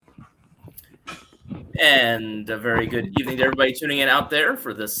And a very good evening to everybody tuning in out there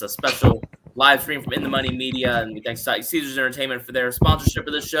for this special live stream from In the Money Media. And we thank Caesars Entertainment for their sponsorship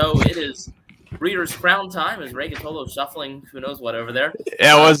of the show. It is Breeders' Crown time as Ray Cotolo shuffling who knows what over there.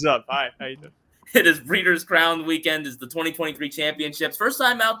 Yeah, what's up? Hi, how you doing? It is Breeders' Crown weekend. It's the 2023 championships. First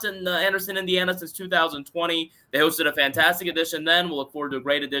time out in Anderson, Indiana since 2020. They hosted a fantastic edition then. We'll look forward to a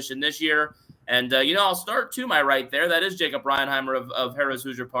great edition this year. And, I'll start to my right there. That is Jacob Rheinheimer of Harrah's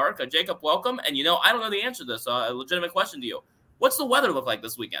Hoosier Park. Jacob, welcome. And, I don't know the answer to this. A legitimate question to you. What's the weather look like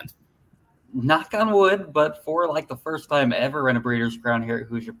this weekend? Knock on wood, but for the first time ever in a Breeders' Crown here at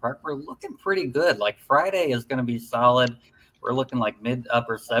Hoosier Park, we're looking pretty good. Friday is going to be solid. We're looking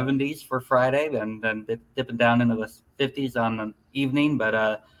mid-upper 70s for Friday and then dipping down into the 50s on the evening.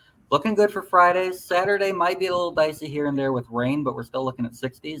 But looking good for Fridays. Saturday might be a little dicey here and there with rain, but we're still looking at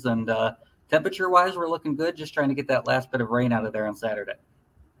 60s. And temperature-wise, we're looking good, just trying to get that last bit of rain out of there on Saturday.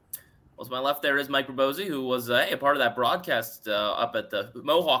 Well, to my left there is Mike Pribozie, who was a part of that broadcast up at the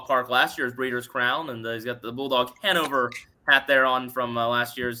Mohawk Park last year's Breeders' Crown. And he's got the Bulldog Hanover hat there on from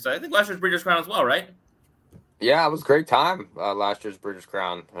last year's Breeders' Crown as well, right? Yeah, it was a great time last year's Breeders'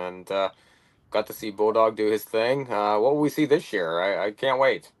 Crown, and got to see Bulldog do his thing. What will we see this year? I can't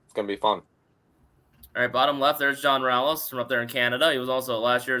wait. It's going to be fun. All right, bottom left, there's John Rallis from up there in Canada. He was also at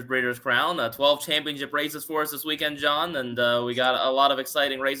last year's Breeders' Crown. 12 championship races for us this weekend, John, and we got a lot of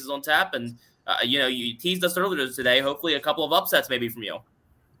exciting races on tap. And, you teased us earlier today. Hopefully a couple of upsets maybe from you.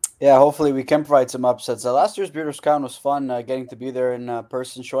 Yeah, hopefully we can provide some upsets. Last year's Breeders' Crown was fun, getting to be there in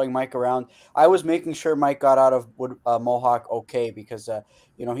person, showing Mike around. I was making sure Mike got out of Mohawk okay because,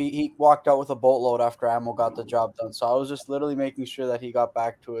 he walked out with a boatload after Ammo got the job done. So I was just literally making sure that he got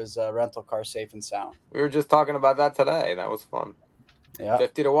back to his rental car safe and sound. We were just talking about that today. That was fun. Yeah.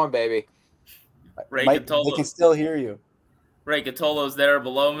 50-1, baby. Mike, they can still hear you. Ray Cotolo's there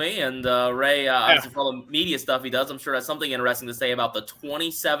below me, and Ray, obviously for all the media stuff he does, I'm sure has something interesting to say about the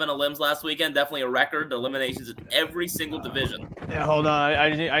 27 elims last weekend. Definitely a record, eliminations in every single division. Yeah, hold on.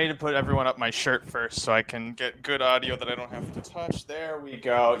 I need to put everyone up my shirt first so I can get good audio that I don't have to touch. There we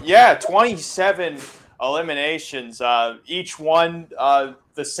go. Yeah, 27 eliminations. Each one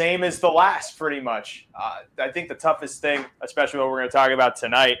the same as the last, pretty much. I think the toughest thing, especially what we're going to talk about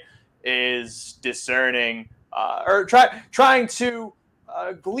tonight, is discerning trying to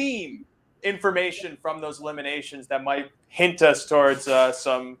glean information from those eliminations that might hint us towards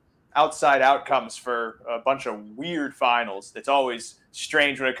some outside outcomes for a bunch of weird finals. It's always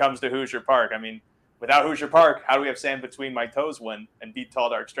strange when it comes to Hoosier Park. I mean, without Hoosier Park, how do we have sand between my toes win and beat Tall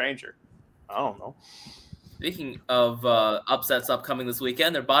Dark Stranger? I don't know. Speaking of upsets upcoming this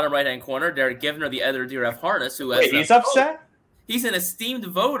weekend, their bottom right-hand corner, Derick Giwner, the editor of DRF Harness, who has he's upset? He's an esteemed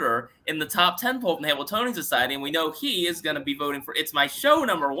voter in the top 10 poll from the Hamiltonian Society, and we know he is going to be voting for It's My Show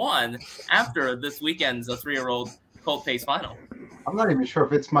 #1 after this weekend's 3-year-old Colt Pace final. I'm not even sure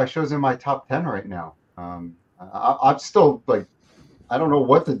if It's My Show's in my top 10 right now. I'm still, I don't know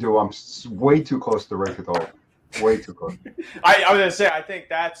what to do. I'm way too close to Ray Cotolo. Way too close. I was going to say, I think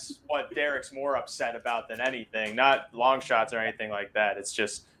that's what Derek's more upset about than anything, not long shots or anything like that. It's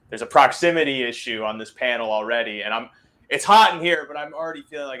just there's a proximity issue on this panel already, and it's hot in here, but I'm already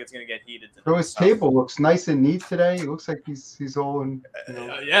feeling like it's going to get heated. So his table looks nice and neat today. It looks like he's all in.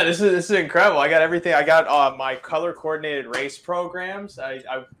 Yeah, this is incredible. I got everything. I got my color-coordinated race programs.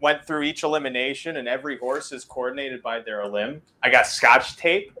 I went through each elimination, and every horse is coordinated by their elim. I got Scotch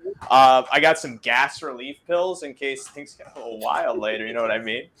tape. I got some gas relief pills in case things get a little wild later. You know what I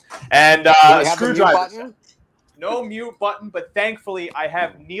mean? And screwdriver. No mute button, but thankfully I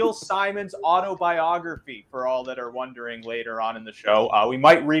have Neil Simon's autobiography for all that are wondering later on in the show. We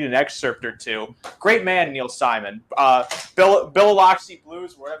might read an excerpt or two. Great man, Neil Simon. Bill-O-Loxy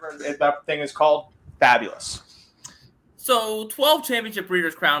Blues, whatever that thing is called, fabulous. So 12 championship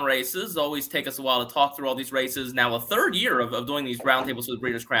Breeders' Crown races. Always take us a while to talk through all these races. Now a third year of doing these roundtables for the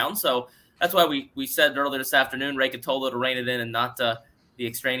Breeders' Crown. So that's why we said earlier this afternoon, Ray Cotolo to rein it in and not the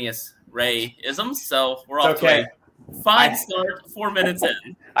extraneous Ray-isms. So we're off to a fine start, 4 minutes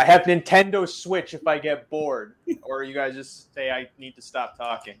in. I have Nintendo Switch if I get bored. Or you guys just say I need to stop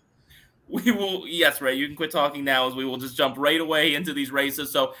talking. We will, yes, Ray, you can quit talking now as we will just jump right away into these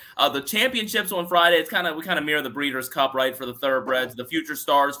races. So the championships on Friday, we kind of mirror the Breeders' Cup, right, for the thoroughbreds. The Future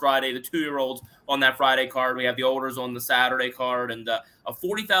Stars Friday, the 2-year-olds on that Friday card. We have the Olders on the Saturday card, and a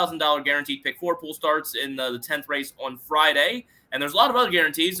 $40,000 guaranteed pick 4 pool starts in the 10th race on Friday. And there's a lot of other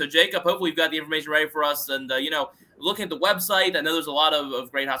guarantees. So, Jacob, hopefully you've got the information ready for us. And, looking at the website, I know there's a lot of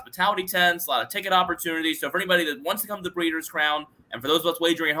great hospitality tents, a lot of ticket opportunities. So, for anybody that wants to come to the Breeders' Crown, and for those of us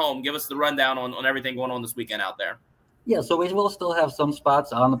wagering at home, give us the rundown on everything going on this weekend out there. Yeah, so we will still have some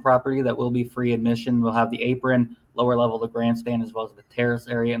spots on the property that will be free admission. We'll have the apron, lower level of the grandstand, as well as the terrace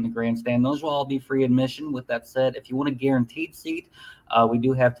area in the grandstand. Those will all be free admission. With that said, if you want a guaranteed seat, we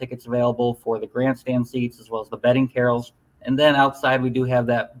do have tickets available for the grandstand seats as well as the betting carols. And then outside, we do have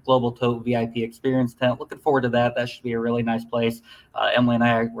that Global Tote VIP experience tent. Looking forward to that. That should be a really nice place. Emily and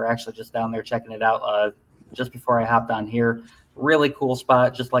I were actually just down there checking it out just before I hopped on here. Really cool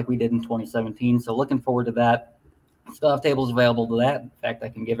spot, just like we did in 2017. So looking forward to that. Still have tables available to that. In fact, I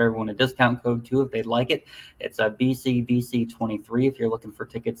can give everyone a discount code too if they'd like it. It's a BCDC23 if you're looking for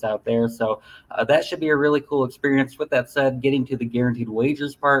tickets out there. So that should be a really cool experience. With that said, getting to the guaranteed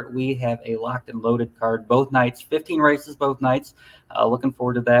wagers part, we have a locked and loaded card both nights, 15 races both nights. Looking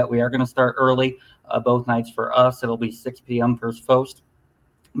forward to that. We are going to start early both nights for us. It'll be 6 p.m. first post,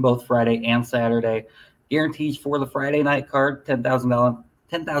 both Friday and Saturday. Guarantees for the Friday night card,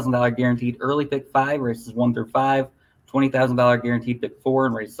 $10,000 guaranteed early pick 5, races 1 through 5, $20,000 guaranteed pick 4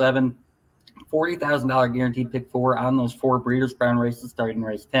 and race 7, $40,000 guaranteed pick 4 on those 4 Breeders' Crown races starting in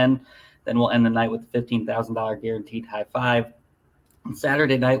race 10. Then we'll end the night with the $15,000 guaranteed high 5. On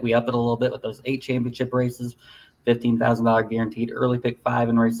Saturday night, we up it a little bit with those 8 championship races, $15,000 guaranteed early pick 5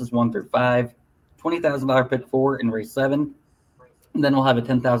 in races 1 through 5, $20,000 pick 4 in race 7. And then we'll have a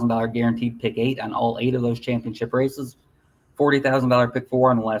 $10,000 guaranteed pick 8 on all 8 of those championship races, $40,000 pick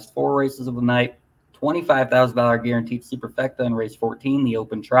 4 on the last 4 races of the night, $25,000 guaranteed superfecta in race 14, the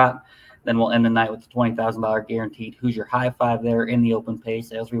open trot. Then we'll end the night with the $20,000 guaranteed Hoosier high 5 there in the open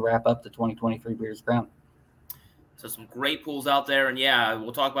pace as we wrap up the 2023 Breeders' Crown. So some great pools out there. And yeah,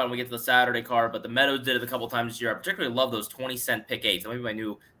 we'll talk about it when we get to the Saturday card, but the Meadows did it a couple times this year. I particularly love those 20-cent pick 8s. Maybe my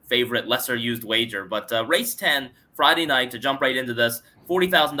new favorite, lesser used wager. But race 10, Friday night, to jump right into this,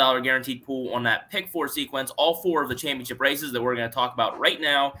 $40,000 guaranteed pool on that pick 4 sequence, all 4 of the championship races that we're going to talk about right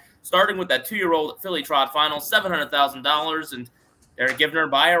now, starting with that 2-year-old Filly Trot Final, $700,000. And Derick Giwner,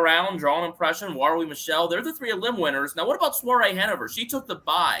 Buy Around, Draw an Impression, Warwi Michelle, they're the 3 elim winners. Now, what about Soiree Hanover? She took the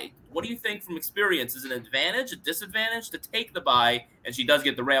bye. What do you think from experience? Is it an advantage, a disadvantage to take the bye? And she does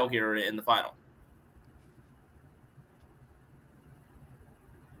get the rail here in the final.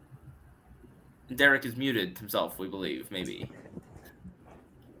 Derick is muted himself, we believe, maybe.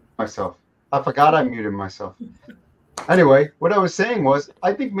 Myself. I forgot I muted myself. Anyway, what I was saying was,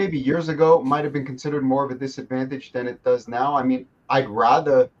 I think maybe years ago it might have been considered more of a disadvantage than it does now. I mean, I'd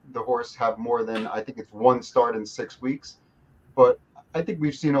rather the horse have more than, I think it's 1 start in 6 weeks. But I think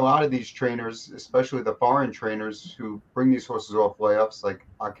we've seen a lot of these trainers, especially the foreign trainers, who bring these horses off layups, like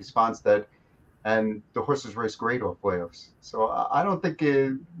Aki Sponstead, and the horses race great off layups. So I don't think,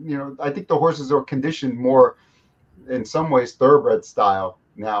 I think the horses are conditioned more, in some ways, thoroughbred style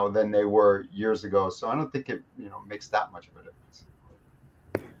now than they were years ago. So I don't think it, makes that much of a difference.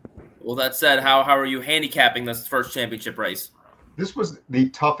 Well, that said, how are you handicapping this first championship race? This was the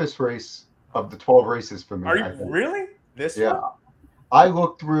toughest race of the 12 races for me. Are you really? This one? I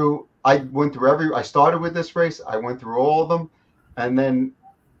went through I started with this race. I went through all of them. And then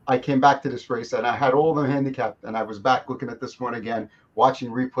I came back to this race and I had all of them handicapped. And I was back looking at this one again, watching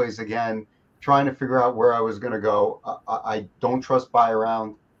replays again, trying to figure out where I was going to go. I don't trust Buy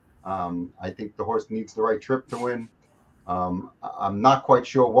Around. I think the horse needs the right trip to win. I'm not quite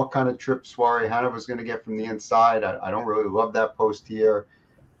sure what kind of trip Soiree Hanover is going to get from the inside. I don't really love that post here.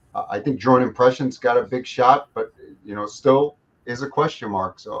 I think Draw an Impression's got a big shot, but, still is a question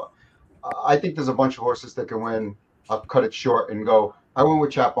mark. So I think there's a bunch of horses that can win. I'll cut it short and go. I went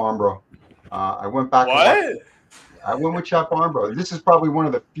with Chap Armbro. I went back. What? I went with Chap Armbro. This is probably one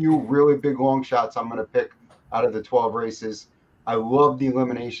of the few really big long shots I'm going to pick out of the 12 races. I love the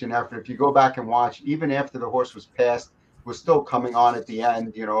elimination effort. If you go back and watch, even after the horse was passed, was still coming on at the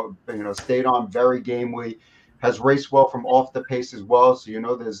end, stayed on very gamely, has raced well from off the pace as well. So,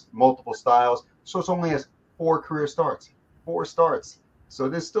 there's multiple styles. So it's only has 4 career starts, 4 starts. So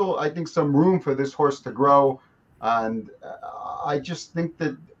there's still, I think, some room for this horse to grow. And I just think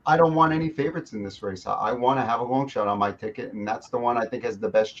that I don't want any favorites in this race. I want to have a long shot on my ticket, and that's the one I think has the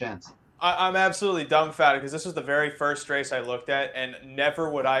best chance. I'm absolutely dumbfounded because this was the very first race I looked at, and never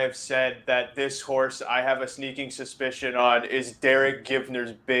would I have said that this horse I have a sneaking suspicion on is Derick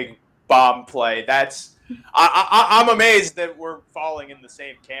Giwner's big bomb play. I'm amazed that we're falling in the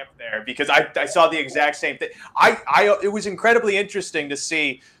same camp there because I saw the exact same thing. It was incredibly interesting to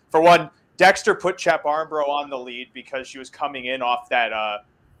see, for one, Dexter put Chap Armbro on the lead because she was coming in off that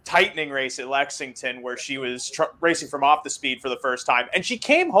tightening race at Lexington where she was racing from off the speed for the first time. And she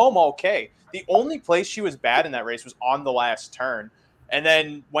came home okay. The only place she was bad in that race was on the last turn. And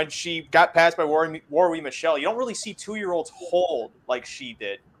then when she got passed by Warwi Michelle, you don't really see 2-year-olds hold like she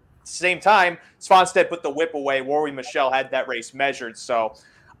did. same time, Svanstedt put the whip away. Warwi Michelle had that race measured. So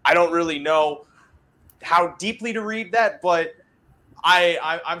I don't really know how deeply to read that, but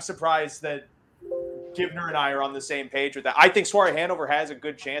I'm surprised that Giwner and I are on the same page with that. I think Soiree Hanover has a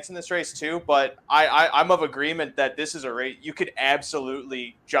good chance in this race too, but I'm of agreement that this is a race you could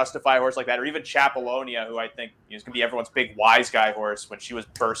absolutely justify a horse like that, or even Chapellonia, who I think is going to be everyone's big wise guy horse when she was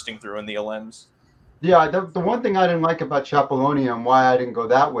bursting through in the Elims. Yeah, the one thing I didn't like about Chapellonia and why I didn't go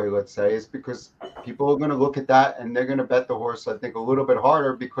that way, let's say, is because people are going to look at that and they're going to bet the horse, I think, a little bit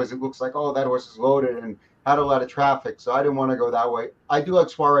harder because it looks like, oh, that horse is loaded and had a lot of traffic. So I didn't want to go that way. I do like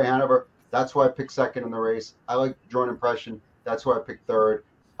Soiree Hanover. That's why I picked second in the race. I like Drawn Impression. That's why I picked third.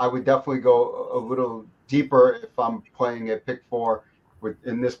 I would definitely go a little deeper if I'm playing at pick 4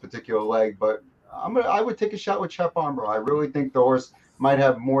 in this particular leg. But I would take a shot with Chap Armbro. I really think the horse might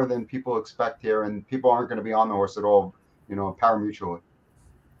have more than people expect here, and people aren't going to be on the horse at all, pari-mutually.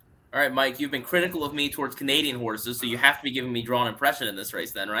 All right, Mike, you've been critical of me towards Canadian horses, so you have to be giving me Drawn Impression in this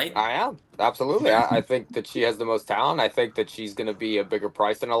race then, right? I am. Absolutely. I think that she has the most talent. I think that she's going to be a bigger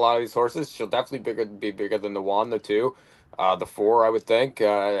price than a lot of these horses. She'll definitely be bigger than the 1, the 2, the 4, I would think.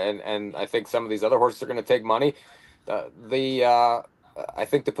 And I think some of these other horses are going to take money. I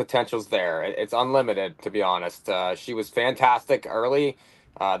think the potential's there. It's unlimited, to be honest. She was fantastic early.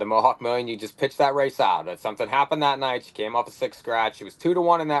 The Mohawk Million, you just pitched that race out. Something happened that night. She came off a 6 scratch. She was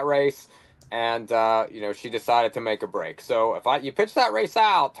 2-1 in that race, and she decided to make a break. So if you pitch that race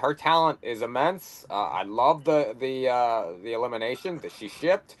out, her talent is immense. I love the elimination that she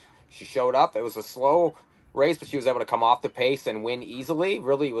shipped. She showed up. It was a slow race, but she was able to come off the pace and win easily.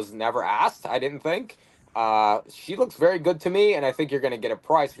 Really was never asked, I didn't think. She looks very good to me, and I think you're going to get a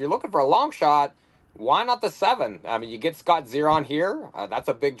price. If you're looking for a long shot, why not the 7? I mean, you get Scott Zeron here. That's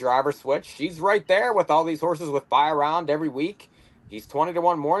a big driver switch. She's right there with all these horses with buy around every week. He's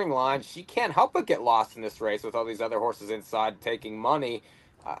 20-1 morning line. She can't help but get lost in this race with all these other horses inside taking money.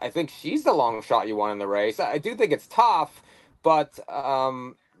 I think she's the long shot you want in the race. I do think it's tough, but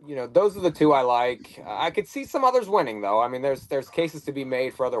those are the 2 I like. I could see some others winning, though. I mean, there's cases to be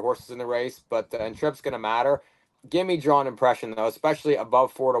made for other horses in the race, but and trip's going to matter. Give me Drawn Impression, though, especially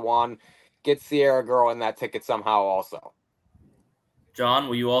above 4-1. Get Sierra Girl in that ticket somehow also. John,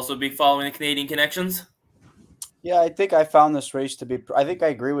 will you also be following the Canadian connections? Yeah, I think I found this race to be – I think I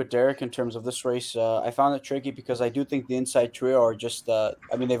agree with Derick in terms of this race. I found it tricky because I do think the inside trio are just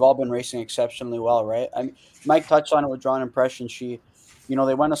they've all been racing exceptionally well, right? I mean, Mike touched on it with Drawn Impression.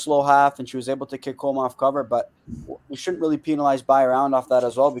 They went a slow half and she was able to kick home off cover, but we shouldn't really penalize buy around off that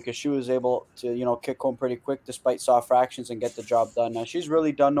as well because she was able to, kick home pretty quick despite soft fractions and get the job done. Now, she's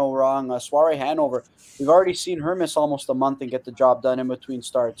really done no wrong. Soiree Hanover, we've already seen her miss almost a month and get the job done in between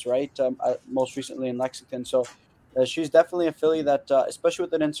starts, right? Most recently in Lexington. So she's definitely a filly that, especially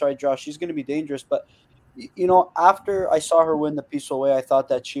with an inside draw, she's going to be dangerous. But, after I saw her win the Peaceful Way, I thought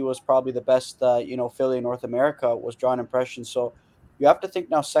that she was probably the best, filly in North America was Drawn Impression. So, you have to think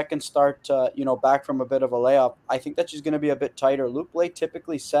now second start, back from a bit of a layup. I think that she's going to be a bit tighter. Luke Blake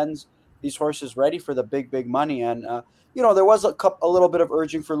typically sends these horses ready for the big, big money. And, there was a little bit of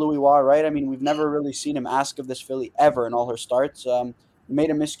urging for Louis Waugh, right? I mean, we've never really seen him ask of this filly ever in all her starts.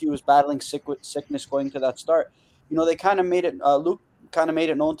 Maida Miscue was battling sickness going to that start. They kind of made it, Luke kind of made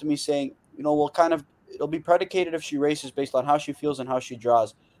it known to me saying, it'll be predicated if she races based on how she feels and how she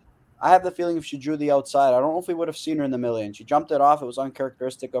draws. I have the feeling if she drew the outside, I don't know if we would have seen her in the million. She jumped it off. It was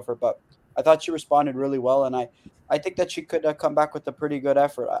uncharacteristic of her, but I thought she responded really well, and I think that she could come back with a pretty good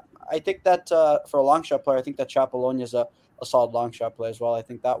effort. I think that for a long shot player, I think that Chapellonia is a solid long shot play as well. I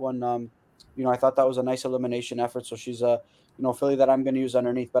think that one, I thought that was a nice elimination effort, so she's a filly that I'm going to use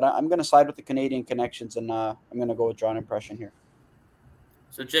underneath. But I'm going to side with the Canadian connections, and I'm going to go with Drawn Impression here.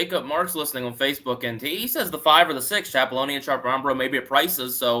 So Jacob Mark's listening on Facebook, and he says the 5 or the 6, Chapellonia and Sharp Armbro, maybe at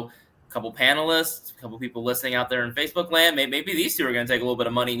prices, so a couple panelists, a couple people listening out there in Facebook land. Maybe these 2 are going to take a little bit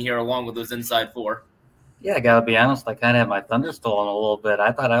of money in here along with those inside 4. Yeah, I got to be honest. I kind of had my thunder stolen a little bit.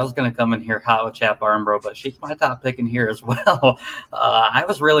 I thought I was going to come in here hot with Chap Armbro, but she's my top pick in here as well. I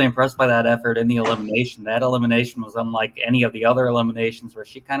was really impressed by that effort in the elimination. That elimination was unlike any of the other eliminations where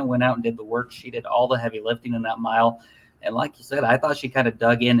she kind of went out and did the work. She did all the heavy lifting in that mile. And like you said, I thought she kind of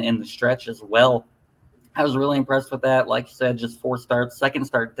dug in the stretch as well. I was really impressed with that. Like you said, just 4 starts. Second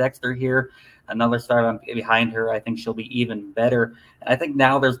start, Dexter here. Another start behind her. I think she'll be even better. And I think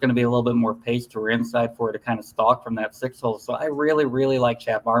now there's going to be a little bit more pace to her inside for her to kind of stalk from that 6 hole. So I really, really like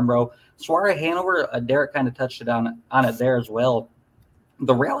Chap Armbro. Soiree Hanover, Derick kind of touched it on it there as well.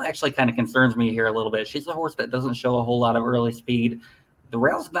 The rail actually kind of concerns me here a little bit. She's a horse that doesn't show a whole lot of early speed. the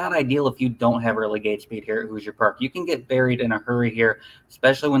rail's not ideal if you don't have early gate speed here at Hoosier Park. You can get buried in a hurry here,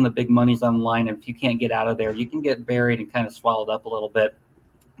 especially when the big money's on the line. And if you can't get out of there, you can get buried and kind of swallowed up a little bit.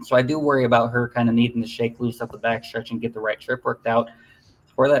 So I do worry about her kind of needing to shake loose up the backstretch and get the right trip worked out.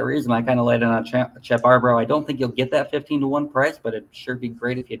 For that reason, I kind of laid it on Chet Barbaro. I don't think you'll get that 15-1 price, but it'd sure be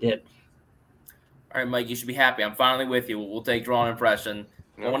great if you did. All right, Mike, you should be happy. I'm finally with you. We'll take draw and impression.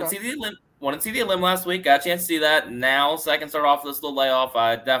 Okay. I want to see the elim last week. Got a chance to see that. Now, second start off this little layoff,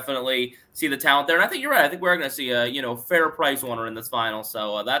 I definitely see the talent there. And I think you're right. I think we're going to see a fair price winner in this final.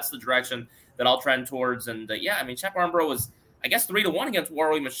 So that's the direction that I'll trend towards. And Chet Barbaro was, I guess, 3-1 against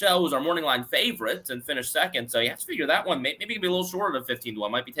Warley Michelle, who's our morning line favorite, and finished second. So you have to figure that one maybe be a little short of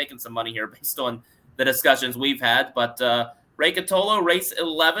 15-1. Might be taking some money here based on the discussions we've had. But Ray Cotolo, race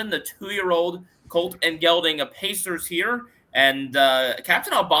 11, the 2-year-old Colt and Gelding Pacers here. And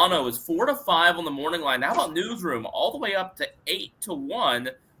Captain Albano is 4-5 on the morning line. How about Newsroom? All the way up to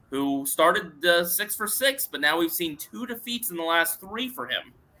 8-1, who started 6 for 6, but now we've seen 2 defeats in the last 3 for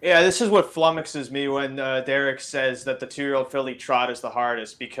him. Yeah, this is what flummoxes me when Derick says that the 2-year-old filly trot is the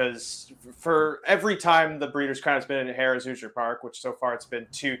hardest, because for every time the Breeders' Crown has been in Harrah's Hoosier Park, which so far it's been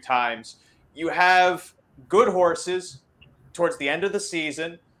 2 times, you have good horses towards the end of the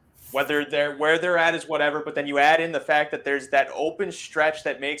season, where they're at is whatever, but then you add in the fact that there's that open stretch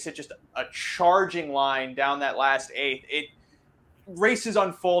that makes it just a charging line down that last 8th. Races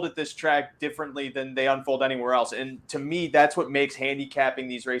unfold at this track differently than they unfold anywhere else. And to me, that's what makes handicapping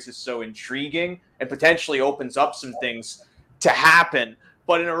these races so intriguing and potentially opens up some things to happen.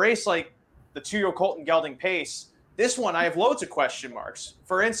 But in a race like the 2-year-old Colt and Gelding Pace, this one, I have loads of question marks.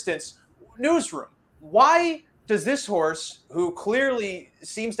 For instance, Newsroom. Why does this horse, who clearly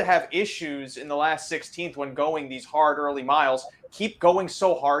seems to have issues in the last 16th when going these hard early miles, keep going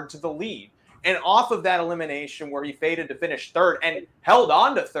so hard to the lead? And off of that elimination where he faded to finish 3rd and held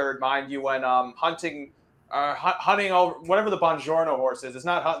on to 3rd, mind you, when hunting over whatever the Bongiorno horse is. It's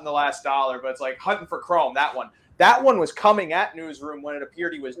not hunting the last dollar, but it's like hunting for chrome, that one. That one was coming at Newsroom when it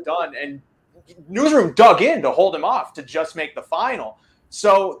appeared he was done, and Newsroom dug in to hold him off to just make the final.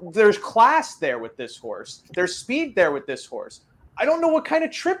 So there's class there with this horse. There's speed there with this horse. I don't know what kind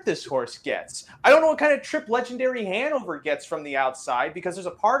of trip this horse gets. I don't know what kind of trip Legendary Hanover gets from the outside, because there's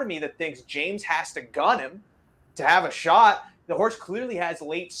a part of me that thinks James has to gun him to have a shot. The horse clearly has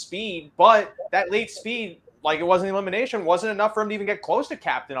late speed, but that late speed, like it was in the elimination, wasn't enough for him to even get close to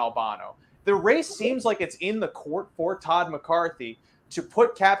Captain Albano. The race seems like it's in the court for Todd McCarthy to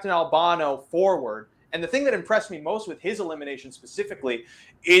put Captain Albano forward. And the thing that impressed me most with his elimination specifically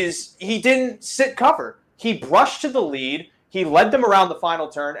is he didn't sit cover. He brushed to the lead. He led them around the final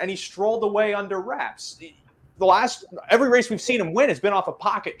turn, and he strolled away under wraps. Every race we've seen him win has been off a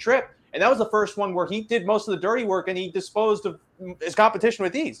pocket trip, and that was the first one where he did most of the dirty work, and he disposed of his competition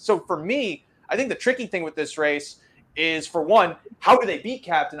with ease. So for me, I think the tricky thing with this race is, for one, how do they beat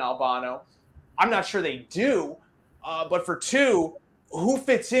Captain Albano? I'm not sure they do, but for 2, who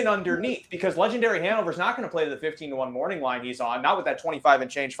fits in underneath? Because Legendary Hanover's not going to play to the 15-1 morning line he's on, not with that 25 and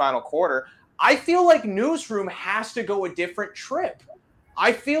change final quarter. I feel like Newsroom has to go a different trip.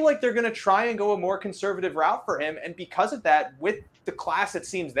 I feel like they're going to try and go a more conservative route for him. And because of that, with the class that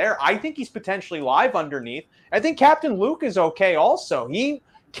seems there, I think he's potentially live underneath. I think Captain Luke is okay also. He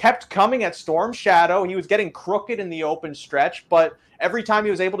kept coming at Storm Shadow. He was getting crooked in the open stretch, but every time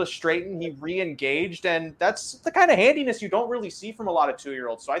he was able to straighten, he re-engaged. And that's the kind of handiness you don't really see from a lot of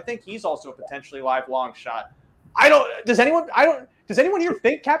 2-year-olds. So I think he's also a potentially live long shot. Does anyone here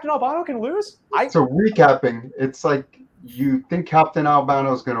think Captain Albano can lose? So recapping, it's like you think Captain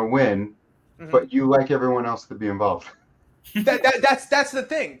Albano is going to win, but you like everyone else to be involved. That's the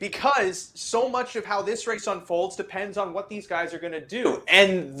thing, because so much of how this race unfolds depends on what these guys are going to do,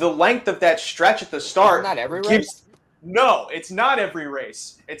 and the length of that stretch at the start. Not every race. No, it's not every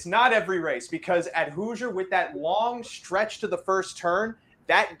race. It's not every race, because at Hoosier, with that long stretch to the first turn,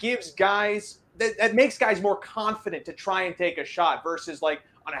 that gives guys. That makes guys more confident to try and take a shot versus like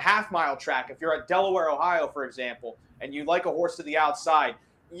on a half-mile track. If you're at Delaware, Ohio, for example, and you like a horse to the outside,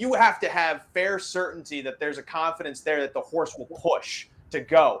 you have to have fair certainty that there's a confidence there that the horse will push to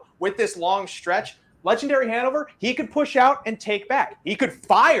go. With this long stretch, Legendary Hanover, he could push out and take back. He could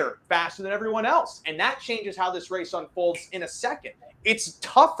fire faster than everyone else, and that changes how this race unfolds in a second. It's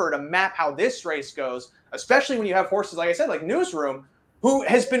tougher to map how this race goes, especially when you have horses, like I said, like Newsroom, who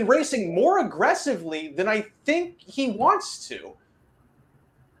has been racing more aggressively than I think he wants to.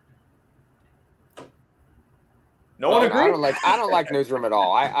 No one agrees? I don't like Newsroom at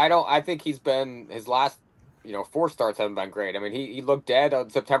all. I think he's been his last 4 starts haven't been great. I mean, he looked dead on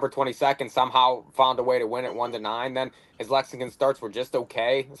September 22nd, somehow found a way to win it 1-9. Then his Lexington starts were just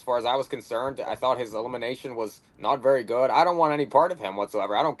okay as far as I was concerned. I thought his elimination was not very good. I don't want any part of him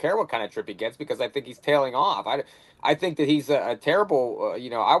whatsoever. I don't care what kind of trip he gets because I think he's tailing off. I think that he's a terrible,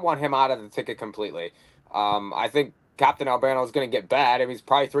 I want him out of the ticket completely. I think Captain Albano is going to get bad. I mean, he's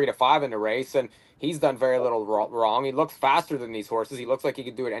probably 3-5 in the race, and he's done very little wrong. He looks faster than these horses. He looks like he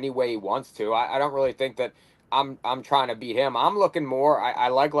can do it any way he wants to. I don't really think that I'm trying to beat him. I'm looking more. I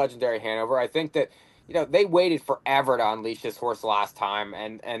like Legendary Hanover. I think that they waited forever to unleash this horse last time,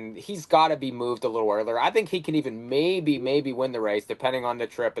 and he's got to be moved a little earlier. I think he can even maybe win the race depending on the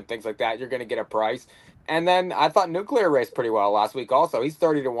trip and things like that. You're going to get a price. And then I thought Nuclear raced pretty well last week also. He's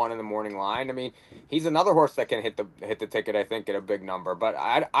 30-1 in the morning line. I mean, he's another horse that can hit the ticket, I think, at a big number. But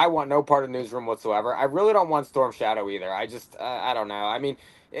I want no part of Newsroom whatsoever. I really don't want Storm Shadow either. I don't know. I mean,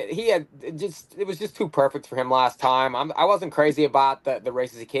 it was just too perfect for him last time. I wasn't crazy about the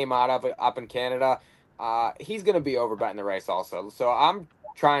races he came out of up in Canada. He's going to be overbetting the race also. So I'm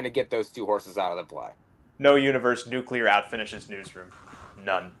trying to get those 2 horses out of the play. No Universe Nuclear outfinishes Newsroom.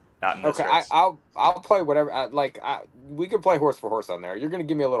 None. Not in this Okay, race. I'll play whatever. We could play horse for horse on there. You're going to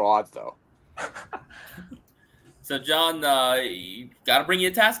give me a little odds though. So John, you got to bring you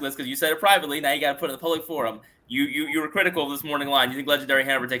a task list because you said it privately. Now you got to put it in the public forum. You were critical of this morning line. You think Legendary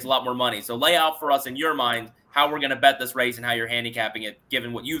Hanover takes a lot more money. So lay out for us in your mind how we're going to bet this race and how you're handicapping it,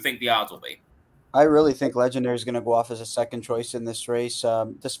 given what you think the odds will be. I really think Legendary is going to go off as a second choice in this race,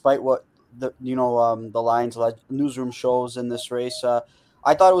 despite what the lines Newsroom shows in this race.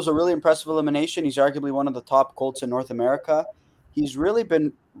 I thought it was a really impressive elimination. He's arguably one of the top colts in North America. He's really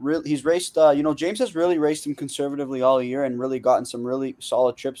been he's raced. James has really raced him conservatively all year and really gotten some really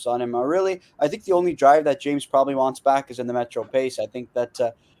solid trips on him. I think the only drive that James probably wants back is in the Metro Pace. I think that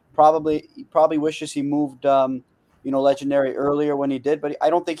he probably wishes he moved Legendary earlier when he did, but I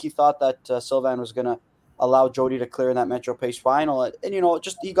don't think he thought that Sylvan was going to allow Jody to clear in that Metro Pace final. And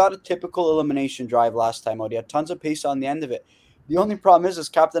he got a typical elimination drive last time out. He had tons of pace on the end of it. The only problem is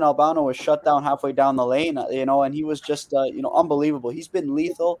Captain Albano was shut down halfway down the lane, and he was just, unbelievable. He's been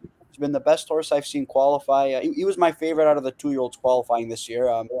lethal. He's been the best horse I've seen qualify. He was my favorite out of the 2-year-olds qualifying this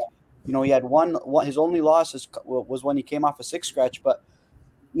year. He had one. His only loss was when he came off a 6 scratch. But,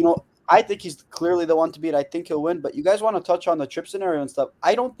 I think he's clearly the one to beat. I think he'll win. But you guys want to touch on the trip scenario and stuff.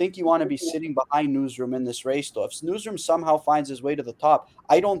 I don't think you want to be sitting behind Newsroom in this race, though. If Newsroom somehow finds his way to the top,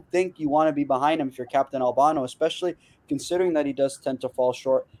 I don't think you want to be behind him if you're Captain Albano, especially considering that he does tend to fall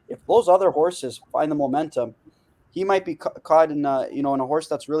short. If those other horses find the momentum, he might be caught in in a horse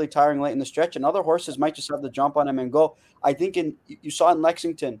that's really tiring late in the stretch, and other horses might just have the jump on him and go. I think you saw in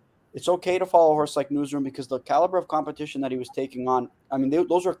Lexington, it's okay to follow a horse like Newsroom because the caliber of competition that he was taking on, I mean,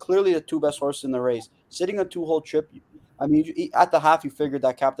 those are clearly the 2 best horses in the race. Sitting a 2-hole trip, I mean, at the half, you figured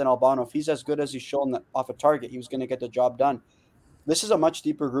that Captain Albano, if he's as good as he's shown off a target, he was going to get the job done. This is a much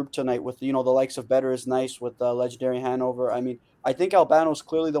deeper group tonight with, the likes of Bettors nice with Legendary Hanover. I mean, I think Albano's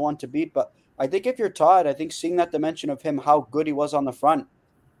clearly the one to beat, but I think if you're Todd, I think seeing that dimension of him, how good he was on the front,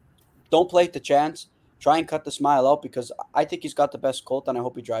 don't play it to chance. Try and cut the smile out because I think he's got the best colt, and I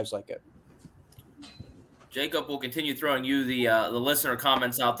hope he drives like it. Jacob will continue throwing you the listener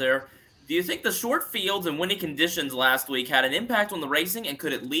comments out there. Do you think the short fields and winning conditions last week had an impact on the racing, and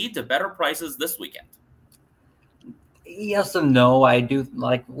could it lead to better prices this weekend? Yes and no. I do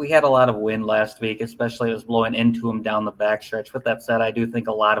we had a lot of wind last week, especially it was blowing into him down the backstretch. With that said, I do think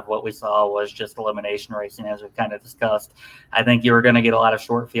a lot of what we saw was just elimination racing, as we've kind of discussed. I think you were going to get a lot of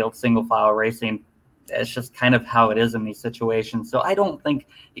short field, single file racing. It's just kind of how it is in these situations. So I don't think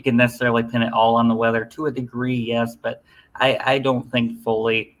you can necessarily pin it all on the weather. To a degree, yes, but I don't think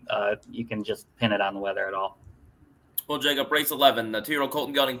fully you can just pin it on the weather at all. Well, Jacob, race 11, the 2-year-old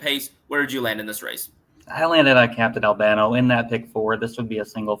Colton Gelding Pace. Where did you land in this race? I landed on Captain Albano in that pick 4. This would be a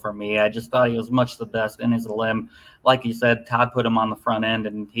single for me. I just thought he was much the best in his limb. Like you said, Todd put him on the front end,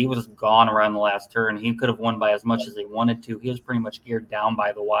 and he was gone around the last turn. He could have won by as much as he wanted to. He was pretty much geared down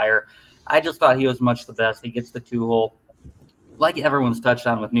by the wire. I just thought he was much the best. He gets the 2-hole. Like everyone's touched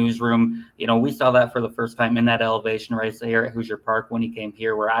on with Newsroom, we saw that for the first time in that elevation race here at Hoosier Park when he came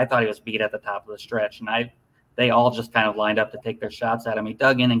here, where I thought he was beat at the top of the stretch. And they all just kind of lined up to take their shots at him. He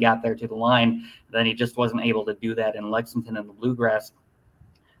dug in and got there to the line. Then he just wasn't able to do that in Lexington and the Bluegrass.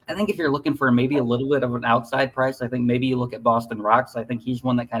 I think if you're looking for maybe a little bit of an outside price, I think maybe you look at Boston Rocks. I think he's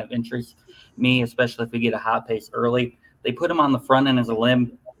one that kind of interests me, especially if we get a hot pace early. They put him on the front end as a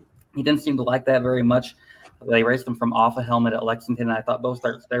limb. He didn't seem to like that very much. They raced him from off a helmet at Lexington, and I thought both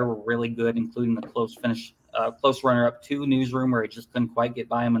starts there were really good, including the close finish close runner-up to Newsroom, where he just couldn't quite get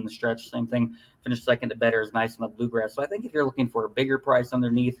by him in the stretch. Same thing, finished second to Bettors, nice in the Bluegrass. So I think if you're looking for a bigger price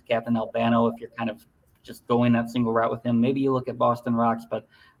underneath, Captain Albano, if you're kind of just going that single route with him, maybe you look at Boston Rocks, but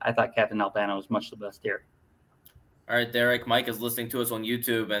I thought Captain Albano was much the best here. All right, Derick, Mike is listening to us on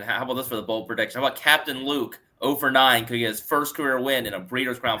YouTube, and how about this for the bold prediction? How about Captain Luke, 0 for 9, could get his first career win in a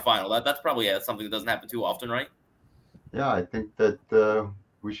Breeders' Crown final? That's probably something that doesn't happen too often, right? Yeah, I think that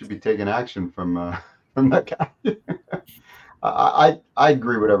we should be taking action from that guy. I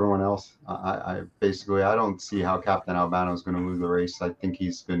agree with everyone else. I basically don't see how Captain Albano is going to lose the race. I think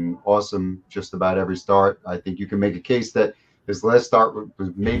he's been awesome just about every start. I think you can make a case that his last start was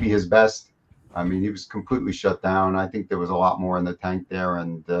maybe his best. I mean, he was completely shut down. I think there was a lot more in the tank there,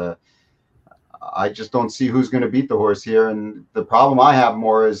 and I just don't see who's going to beat the horse here. And the problem I have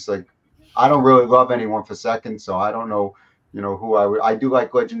more is, like, I don't really love anyone for second, so I don't know, who I would. I do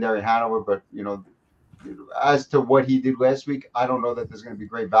like Legendary Hanover, but as to what he did last week, I don't know that there's going to be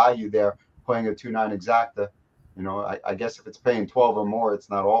great value there playing a 2-9 exacta. I guess if it's paying 12 or more, it's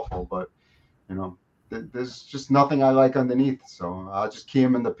not awful, but there's just nothing I like underneath. So I'll just key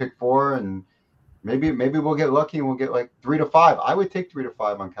him in the pick 4, and maybe we'll get lucky and we'll get like 3 to 5. I would take 3 to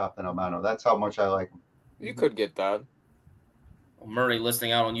 5 on Captain Albano. That's how much I like him. You could get that. Murray,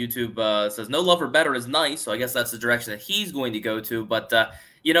 listening out on YouTube, says no love for better is nice, so I guess that's the direction that he's going to go to. But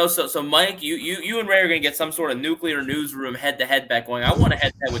so Mike, you and Ray are going to get some sort of nuclear Newsroom head-to-head bet going. I want to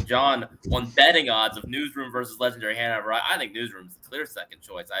head-to-head with John on betting odds of Newsroom versus Legendary Hanover. I think Newsroom's the clear second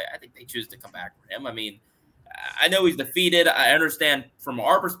choice. I think they choose to come back for him. I mean, I know he's defeated. I understand from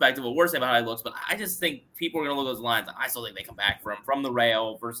our perspective what we're saying about how he looks, but I just think people are going to look at those lines. I still think they come back from the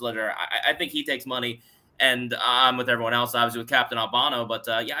rail versus Legendary. I think he takes money. And I'm with everyone else, obviously, with Captain Albano. But,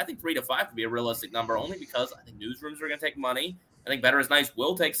 I think 3 to 5 could be a realistic number, only because I think Newsrooms are going to take money. I think Better is Nice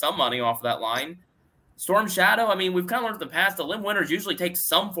will take some money off of that line. Storm Shadow, I mean, we've kind of learned in the past, the limb winners usually take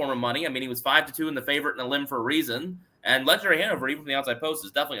some form of money. I mean, he was 5-2 in the favorite in a limb for a reason. And Legendary Hanover, even from the outside post, is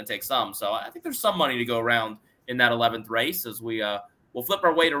definitely going to take some. So I think there's some money to go around in that 11th race as we'll flip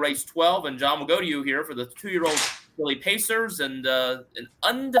our way to race 12. And, John, we'll go to you here for the 2-year-old Philly Pacers and an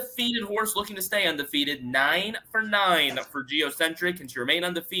undefeated horse looking to stay undefeated. 9 for 9 for Geocentric and to remain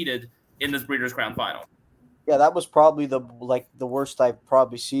undefeated in this Breeders' Crown final. Yeah, that was probably the worst I've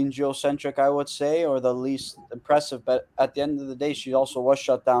probably seen Geocentric, I would say, or the least impressive. But at the end of the day, she also was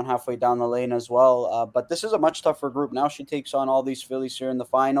shut down halfway down the lane as well. But this is a much tougher group. Now she takes on all these fillies here in the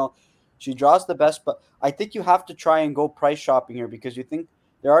final. She draws the best, but I think you have to try and go price shopping here because you think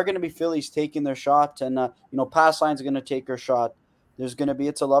there are going to be fillies taking their shot, and Pass Line's going to take her shot. There's going to be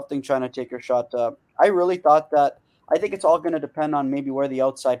It's a Love Thing trying to take her shot. I really thought that. I think it's all going to depend on maybe where the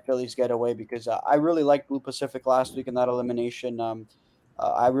outside fillies get away because I really liked Blue Pacific last week in that elimination.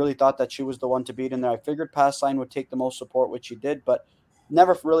 I really thought that she was the one to beat in there. I figured Pass Line would take the most support, which she did, but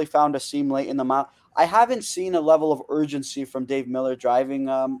never really found a seam late in the mile. I haven't seen a level of urgency from Dave Miller driving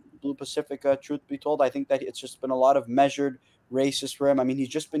Blue Pacific, truth be told. I think that it's just been a lot of measured races for him. I mean, he's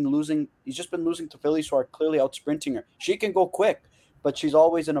just been losing to fillies who are clearly out sprinting her. She can go quick, but she's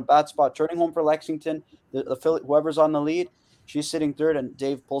always in a bad spot. Turning home for Lexington, the filly, whoever's on the lead, she's sitting third, and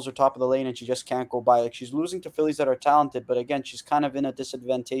Dave pulls her top of the lane, and she just can't go by. Like, she's losing to fillies that are talented, but again, she's kind of in a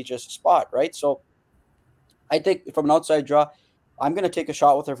disadvantageous spot, right? So I think from an outside draw, I'm going to take a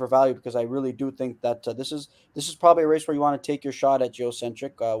shot with her for value because I really do think that this is probably a race where you want to take your shot at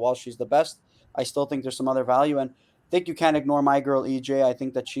Geocentric. While she's the best, I still think there's some other value, and I think you can't ignore my girl EJ. I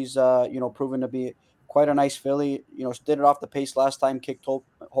think that she's proven to be quite a nice filly. She did it off the pace last time, kicked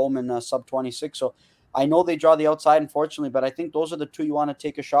home in sub 26. So I know they draw the outside, unfortunately, but I think those are the two you want to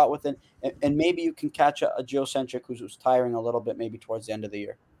take a shot with, and maybe you can catch a Geocentric who's tiring a little bit maybe towards the end of the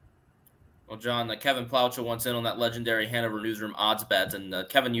year. Well, John, Kevin Plaucha wants in on that Legendary Hanover Newsroom odds bet, and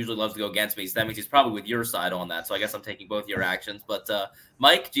Kevin usually loves to go against me, so that means he's probably with your side on that, so I guess I'm taking both your actions. But,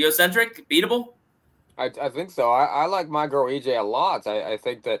 Mike, Geocentric, beatable? I think so. I like my girl EJ a lot. I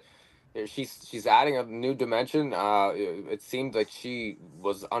think that she's adding a new dimension. It seemed like she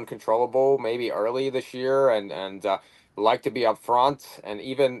was uncontrollable maybe early this year and liked to be up front. And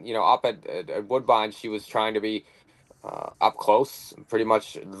even, up at Woodbine, she was trying to be up close pretty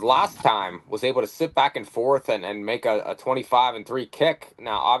much. Last time was able to sit back and forth and make a 25-3 kick.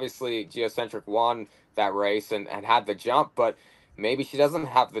 Now, obviously, Geocentric won that race and had the jump, but maybe she doesn't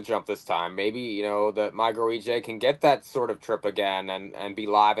have the jump this time. Maybe, that my girl EJ can get that sort of trip again and be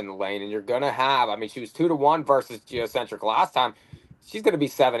live in the lane. And you're going to have, she was 2-1 versus Geocentric last time. She's going to be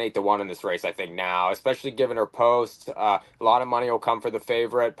 7-8-1 in this race, I think, now, especially given her post. A lot of money will come for the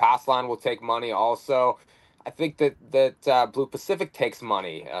favorite. Pass Line will take money also. I think that Blue Pacific takes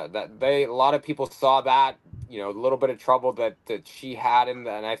money. A lot of people saw that, a little bit of trouble that she had and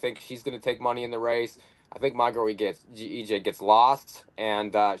I think she's going to take money in the race. I think my girl EJ gets lost,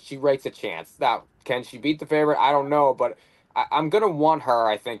 and she rates a chance. Now, can she beat the favorite? I don't know, but I'm going to want her,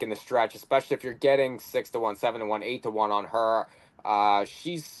 I think, in the stretch, especially if you're getting 6-1, 7-1, 8-1 on her.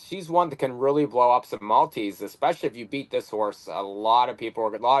 She's one that can really blow up some multis, especially if you beat this horse. A lot of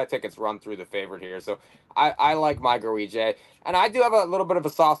tickets run through the favorite here. So I like my girl EJ. And I do have a little bit of a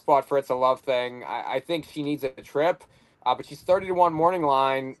soft spot for It's a Love Thing. I think she needs a trip. But she's 30-1 morning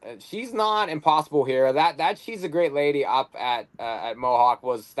line. She's not impossible here. That she's a great lady up at Mohawk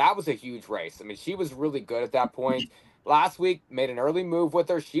was a huge race. I mean, she was really good at that point. Last week made an early move with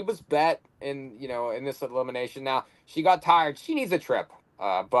her. She was bet in this elimination. Now she got tired. She needs a trip.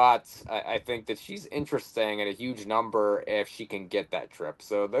 But I think that she's interesting at a huge number if she can get that trip.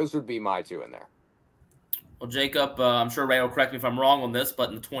 So those would be my two in there. Well, Jacob, I'm sure Ray will correct me if I'm wrong on this, but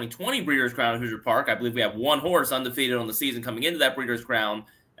in the 2020 Breeders' Crown at Hoosier Park, I believe we have one horse undefeated on the season coming into that Breeders' Crown,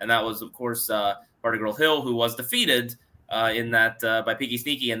 and that was, of course, Party Girl Hill, who was defeated in that by Peaky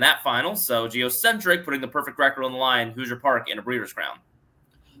Sneaky in that final. So Geocentric putting the perfect record on the line, Hoosier Park in a Breeders' Crown.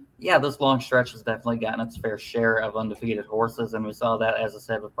 Yeah, this long stretch has definitely gotten its fair share of undefeated horses, and we saw that, as I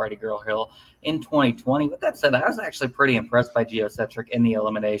said, with Party Girl Hill in 2020. With that said, I was actually pretty impressed by Geocentric in the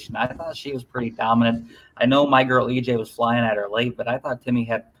elimination. I thought she was pretty dominant. I know my girl EJ was flying at her late, but I thought Timmy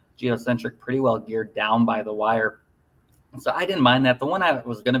had Geocentric pretty well geared down by the wire. So I didn't mind that. The one I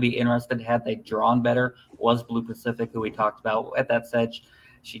was going to be interested had they drawn better was Blue Pacific, who we talked about. At that said,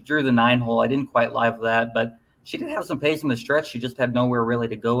 she drew the 9-hole. I didn't quite like that, but she did have some pace in the stretch. She just had nowhere really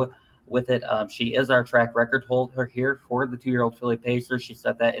to go with it. She is our track record holder here for the 2-year-old filly pacer. She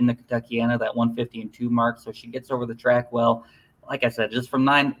set that in the Kentuckiana, that 150-2 mark, so she gets over the track well. Like I said, just from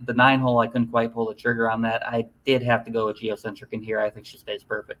the 9-hole, I couldn't quite pull the trigger on that. I did have to go with Geocentric in here. I think she stays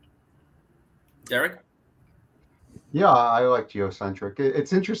perfect. Derick? Yeah, I like Geocentric.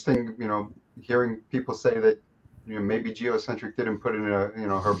 It's interesting, hearing people say that, maybe Geocentric didn't put in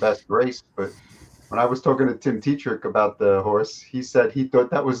her best race, but when I was talking to Tim Tetrick about the horse, he said he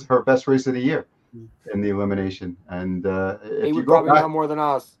thought that was her best race of the year in the elimination. And he would probably know more than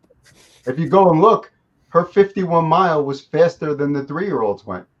us. If you go and look, her 51 mile was faster than the 3-year-olds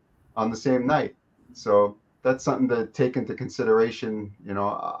went on the same night. So that's something to take into consideration.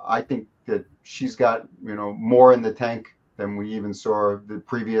 I think that she's got, more in the tank than we even saw the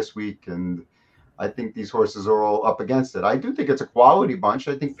previous week. And I think these horses are all up against it. I do think it's a quality bunch.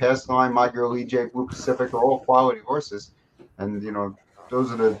 I think Past Line, My Girl EJ, Blue Pacific are all quality horses. And,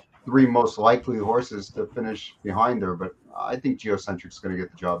 those are the 3 most likely horses to finish behind her. But I think Geocentric's going to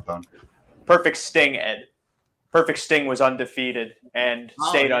get the job done. Perfect Sting, Ed. Perfect Sting was undefeated and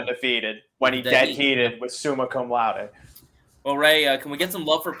stayed undefeated when he dead heated with Summa Cum Laude. Well, Ray, can we get some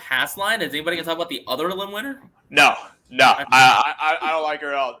love for Past Line? Is anybody going to talk about the other elim winner? No, I don't like her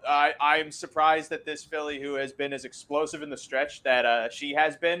at all. I'm surprised that this filly, who has been as explosive in the stretch that she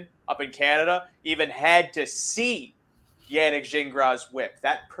has been up in Canada, even had to see Yannick Gingras' whip.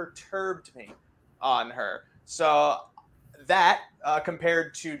 That perturbed me on her. So that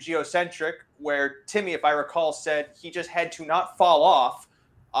compared to Geocentric, where Timmy, if I recall, said he just had to not fall off.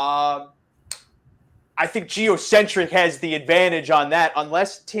 I think Geocentric has the advantage on that,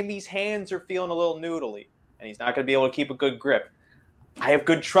 unless Timmy's hands are feeling a little noodly and he's not going to be able to keep a good grip. I have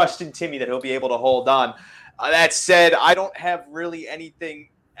good trust in Timmy that he'll be able to hold on. That said, I don't have really anything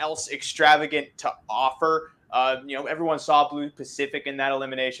else extravagant to offer. Everyone saw Blue Pacific in that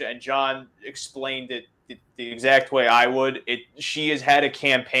elimination, and John explained it the exact way I would. She has had a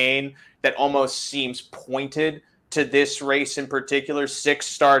campaign that almost seems pointed to this race in particular. 6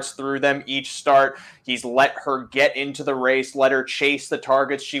 starts through them. Each start, he's let her get into the race, let her chase the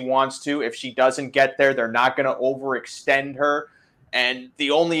targets she wants to. If she doesn't get there, they're not going to overextend her. And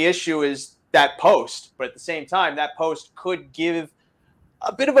the only issue is that post. But at the same time, that post could give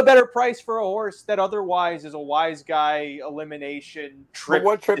a bit of a better price for a horse that otherwise is a wise guy elimination trip. But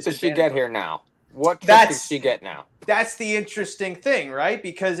what trip does she get here now? What trip does she get now? That's the interesting thing, right?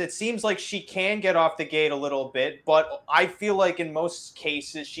 Because it seems like she can get off the gate a little bit, but I feel like in most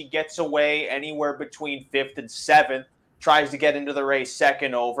cases she gets away anywhere between 5th and 7th, tries to get into the race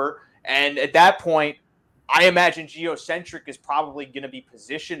second over. And at that point, I imagine Geocentric is probably going to be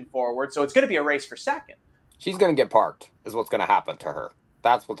positioned forward. So it's going to be a race for second. She's going to get parked is what's going to happen to her.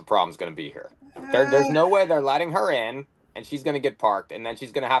 That's what the problem's going to be here. There's no way they're letting her in, and she's going to get parked, and then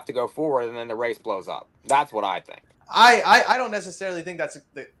she's going to have to go forward, and then the race blows up. That's what I think. I don't necessarily think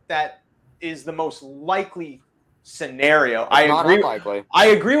that is the most likely scenario. It's not unlikely. I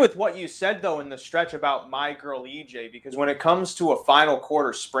agree with what you said, though, in the stretch about My Girl EJ, because when it comes to a final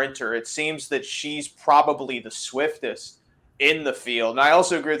quarter sprinter, it seems that she's probably the swiftest in the field. And I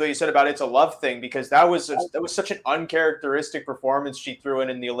also agree with what you said about It's a Love Thing, because that was such an uncharacteristic performance she threw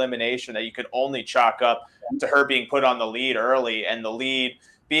in the elimination that you could only chalk up to her being put on the lead early, and the lead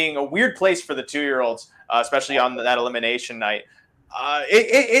being a weird place for the 2-year-olds, especially on that elimination night.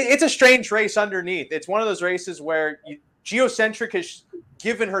 It's a strange race underneath. It's one of those races where Geocentric has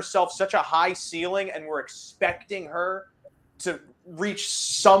given herself such a high ceiling, and we're expecting her to reach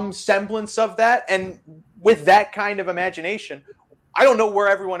some semblance of that. And with that kind of imagination, I don't know where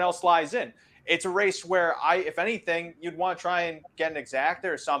everyone else lies in. It's a race where if anything, you'd want to try and get an exacta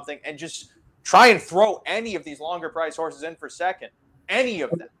or something and just try and throw any of these longer price horses in for second. Any of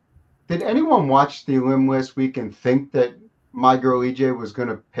them. Did anyone watch the elim last week and think that My Girl EJ was going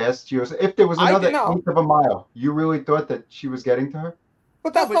to pass Geo? If there was another eighth of a mile, you really thought that she was getting to her?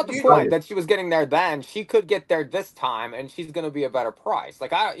 But that's not the point, that she was getting there then. She could get there this time, and she's going to be a better price.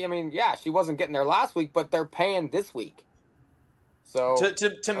 Like, I mean, yeah, she wasn't getting there last week, but they're paying this week. So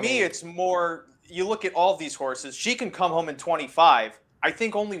to me, it's more, you look at all these horses, she can come home in 25. I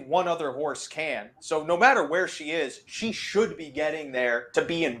think only one other horse can. So no matter where she is, she should be getting there to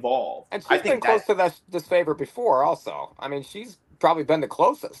be involved. And she's been close to this favorite before also. I mean, she's probably been the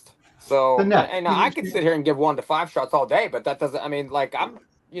closest. So, and I could sit here and give 1 to 5 shots all day, but that doesn't, I mean, like, I'm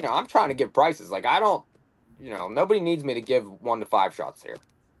trying to give prices. Like, I don't, nobody needs me to give 1 to 5 shots here.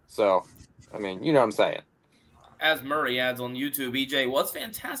 So, I mean, you know what I'm saying. As Murray adds on YouTube, EJ was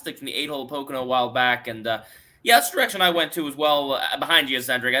fantastic from the 8-hole Pocono a while back, and yeah, that's the direction I went to as well, behind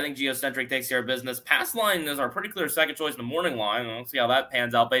Geocentric. I think Geocentric takes care of business. Pass line is our pretty clear second choice in the morning line. We'll see how that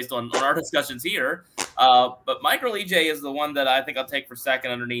pans out based on our discussions here. But My Girl EJ is the one that I think I'll take for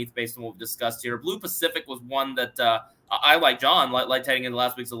second underneath based on what we've discussed here. Blue Pacific was one that I, like John, like heading into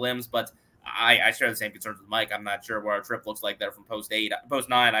last week's elims, but I share the same concerns with Mike. I'm not sure where our trip looks like there from post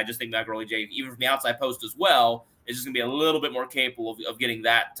 9. I just think My Girl EJ, even from the outside post as well, is just going to be a little bit more capable of getting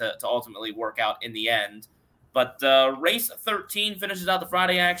that to ultimately work out in the end. But race 13 finishes out the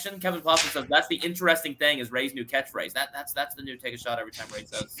Friday action. Kevin Plotzer says that's the interesting thing is Ray's new catchphrase. That's the new take a shot every time Ray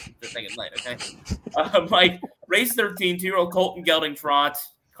says the thing is late, okay? Mike, race 13, 2-year-old Colton Gelding Trot.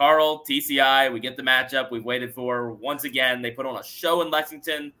 Carl, TCI, we get the matchup we've waited for. Once again, they put on a show in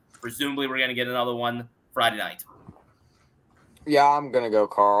Lexington. Presumably we're going to get another one Friday night. Yeah, I'm going to go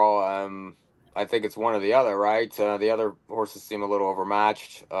Carl. I think it's one or the other, right? The other horses seem a little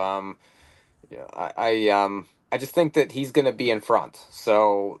overmatched. Yeah, I just think that he's going to be in front,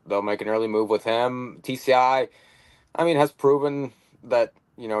 so they'll make an early move with him. TCI, I mean, has proven that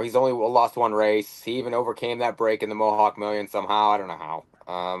he's only lost one race. He even overcame that break in the Mohawk Million somehow. I don't know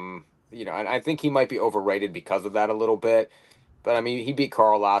how. And I think he might be overrated because of that a little bit. But I mean, he beat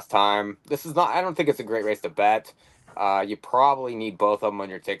Carl last time. This is not. I don't think it's a great race to bet. You probably need both of them on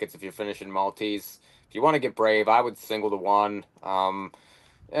your tickets if you're finishing multis. If you want to get brave, I would single to one.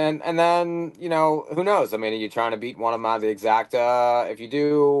 And then, who knows? I mean, are you trying to beat one of them out of the exacta? If you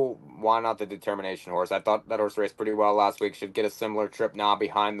do, why not the determination horse? I thought that horse raced pretty well last week. Should get a similar trip now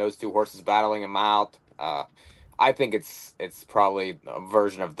behind those two horses battling him out. I think it's probably a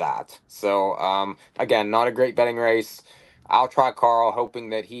version of that. So, again, not a great betting race. I'll try Carl, hoping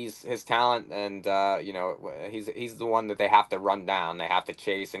that he's his talent and, he's the one that they have to run down. They have to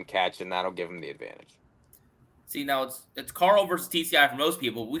chase and catch, and that'll give him the advantage. See, now it's Carl versus TCI for most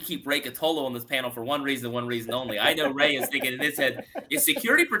people. We keep Ray Cotolo on this panel for one reason only. I know Ray is thinking in his head, is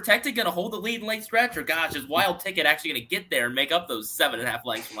Security Protected going to hold the lead in late stretch? Or, gosh, is Wild Ticket actually going to get there and make up those 7.5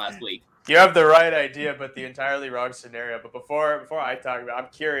 lengths from last week? You have the right idea, but the entirely wrong scenario. But before I talk about it, I'm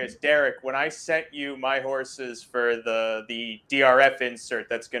curious, Derick, when I sent you my horses for the DRF insert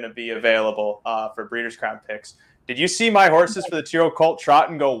that's going to be available for Breeders' Crown picks, did you see my horses for the 2-year-old Colt Trot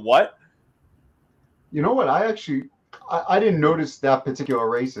and go, what? You know what? I didn't notice that particular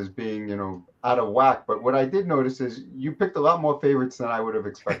race as being, out of whack. But what I did notice is you picked a lot more favorites than I would have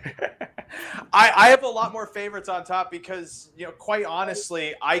expected. I have a lot more favorites on top because, quite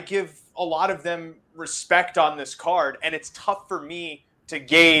honestly, I give a lot of them respect on this card. And it's tough for me to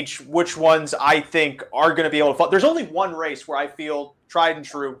gauge which ones I think are going to be able to fall. There's only one race where I feel tried and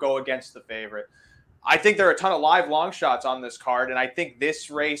true go against the favorite. I think there are a ton of live long shots on this card. And I think this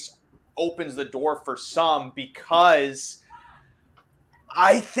race opens the door for some because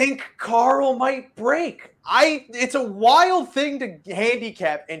I think Carl might break. It's a wild thing to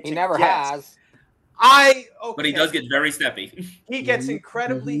handicap and he never has. But he does get very steppy. He gets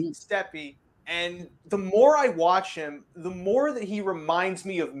incredibly steppy, And the more I watch him, the more that he reminds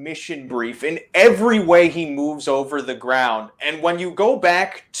me of Mission Brief in every way he moves over the ground. And when you go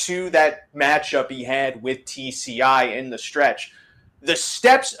back to that matchup he had with TCI in the stretch, the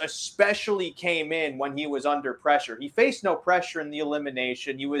steps especially came in when he was under pressure. He faced no pressure in the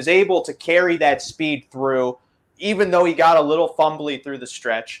elimination. He was able to carry that speed through, even though he got a little fumbly through the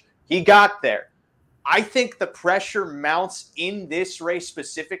stretch. He got there. I think the pressure mounts in this race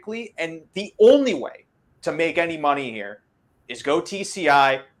specifically, and the only way to make any money here is go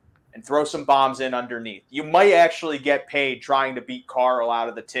TCI and throw some bombs in underneath. You might actually get paid trying to beat Carl out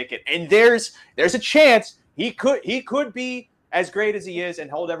of the ticket, and there's a chance he could be as great as he is and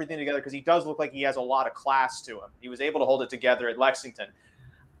hold everything together, because he does look like he has a lot of class to him. He was able to hold it together at Lexington.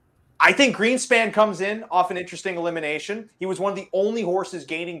 I think Greenspan comes in off an interesting elimination. He was one of the only horses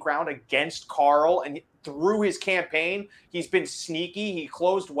gaining ground against Carl, and through his campaign, he's been sneaky. He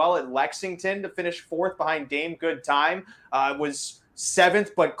closed well at Lexington to finish 4th behind Dame Good Time. Was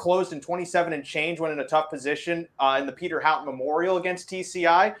 7th, but closed in 27 and change when in a tough position in the Peter Houghton Memorial against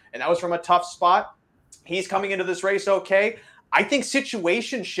TCI, and that was from a tough spot. He's coming into this race okay. I think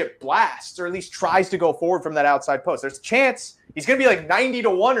Situationship blasts, or at least tries to go forward from that outside post. There's a chance he's going to be like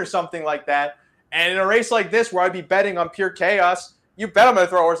 90-1 or something like that. And in a race like this, where I'd be betting on pure chaos, you bet I'm going to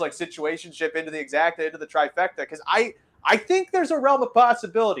throw a horse like Situationship into the exacta, into the trifecta, because I think there's a realm of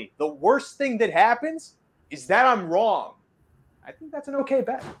possibility. The worst thing that happens is that I'm wrong. I think that's an okay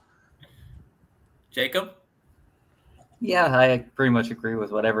bet. Jacob? Yeah, I pretty much agree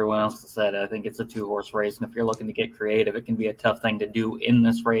with what everyone else has said. I think it's a 2-horse race, and if you're looking to get creative, it can be a tough thing to do in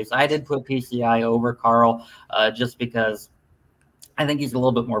this race. I did put PCI over Carl just because I think he's a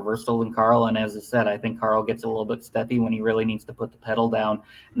little bit more versatile than Carl, and as I said, I think Carl gets a little bit steppy when he really needs to put the pedal down,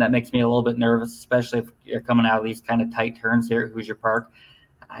 and that makes me a little bit nervous, especially if you're coming out of these kind of tight turns here at Hoosier Park.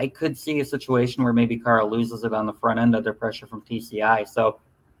 I could see a situation where maybe Carl loses it on the front end under pressure from TCI, so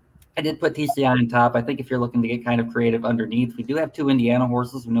I did put TCI on top. I think if you're looking to get kind of creative underneath, we do have 2 Indiana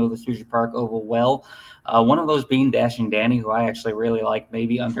horses who know this Hoosier Park Oval well. One of those being Dashing Danny, who I actually really like,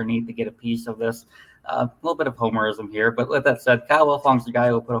 maybe underneath to get a piece of this. A little bit of homerism here, but with that said, Kyle Wilfong's the guy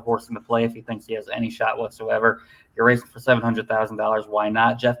who will put a horse into play if he thinks he has any shot whatsoever. You're racing for $700,000. Why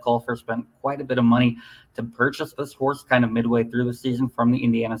not? Jeff Colfer spent quite a bit of money to purchase this horse kind of midway through the season from the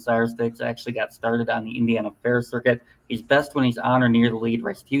Indiana Sire Stakes. Actually got started on the Indiana Fair Circuit. He's best when he's on or near the lead.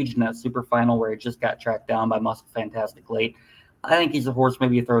 Raced huge in that super final where he just got tracked down by Muscle Fantastic late. I think he's a horse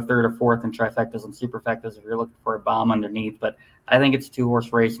maybe you throw 3rd or 4th in trifectas and superfectas if you're looking for a bomb underneath. But I think it's a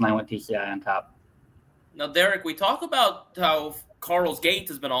 2-horse race, and I went TCI on top. Now, Derick, we talk about how Carl's gait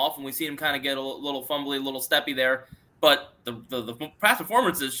has been off, and we see him kind of get a little fumbly, a little steppy there. But the past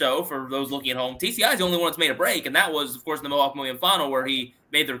performances show, for those looking at home, TCI is the only one that's made a break, and that was, of course, in the Mohawk Million Final, where he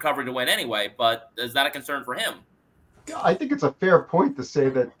made the recovery to win anyway. But is that a concern for him? I think it's a fair point to say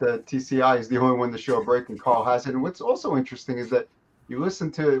that TCI is the only one to show a break and Carl hasn't. And what's also interesting is that you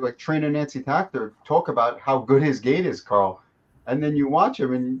listen to like trainer Nancy Tactor talk about how good his gait is, Carl, and then you watch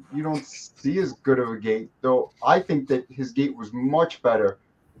him and you don't see as good of a gait. Though I think that his gait was much better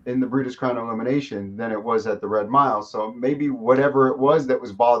in the Breeders' Crown elimination than it was at the Red Mile. So maybe whatever it was that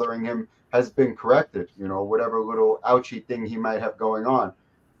was bothering him has been corrected. You know, whatever little ouchy thing he might have going on.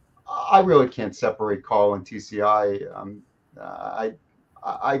 I really can't separate Carl and TCI.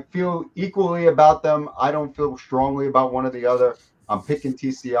 I feel equally about them. I don't feel strongly about one or the other. I'm picking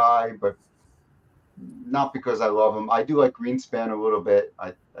TCI, but not because I love him. I do like Greenspan a little bit.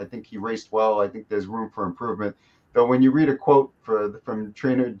 I think he raced well. I think there's room for improvement. Though when you read a quote from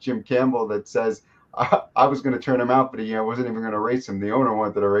trainer Jim Campbell that says, I was going to turn him out, but I wasn't even going to race him. The owner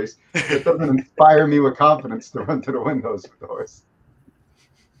wanted to race. It doesn't inspire me with confidence to run to the windows with the horse.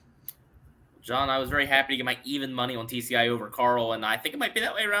 John, I was very happy to get my even money on TCI over Carl, and I think it might be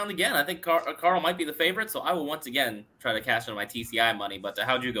that way around again. I think Carl might be the favorite, so I will once again try to cash in my TCI money. But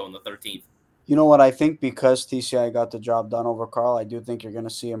how'd you go in the 13th? You know what? I think because TCI got the job done over Carl, I do think you're going to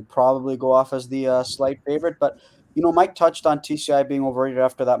see him probably go off as the slight favorite. But, Mike touched on TCI being overrated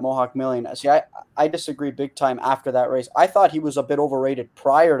after that Mohawk Million. See, I disagree big time after that race. I thought he was a bit overrated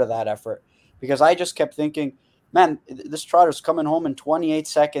prior to that effort because I just kept thinking, man, this trotter's coming home in 28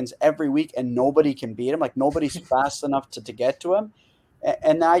 seconds every week and nobody can beat him. Like, nobody's fast enough to get to him.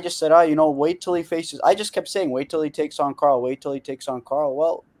 And I just said, wait till he faces – I just kept saying, wait till he takes on Carl, wait till he takes on Carl.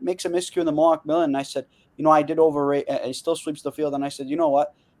 Well, makes a miscue in the Mohawk Million. And I said, I did overrate – he still sweeps the field. And I said, you know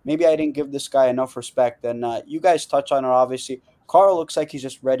what? Maybe I didn't give this guy enough respect. And you guys touch on it, obviously. Carl looks like he's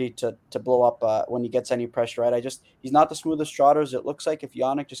just ready to blow up when he gets any pressure, right? He's not the smoothest trotters. It looks like if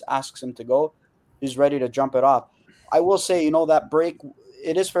Yannick just asks him to go, he's ready to jump it off. I will say, that break,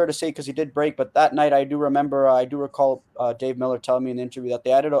 it is fair to say because he did break, but that night I do recall Dave Miller telling me in the interview that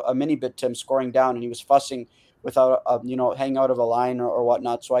they added a mini bit to him scoring down, and he was fussing without hanging out of a line or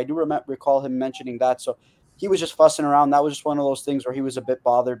whatnot. So I do recall him mentioning that. So he was just fussing around. That was just one of those things where he was a bit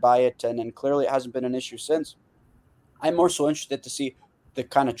bothered by it, and clearly it hasn't been an issue since. I'm more so interested to see the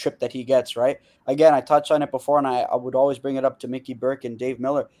kind of trip that he gets, right? Again, I touched on it before, and I would always bring it up to Mickey Burke and Dave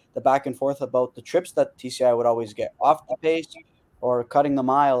Miller, the back and forth about the trips that TCI would always get off the pace or cutting the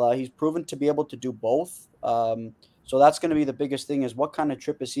mile. He's proven to be able to do both. So that's going to be the biggest thing is what kind of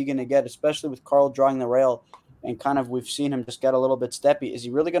trip is he going to get, especially with Carl drawing the rail and kind of we've seen him just get a little bit steppy. Is he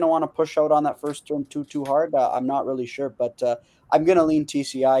really going to want to push out on that first turn too hard? I'm not really sure, but I'm going to lean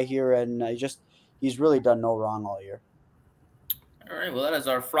TCI here, and he's really done no wrong all year. All right, well, that is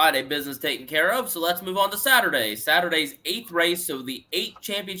our Friday business taken care of. So let's move on to Saturday. Saturday's 8th race. So the 8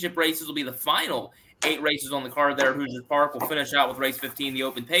 championship races will be the final 8 races on the card there at Hoosier Park. We'll finish out with race 15, the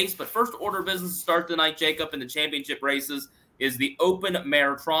open pace. But first order of business to start tonight, Jacob, in the championship races is the open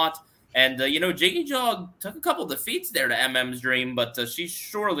mare trot. And, Jiggy Jog took a couple defeats there to MM's Dream, but she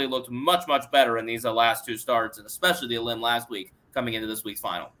surely looked much, much better in these last 2 starts, and especially the elim last week coming into this week's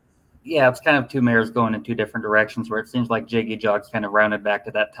final. Yeah, it's kind of 2 mares going in 2 different directions where it seems like Jiggy Jog's kind of rounded back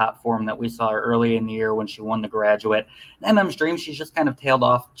to that top form that we saw early in the year when she won the Graduate. MM's Dream, she's just kind of tailed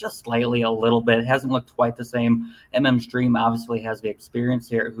off just slightly a little bit. It hasn't looked quite the same. MM's Dream obviously has the experience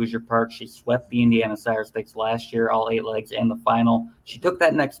here at Hoosier Park. She swept the Indiana Sire Stakes last year, all 8 legs and the final. She took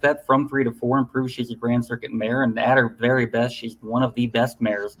that next step from 3 to 4 and proved she's a Grand Circuit mare, and at her very best, she's one of the best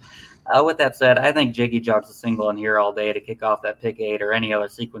mares. With that said, I think Jiggy Jog's a single in here all day to kick off that pick 8 or any other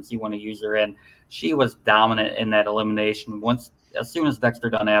sequence you want to use her in. She was dominant in that elimination. As soon as Dexter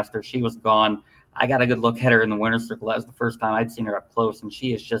Dunn asked her, she was gone. I got a good look at her in the winner's circle. That was the first time I'd seen her up close, and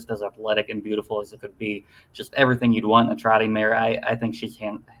she is just as athletic and beautiful as it could be. Just everything you'd want in a trotting mare. I think she's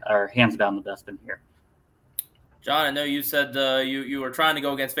hands down the best in here. John, I know you said you were trying to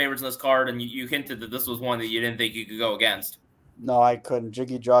go against favorites in this card, and you hinted that this was one that you didn't think you could go against. No, I couldn't.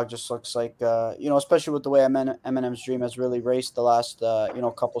 Jiggy Jog just looks like, especially with the way M&M's Dream has really raced the last,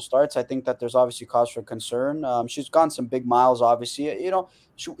 couple starts. I think that there's obviously cause for concern. She's gone some big miles, obviously.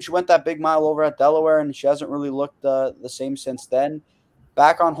 She went that big mile over at Delaware, and she hasn't really looked the same since then.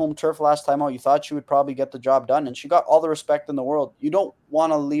 Back on home turf last time out, you thought she would probably get the job done, and she got all the respect in the world. You don't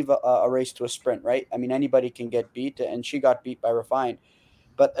want to leave a race to a sprint, right? I mean, anybody can get beat, and she got beat by Refined.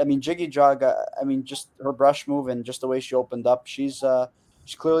 But, Jiggy Jog, just her brush move and just the way she opened up, she's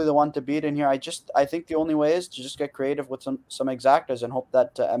clearly the one to beat in here. I think the only way is to just get creative with some exactas and hope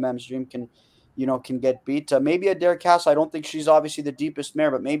that MM's Dream can get beat. Maybe a Dare Castle. I don't think she's obviously the deepest mare,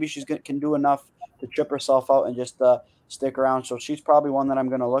 but maybe can do enough to trip herself out and just stick around. So she's probably one that I'm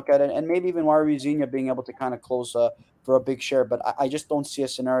going to look at. And maybe even Wari Xenia being able to kind of close for a big share. But I just don't see a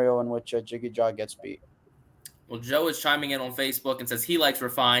scenario in which Jiggy Jog gets beat. Well, Joe is chiming in on Facebook and says he likes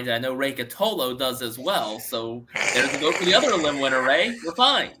Refined, and I know Ray Cotolo does as well. So there's a go for the other elim winner, Ray.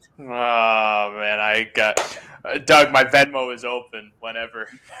 Refined. Oh, man, I got Doug, my Venmo is open whenever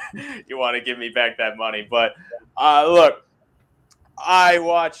you want to give me back that money. But look, I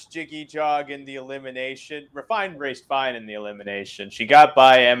watched Jiggy Jog in the elimination. Refined raced fine in the elimination. She got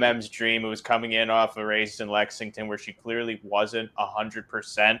by MM's Dream, who was coming in off a race in Lexington where she clearly wasn't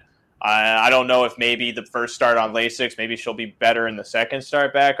 100%. I don't know if maybe the first start on Lasix, maybe she'll be better in the second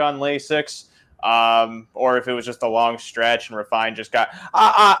start back on Lasix, or if it was just a long stretch and Refined just got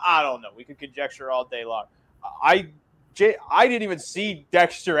I don't know. We could conjecture all day long. I didn't even see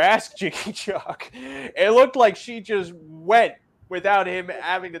Dexter ask Jiggy Jog. It looked like she just went without him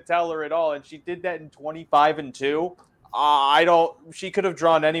having to tell her at all, and she did that in 25-2. She could have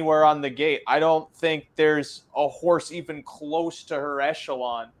drawn anywhere on the gate. I don't think there's a horse even close to her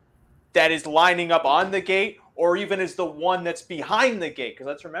echelon that is lining up on the gate or even is the one that's behind the gate. Because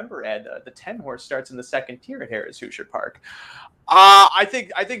let's remember, Ed, the 10 horse starts in the second tier at Harrah's Hoosier Park. I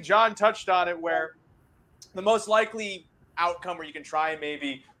think John touched on it, where the most likely outcome where you can try and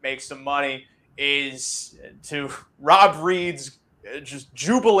maybe make some money is to Rob Reed's just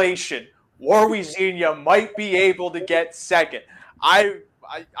jubilation. Wari Xenia might be able to get second. I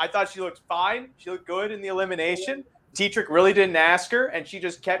thought she looked fine. She looked good in the elimination. Tetrick really didn't ask her, and she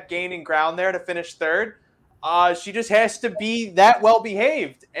just kept gaining ground there to finish third. She just has to be that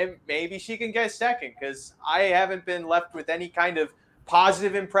well-behaved, and maybe she can get second, because I haven't been left with any kind of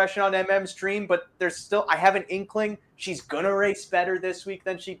positive impression on MM's Dream, but I have an inkling she's going to race better this week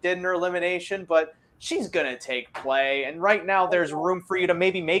than she did in her elimination, but she's going to take play, and right now there's room for you to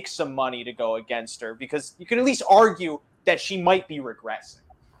maybe make some money to go against her, because you can at least argue that she might be regressing.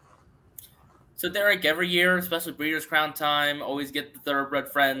 So, Derick, every year, especially Breeders' Crown time, always get the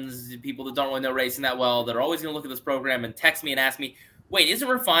thoroughbred friends, people that don't really know racing that well, that are always going to look at this program and text me and ask me, wait, isn't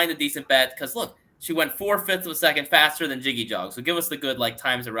Refined a decent bet? Because, look, she went 4/5 of a second faster than Jiggy Jog. So give us the good,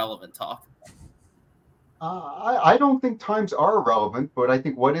 times irrelevant talk. I don't think times are irrelevant, but I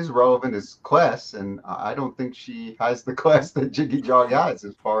think what is relevant is class, and I don't think she has the class that Jiggy Jog has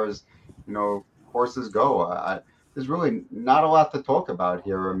as far as, horses go. There's really not a lot to talk about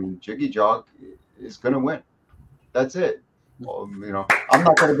here. I mean, Jiggy Jog is going to win. That's it. I'm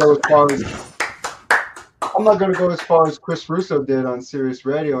not going to go as far as Chris Russo did on Sirius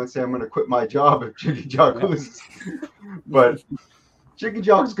Radio and say I'm going to quit my job if Jiggy Jog loses. But Jiggy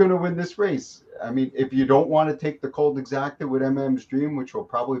Jog's going to win this race. I mean, if you don't want to take the cold exacta with MM's Dream, which will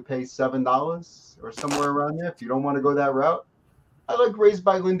probably pay $7 or somewhere around there, if you don't want to go that route, I like Raised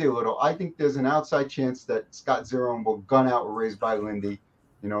by Lindy a little. I think there's an outside chance that Scott Zeron will gun out with Raised by Lindy,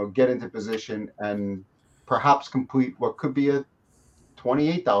 get into position and perhaps complete what could be a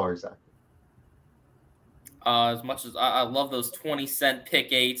 $28 act. As much as I love those 20-cent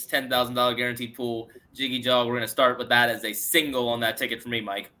pick eights, $10,000 guaranteed pool, Jiggy Jog, we're going to start with that as a single on that ticket for me,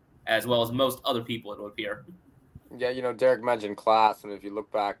 Mike, as well as most other people, it would appear. Yeah, Derick mentioned class, and if you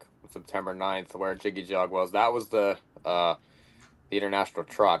look back on September 9th, where Jiggy Jog was, that was the international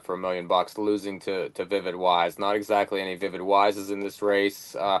trot for $1 million, losing to Vivid Wise. Not exactly any Vivid Wises in this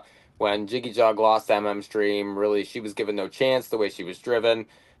race. When Jiggy Jog lost MM's Dream, really, she was given no chance the way she was driven.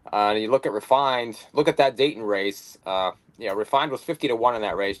 And you look at Refined, look at that Dayton race. Refined was 50-1 in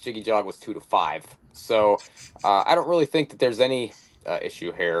that race. Jiggy Jog was 2-5. So I don't really think that there's any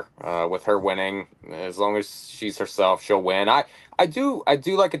issue here with her winning. As long as she's herself, she'll win. I do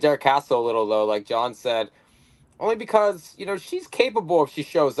like a Derek Castle a little, though, like John said, only because, she's capable if she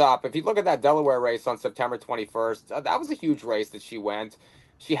shows up. If you look at that Delaware race on September 21st, that was a huge race that she went.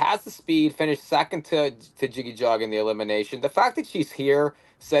 She has the speed, finished second to Jiggy Jog in the elimination. The fact that she's here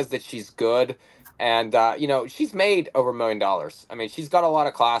says that she's good. And, she's made over $1 million. I mean, she's got a lot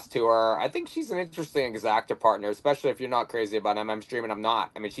of class to her. I think she's an interesting exacta partner, especially if you're not crazy about MM's Dream, and I'm not.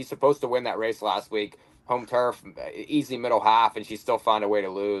 I mean, she's supposed to win that race last week. Home turf, easy middle half, and she still found a way to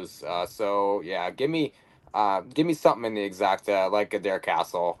lose. So, yeah, give me something in the exacta, like a Dare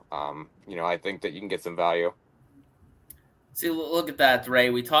Castle. I think that you can get some value. See, look at that, Ray.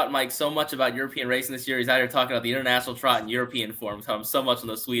 We taught Mike so much about European racing this year. He's out here talking about the international trot and European form. Taught him so much on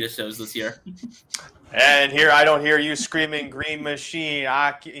those Swedish shows this year. And here, I don't hear you screaming "Green Machine."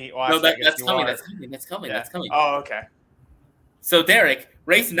 That's coming. Yeah. That's coming. Oh, okay. So, Derick,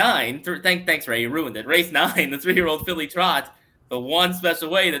 race 9. Thanks, Ray. You ruined it. Race 9, the 3-year-old filly trot. The one special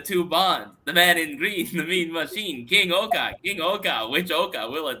way, the 2 bonds. The man in green, the mean machine. King Oka. Which Oka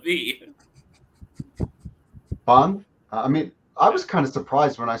will it be? Bond? I mean, I was kind of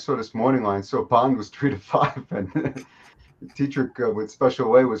surprised when I saw this morning line. So Bond was 3-5, and Tetrick with special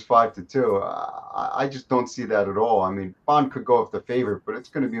way was 5-2. I just don't see that at all. I mean, Bond could go off the favorite, but it's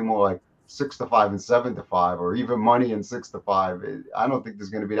going to be more like 6-5 and 7-5, or even money and 6-5. I don't think there's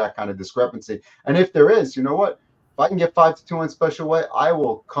going to be that kind of discrepancy. And if there is, you know what? If I can get 5-2 on special way, I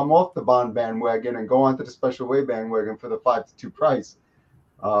will come off the Bond bandwagon and go onto the special way bandwagon for the 5-2 price.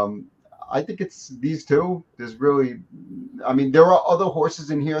 I think it's these two. There's really, I mean, there are other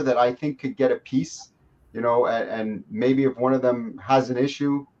horses in here that I think could get a piece, and maybe if one of them has an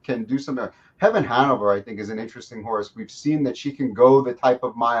issue, can do something. Heaven Hanover, I think, is an interesting horse. We've seen that she can go the type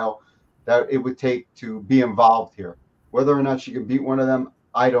of mile that it would take to be involved here. Whether or not she can beat one of them,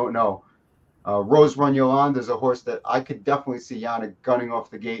 I don't know. Rose Run Yolanda is a horse that I could definitely see Yana gunning off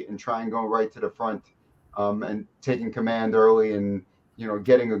the gate and try and go right to the front, and taking command early and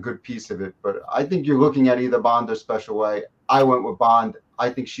getting a good piece of it. But I think you're looking at either Bond or Special Way. I went with Bond. I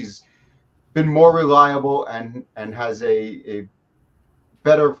think she's been more reliable and has a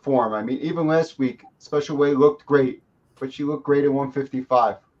better form. I mean, even last week, Special Way looked great, but she looked great at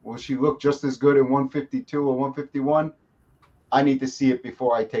 155. Will she look just as good at 152 or 151? I need to see it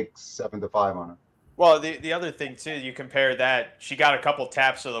before I take 7-5 on her. Well, the other thing, too, you compare that, she got a couple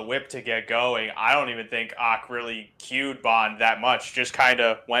taps of the whip to get going. I don't even think Ock really cued Bond that much. Just kind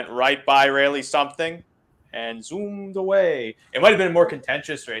of went right by Rayleigh Something and zoomed away. It might have been a more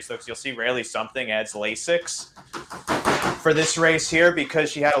contentious race, though, because you'll see Rayleigh Something adds Lasix for this race here because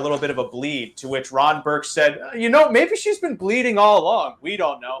she had a little bit of a bleed, to which Ron Burke said, maybe she's been bleeding all along. We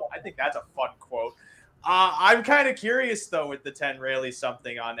don't know. I think that's a fun quote. I'm kind of curious, though, with the 10 Rayleigh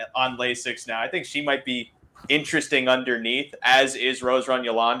Something on Lasix now. I think she might be interesting underneath, as is Rose Run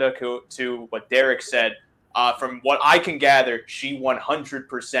Yolanda, to what Derick said. From what I can gather, she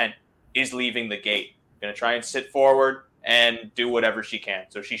 100% is leaving the gate. Going to try and sit forward, and do whatever she can.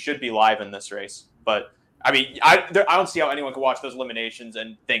 So she should be live in this race. But I mean, I don't see how anyone can watch those eliminations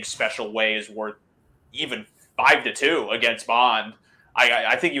and think Special Way is worth even 5-2 against Bond.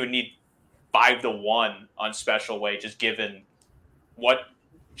 I think you would need 5-1 on Special Way, just given what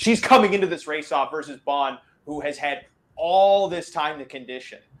she's coming into this race off versus Bond, who has had all this time to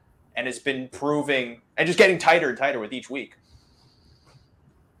condition and has been proving and just getting tighter and tighter with each week.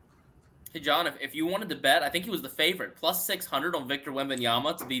 Hey, John, if you wanted to bet, I think he was the favorite. Plus 600 on Victor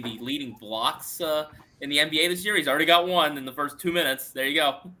Wembanyama to be the leading blocks in the NBA this year. He's already got one in the first 2 minutes. There you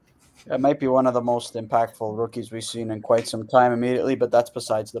go. It might be one of the most impactful rookies we've seen in quite some time immediately, but that's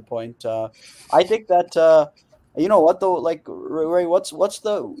besides the point. I think that, you know what, though, like, Ray, what's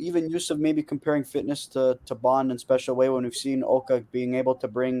the even use of maybe comparing fitness to Bond and Special Way when we've seen Oka being able to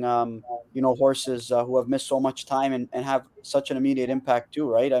bring, horses who have missed so much time and have such an immediate impact too,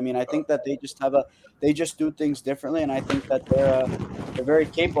 right? I mean, I think that they just do things differently, and I think that they're very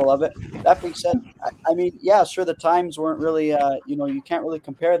capable of it. That being said, I mean, yeah, sure, the times weren't really, you can't really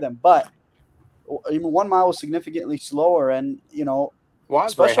compare them, but 1 mile was significantly slower, and why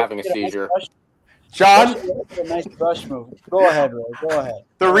is Ray having a seizure? John, a nice brush move. Go ahead, Ray. Go ahead.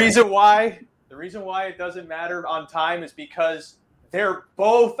 The reason why it doesn't matter on time is because they're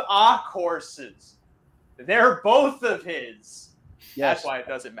both Ock horses. They're both of his. Yes. That's why it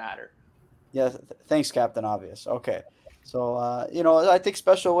doesn't matter. Yeah. Thanks, Captain Obvious. Okay. So, I think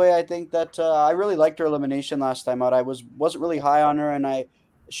Special Way, I think that I really liked her elimination last time out. I wasn't really high on her, and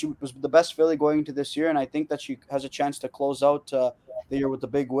she was the best filly going into this year, and I think that she has a chance to close out the year with a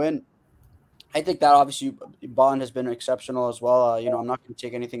big win. I think that obviously Bond has been exceptional as well. I'm not going to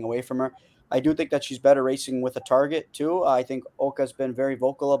take anything away from her. I do think that she's better racing with a target too. I think Oka's been very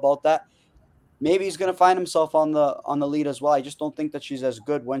vocal about that. Maybe he's going to find himself on the lead as well. I just don't think that she's as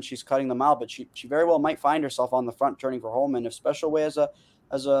good when she's cutting them out, but she very well might find herself on the front turning for home. And if Special Way has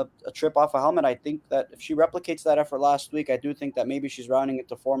a trip off a helmet, I think that if she replicates that effort last week, I do think that maybe she's rounding it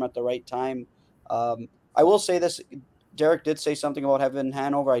to form at the right time. I will say this. Derick did say something about Heaven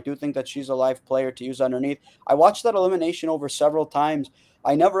Hanover. I do think that she's a live player to use underneath. I watched that elimination over several times.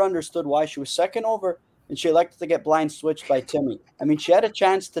 I never understood why she was second over and she elected to get blind switched by Timmy. I mean, she had a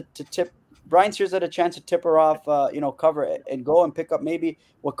chance to tip. Brian Sears had a chance to tip her off, cover it and go and pick up maybe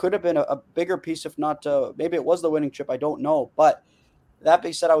what could have been a bigger piece, if not, maybe it was the winning trip. I don't know. But that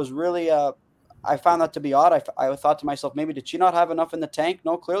being said, I was really, I found that to be odd. I thought to myself, maybe did she not have enough in the tank?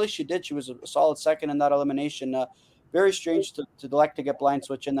 No, clearly she did. She was a solid second in that elimination. Very strange to elect to get blind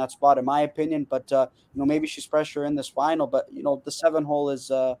switch in that spot, in my opinion. But maybe she's pressure in this final. But the 7 hole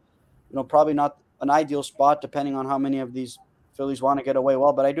is probably not an ideal spot, depending on how many of these fillies want to get away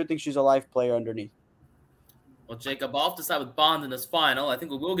well. But I do think she's a live player underneath. Well, Jacob, I'll have to side with Bond in this final. I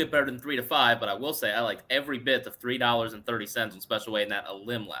think we will get better than 3-5, but I will say I liked every bit of $3.30 on Special Way in that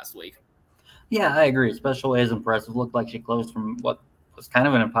limb last week. Yeah, I agree. Special Way is impressive. Looked like she closed from what was kind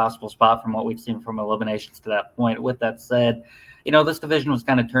of an impossible spot from what we've seen from eliminations to that point. With that said, this division was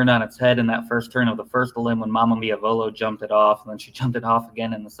kind of turned on its head in that first turn of the first limb when Mamma Mia Volo jumped it off, and then she jumped it off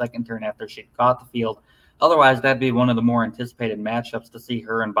again in the second turn after she caught the field. Otherwise, that'd be one of the more anticipated matchups to see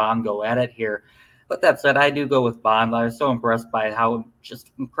her and Bond go at it here. But that said, I do go with Bond. I was so impressed by how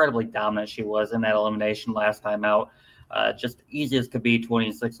just incredibly dominant she was in that elimination last time out. Just easy as could be,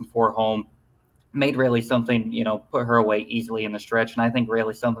 26-4 home. Made Rayleigh Something, put her away easily in the stretch. And I think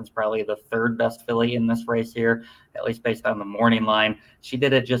Rayleigh Something's probably the third best filly in this race here, at least based on the morning line. She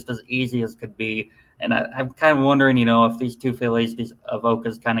did it just as easy as could be. And I'm kind of wondering, if these two fillies, these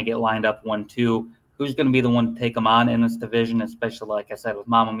Avokas kind of get lined up 1-2, who's going to be the one to take them on in this division, especially, like I said, with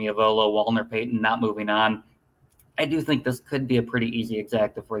Mamma Mia Volo, Walner Payton not moving on. I do think this could be a pretty easy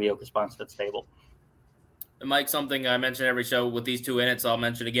exacta for the Oka Sponstead stable. And Mike, something I mention every show with these two in it, so I'll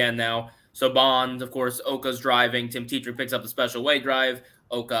mention again now. So Bond, of course, Oka's driving. Tim Tetrick picks up the Special Way drive.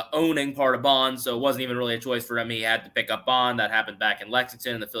 Oka owning part of Bond, so it wasn't even really a choice for him. He had to pick up Bond. That happened back in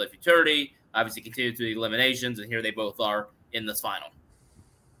Lexington in the Philly Futurity. Obviously continued to the eliminations, and here they both are in this final.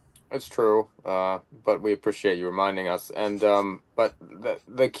 It's true, but we appreciate you reminding us. And but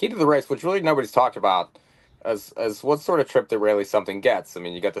the key to the race, which really nobody's talked about, as what sort of trip that Rayleigh Something gets. I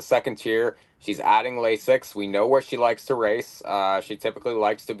mean, you got the second tier. She's adding Lasix. We know where she likes to race. She typically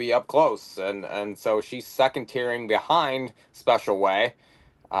likes to be up close, and so she's second tiering behind Special Way.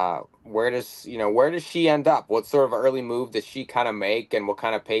 Where does she end up? What sort of early move does she kind of make, and what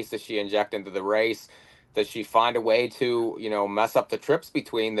kind of pace does she inject into the race? Does she find a way to, mess up the trips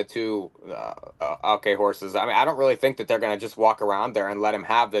between the two horses? I mean, I don't really think that they're going to just walk around there and let him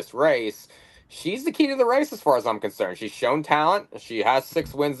have this race. she's the key to the race as far as I'm concerned. She's shown talent. She has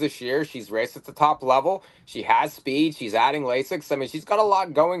 6 wins this year. She's raced at the top level. She has speed. She's adding Lasix. I mean, she's got a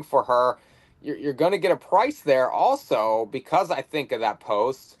lot going for her. You're going to get a price there also because I think of that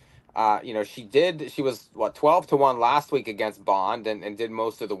post. She was 12-1 last week against Bond and did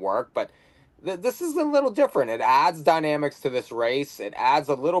most of the work, but this is a little different. It adds dynamics to this race. It adds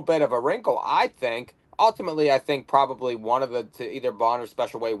a little bit of a wrinkle, I think. Ultimately, I think probably one of to either Bond or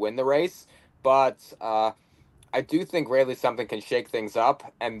Special Way win the race, but I do think Rayleigh something can shake things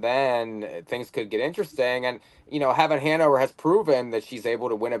up, and then things could get interesting. And Heaven Hanover has proven that she's able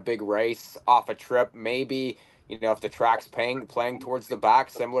to win a big race off a trip. Maybe if the track's playing towards the back,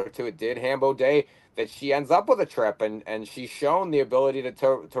 similar to it did Hambo Day, that she ends up with a trip, and she's shown the ability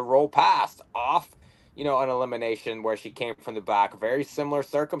to roll past off, an elimination where she came from the back. Very similar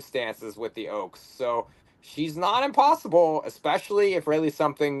circumstances with the Oaks, so she's not impossible, especially if Rayleigh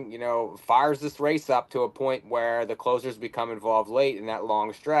something fires this race up to a point where the closers become involved late in that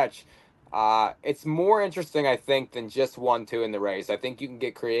long stretch. It's more interesting, I think, than just 1-2 in the race. I think you can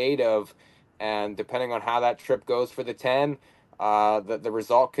get creative, and depending on how that trip goes for the 10, the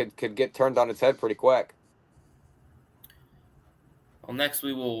result could get turned on its head pretty quick. Well, next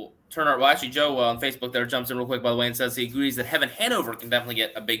we will turn our. Well, actually, Joe on Facebook there jumps in real quick, by the way, and says he agrees that Heaven Hanover can definitely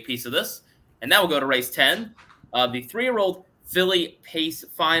get a big piece of this. And now we'll go to race 10, the 3-year-old Philly Pace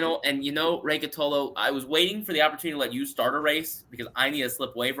Final. And Ray Cotolo, I was waiting for the opportunity to let you start a race because I need to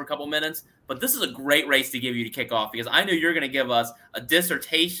slip away for a couple minutes. But this is a great race to give you to kick off because I know you're going to give us a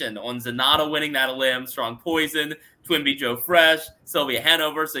dissertation on Zanata winning that limb, Strong Poison, Twinbee Joe Fresh, Sylvia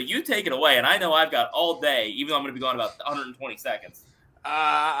Hanover. So you take it away. And I know I've got all day, even though I'm going to be gone about 120 seconds.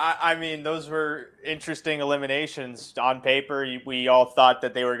 I mean, those were interesting eliminations. On paper, we all thought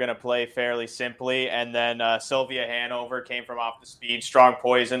that they were going to play fairly simply, and then Sylvia Hanover came from off the speed. Strong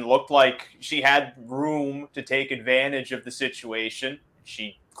Poison looked like she had room to take advantage of the situation.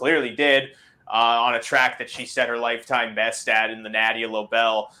 She clearly did on a track that she set her lifetime best at in the Nadia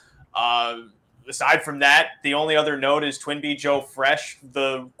Lobel. Aside from that, the only other note is Twinbee Joe Fresh.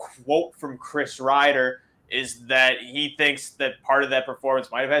 The quote from Chris Ryder is that he thinks that part of that performance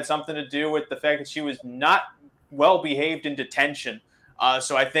might have had something to do with the fact that she was not well behaved in detention.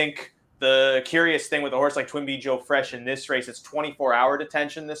 So I think the curious thing with a horse like Twinbee Joe Fresh in this race, it's 24-hour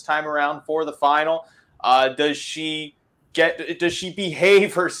detention this time around for the final. Does she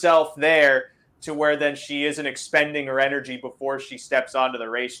behave herself there to where then she isn't expending her energy before she steps onto the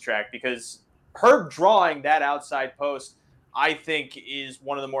racetrack? Because her drawing that outside post, I think, is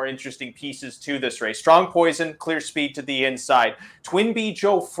one of the more interesting pieces to this race. Strong Poison, clear speed to the inside. Twinbee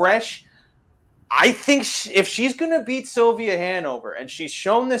Joe Fresh, I think if she's going to beat Sylvia Hanover, and she's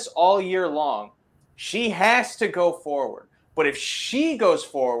shown this all year long, she has to go forward. But if she goes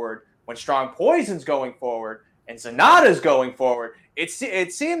forward when Strong Poison's going forward and Zanata's going forward, it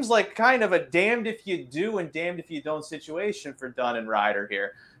seems like kind of a damned if you do and damned if you don't situation for Dunn and Ryder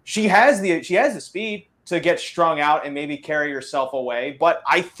here. She has the speed to get strung out and maybe carry herself away. But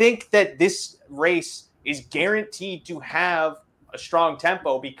I think that this race is guaranteed to have a strong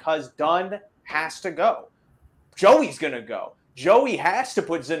tempo because Dunn has to go. Joey's going to go. Joey has to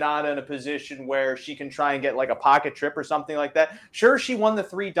put Zanata in a position where she can try and get like a pocket trip or something like that. Sure, she won the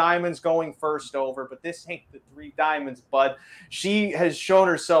 3 diamonds going first over, but this ain't the 3 diamonds, bud. She has shown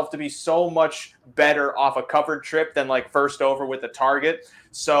herself to be so much better off a covered trip than like first over with a target.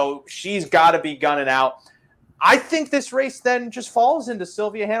 So she's got to be gunning out. I think this race then just falls into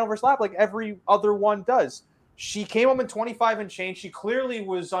Sylvia Hanover's lap like every other one does. She came home in 25 and change. She clearly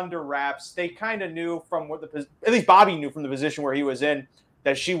was under wraps. They kind of knew from at least Bobby knew from the position where he was in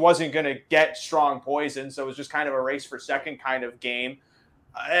that she wasn't going to get Strong Poison. So it was just kind of a race for second kind of game.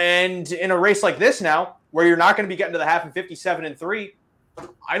 And in a race like this now, where you're not going to be getting to the half in 57-3,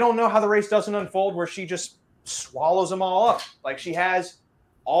 I don't know how the race doesn't unfold where she just swallows them all up like she has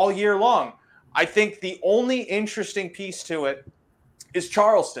all year long. I think the only interesting piece to it is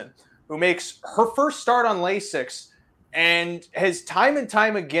Charleston, who makes her first start on Lasix and has time and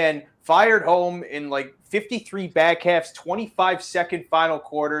time again fired home in like 53 back halves, 25-second final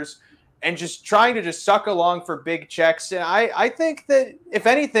quarters, and just trying to just suck along for big checks. And I think that, if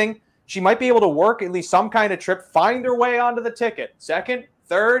anything, she might be able to work at least some kind of trip, find her way onto the ticket. Second,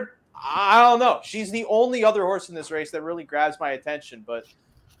 third, I don't know. She's the only other horse in this race that really grabs my attention, but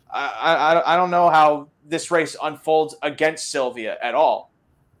I don't know how this race unfolds against Sylvia at all.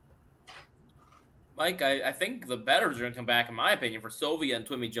 Mike, I think the bettors are going to come back, in my opinion, for Sylvia and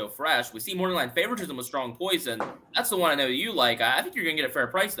Twinbee Joe Fresh. We see morning line favoritism with Strong Poison. That's the one I know you like. I think you're going to get a fair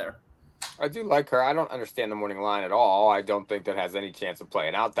price there. I do like her. I don't understand the morning line at all. I don't think that has any chance of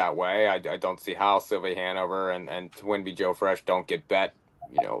playing out that way. I don't see how Sylvia Hanover and Twinbee Joe Fresh don't get bet,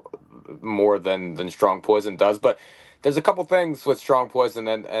 more than Strong Poison does. But there's a couple things with Strong Poison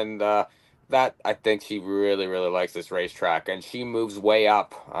and that I think she really, really likes this racetrack, and she moves way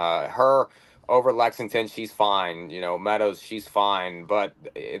up. Her over Lexington, she's fine. Meadows, she's fine. But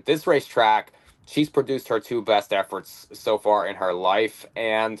at this racetrack, she's produced her two best efforts so far in her life,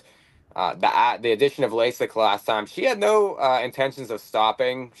 and the addition of Lasik last time, she had no intentions of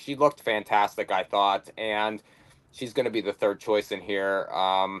stopping. She looked fantastic, I thought, and she's going to be the third choice in here.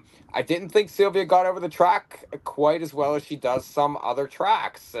 I didn't think Sylvia got over the track quite as well as she does some other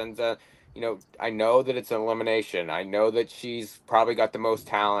tracks, and I know that it's an elimination. I know that she's probably got the most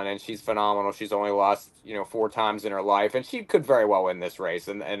talent, and she's phenomenal. She's only lost 4 times in her life, and she could very well win this race,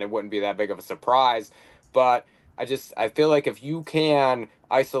 and it wouldn't be that big of a surprise. But I feel like if you can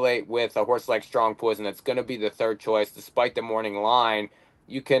isolate with a horse like Strong Poison, that's going to be the third choice, despite the morning line,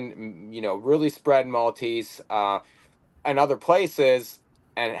 you can, really spread Maltese and other places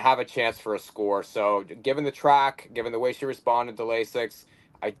and have a chance for a score. So given the track, given the way she responded to Lasix,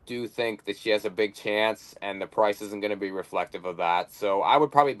 I do think that she has a big chance, and the price isn't going to be reflective of that. So I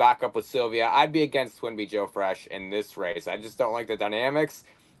would probably back up with Sylvia. I'd be against Twinbee Joe Fresh in this race. I just don't like the dynamics.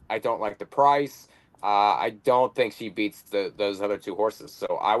 I don't like the price. I don't think she beats those other two horses.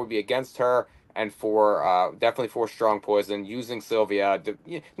 So I would be against her, and for definitely for Strong Poison, using Sylvia,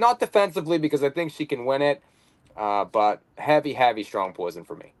 not defensively because I think she can win it, but heavy Strong Poison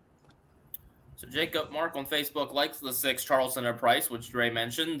for me. So Jacob Mark on Facebook likes the 6 Charleston at Price, which Dre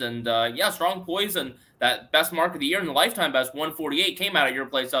mentioned. And Strong Poison, that best mark of the year and the lifetime best 148 came out of your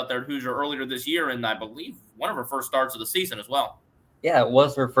place out there at Hoosier earlier this year. And I believe one of her first starts of the season as well. Yeah, it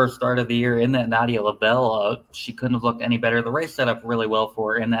was her first start of the year in that Nadia LaBelle. She couldn't have looked any better. The race set up really well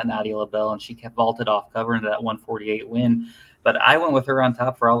for her in that Nadia LaBelle, and she kept vaulted off cover into that 148 win. But I went with her on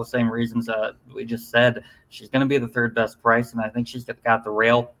top for all the same reasons we just said. She's going to be the third best price, and I think she's got the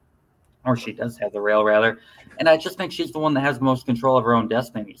rail. Or she does have the rail, rather. And I just think she's the one that has most control of her own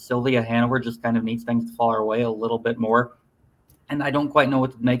destiny. Sylvia Hanover just kind of needs things to fall her way a little bit more. And I don't quite know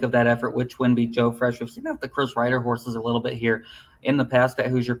what to make of that effort, which Twinbee Joe Fresh. We've seen that with the Chris Ryder horses a little bit here in the past at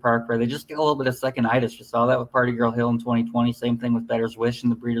Hoosier Park, where they just get a little bit of second-itis. We saw that with Party Girl Hill in 2020. Same thing with Bettor's Wish in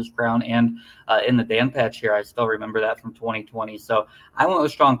the Breeders' Crown and in the Dan Patch here. I still remember that from 2020. So I went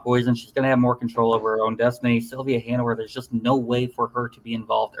with Strong Poison. She's going to have more control over her own destiny. Sylvia Hanover, there's just no way for her to be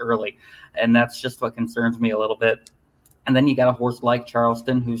involved early. And that's just what concerns me a little bit. And then you got a horse like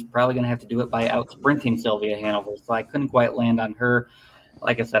Charleston, who's probably going to have to do it by out-sprinting Sylvia Hanover. So I couldn't quite land on her.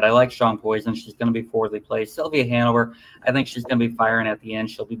 Like I said, I like Strong Poison. She's going to be fourthly placed. Sylvia Hanover, I think she's going to be firing at the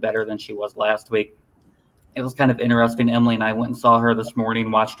end. She'll be better than she was last week. It was kind of interesting. Emily and I went and saw her this morning,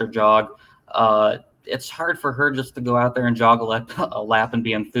 watched her jog. It's hard for her just to go out there and jog a lap and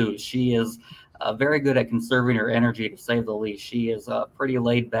be enthused. She is very good at conserving her energy, to say the least. She is pretty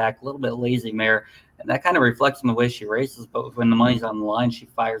laid back, a little bit lazy mare. And that kind of reflects in the way she races. But when the money's on the line, she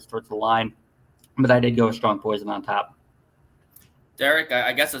fires towards the line. But I did go with Strong Poison on top. Derick,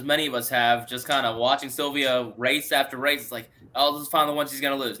 I guess as many of us have, just kind of watching Sylvia race after race, it's like, oh, this is finally the one she's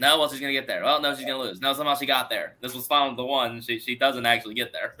going to lose. No, well, she's going to get there. Well, no, she's going to lose. No, somehow she got there. This was finally the one. She doesn't actually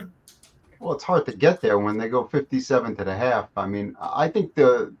get there. Well, it's hard to get there when they go 57 to the half. I mean, I think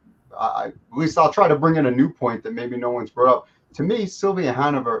at least I'll try to bring in a new point that maybe no one's brought up. To me, Sylvia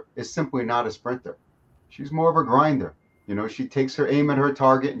Hanover is simply not a sprinter. She's more of a grinder. She takes her aim at her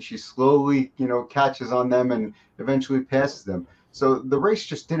target and she slowly, catches on them and eventually passes them. So the race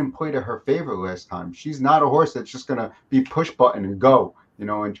just didn't play to her favor last time. She's not a horse that's just going to be push button and go,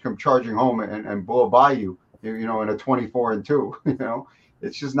 and come charging home and blow by you, in a 24-2,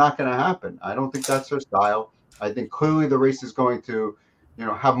 It's just not going to happen. I don't think that's her style. I think clearly the race is going to,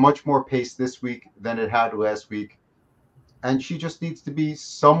 have much more pace this week than it had last week. And she just needs to be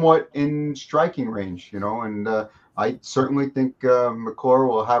somewhat in striking range, and I certainly think McClure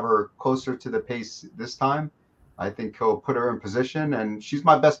will have her closer to the pace this time. I think he'll put her in position, and she's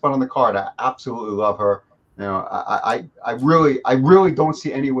my best bet on the card. I absolutely love her. I really don't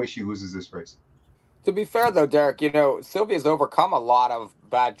see any way she loses this race. To be fair, though, Derick, Sylvia's overcome a lot of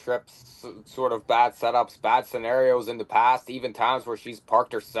bad trips, sort of bad setups, bad scenarios in the past, even times where she's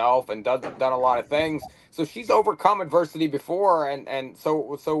parked herself and done a lot of things. So she's overcome adversity before, and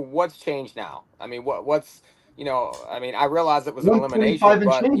so what's changed now? I mean, what's I realize it was an elimination,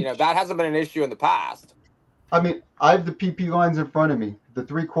 but that hasn't been an issue in the past. I mean, I have the PP lines in front of me, the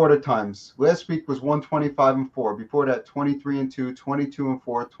 3/4 times. Last week was 125-4. Before that, 23-2, 22-4,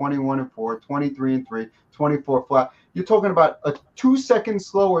 21-4, 23-3, 24 flat. You're talking about a 2 seconds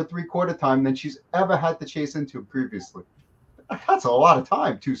slower 3/4 time than she's ever had to chase into previously. That's a lot of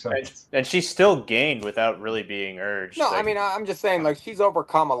time, 2 seconds. And she still gained without really being urged. No, Like, I mean, I'm just saying, like, she's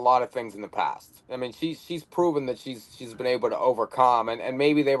overcome a lot of things in the past. I mean, she's proven that she's been able to overcome, and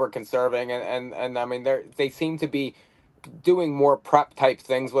maybe they were conserving, and I mean, they seem to be doing more prep type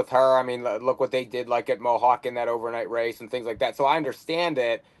things with her. I mean, look what they did, like at Mohawk in that overnight race and things like that. So I understand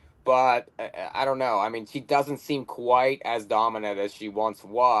it, but I don't know. I mean, she doesn't seem quite as dominant as she once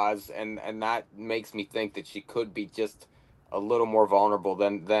was, and that makes me think that she could be just a little more vulnerable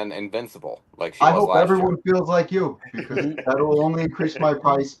than invincible, like she I was hope last everyone year. feels like you, because that'll only increase my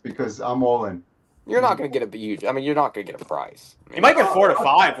price, because I'm all in. You're not going to get a huge. I mean, you're not going to get a price. I mean, you might get 4 to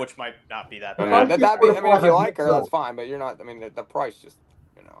 5, which might not be that I bad. mean, if you like her, that's fine. But you're not. I mean, the price just.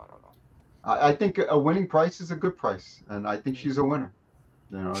 I don't know. I think a winning price is a good price, and I think she's a winner.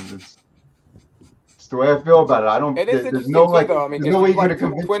 It's the way I feel about it. I don't. It is There's interesting no too, like. though. I mean, There's no way you're going to like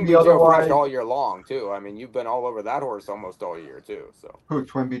convince Twin me Joe Fresh otherwise. all year long too. I mean, you've been all over that horse almost all year too. So Who,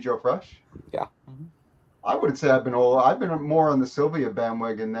 Twin Joe Fresh? yeah. I wouldn't say I've been more on the Sylvia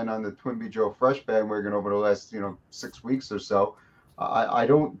bandwagon than on the Twin Joe Fresh bandwagon over the last 6 weeks or so. I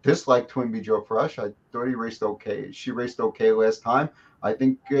don't dislike Twin Joe Fresh. I thought he raced okay. She raced okay last time. I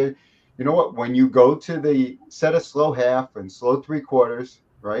think you know what? When you go to the set a slow half and slow 3/4,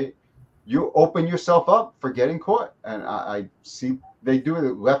 right? You open yourself up for getting caught, and I see they do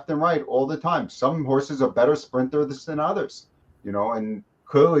it left and right all the time. Some horses are better sprinters than others, and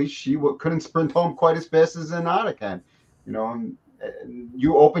clearly she couldn't sprint home quite as fast as Zanata can, and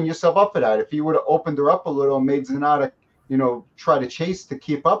you open yourself up for that. If you would have opened her up a little and made Zanata, try to chase to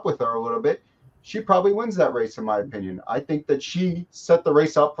keep up with her a little bit, she probably wins that race, in my opinion. I think that she set the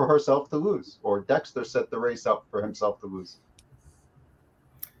race up for herself to lose, or Dexter set the race up for himself to lose.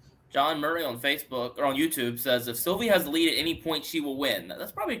 John Murray on Facebook or on YouTube says if Sylvia has the lead at any point, she will win.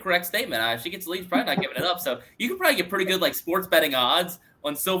 That's probably a correct statement. If she gets the lead, she's probably not giving it up. So you can probably get pretty good like sports betting odds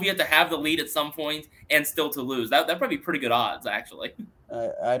on Sylvia to have the lead at some point and still to lose. That'd probably be pretty good odds, actually.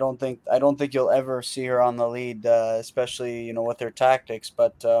 I don't think you'll ever see her on the lead, especially with her tactics.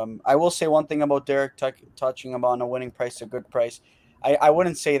 But I will say one thing about Derick touching upon a winning price, a good price. I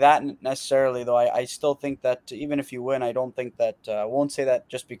wouldn't say that necessarily, though. I still think that even if you win, I don't think that I won't say that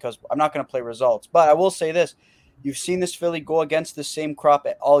just because I'm not going to play results. But I will say this: you've seen this filly go against the same crop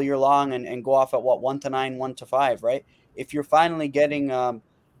all year long and go off at 1-9, 1-5, right? If you're finally getting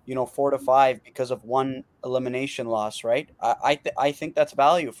 4 to 5 because of one elimination loss, right? I think that's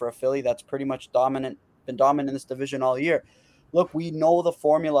value for a filly that's pretty much been dominant in this division all year. Look, we know the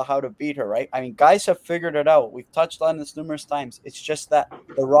formula how to beat her, right? I mean, guys have figured it out. We've touched on this numerous times. It's just that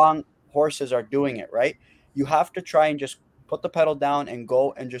the wrong horses are doing it, right? You have to try and just put the pedal down and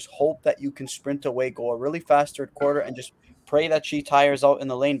go and just hope that you can sprint away, go a really fast 3/4, and just pray that she tires out in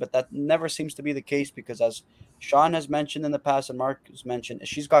the lane. But that never seems to be the case because, as Sean has mentioned in the past and Mark has mentioned,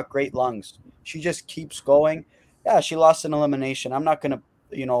 she's got great lungs. She just keeps going. Yeah, she lost an elimination. I'm not going to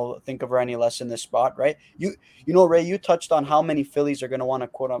think of her any less in this spot, right? Ray, you touched on how many fillies are going to want to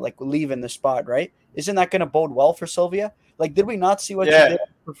quote on leave in the spot, right? Isn't that going to bode well for Sylvia? Like, did we not see what she did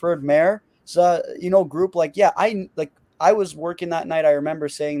with Preferred Mare? So, group, I was working that night. I remember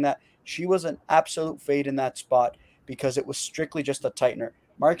saying that she was an absolute fade in that spot because it was strictly just a tightener.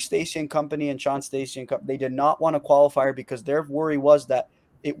 Mark Stacey and company and Sean Stacey and company, they did not want to qualify her because their worry was that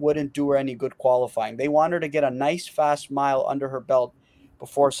it wouldn't do her any good qualifying. They want her to get a nice fast mile under her belt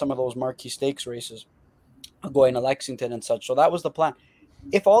before some of those marquee stakes races going to Lexington and such. So that was the plan.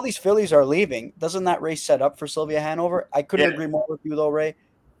 If all these fillies are leaving, doesn't that race set up for Sylvia Hanover? I couldn't agree more with you though, Ray.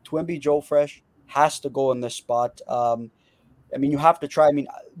 Twinbee Joe Fresh has to go in this spot. I mean, you have to try. I mean,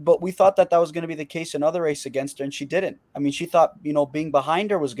 but we thought that was going to be the case in other race against her, and she didn't. I mean, she thought, being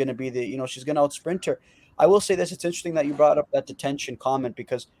behind her was going to be she's going to outsprint her. I will say this. It's interesting that you brought up that detention comment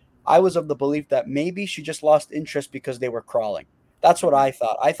because I was of the belief that maybe she just lost interest because they were crawling. That's what I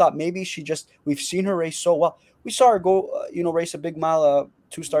thought. I thought maybe we've seen her race so well. We saw her go, race a big mile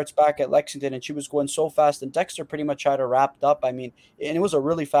 2 starts back at Lexington, and she was going so fast, and Dexter pretty much had her wrapped up. I mean, and it was a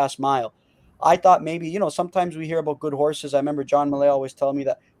really fast mile. I thought maybe, sometimes we hear about good horses. I remember John Millay always telling me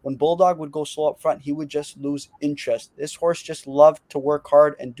that when Bulldog would go slow up front, he would just lose interest. This horse just loved to work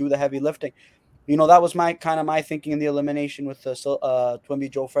hard and do the heavy lifting. That was my thinking in the elimination with Twinbee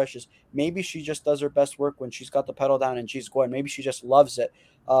Joe Fresh is maybe she just does her best work when she's got the pedal down and she's going. Maybe she just loves it.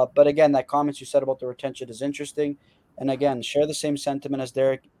 But again, that comments you said about the retention is interesting. And again, share the same sentiment as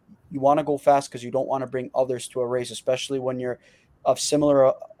Derick. You want to go fast because you don't want to bring others to a race, especially when you're of similar,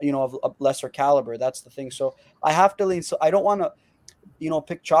 of lesser caliber. That's the thing. So I have to lean. So I don't want to.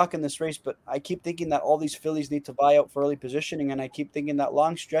 pick chalk in this race, but I keep thinking that all these fillies need to buy out for early positioning, and I keep thinking that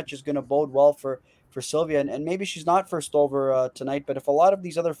long stretch is going to bode well for Sylvia, and maybe she's not first over tonight, but if a lot of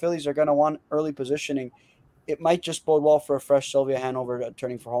these other fillies are going to want early positioning, it might just bode well for a fresh Sylvia Hanover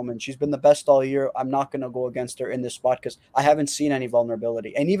turning for home, and she's been the best all year. I'm not going to go against her in this spot because I haven't seen any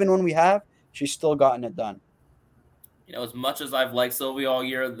vulnerability, and even when we have, she's still gotten it done. As much as I've liked Sylvia all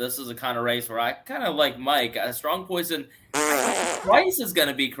year, this is a kind of race where I kind of like Mike. Strong Poison, price is going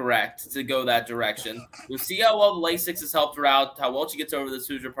to be correct to go that direction. We'll see how well the Lasix has helped her out, how well she gets over this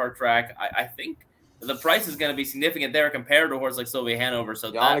Hoosier Park track. I think the price is going to be be there compared to a horse like Sylvia Hanover.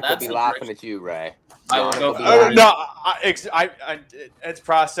 So Yannick will be laughing at you, Ray. I will go its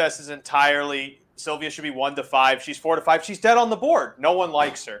process is entirely Sylvia should be 1-5. She's 4-5. She's dead on the board. No one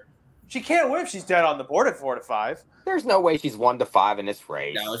likes her. She can't win if she's dead on the board at 4-5. There's no way she's 1-5 in this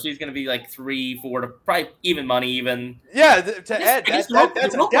race. No, she's going to be like 3-4 to probably even money, even. Yeah, to Ed, that's a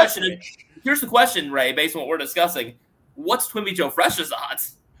real question. Here's the question, Ray, based on what we're discussing. What's Twinbee Joe Fresh's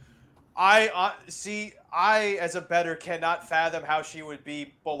odds? I as a bettor cannot fathom how she would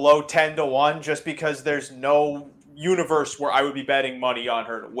be below 10-1 just because there's no universe where I would be betting money on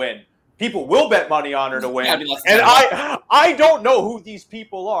her to win. People will bet money on her to win, and I don't know who these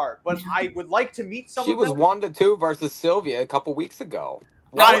people are, but I would like to meet some of them. She was 1-2 versus Sylvia a couple weeks ago.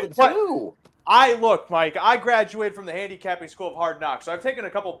 1-2. Look, Mike, I graduated from the handicapping school of Hard Knocks, so I've taken a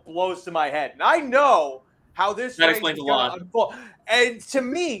couple blows to my head, and I know how this race is going to unfold. And to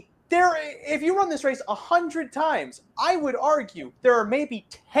me, if you run this race 100 times, I would argue there are maybe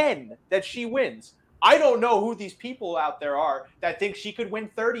 10 that she wins. I don't know who these people out there are that think she could win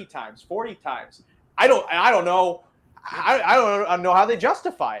 30 times, 40 times. I don't know. I don't know how they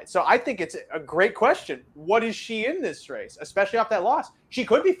justify it. So I think it's a great question. What is she in this race, especially off that loss? She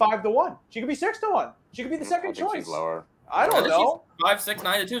could be 5-1. She could be 6-1. She could be the second choice. She's lower. I don't know. 5, 6,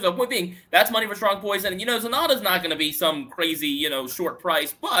 9-2. So the point being, that's money for Strong Poison. And Zanata's not going to be some crazy, short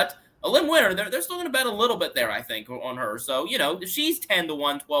price, but a limb winner, they're still going to bet a little bit there, I think, on her. So, if she's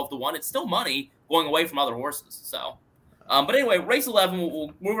 10-1, 12-1, it's still money going away from other horses. So, but anyway, race 11,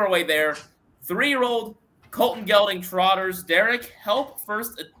 we'll move our way there. 3-year-old Colton Gelding Trotters. Derick, Help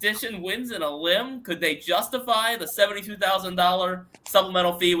First Edition wins in a limb. Could they justify the $72,000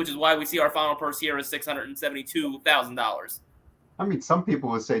 supplemental fee, which is why we see our final purse here is $672,000? I mean, some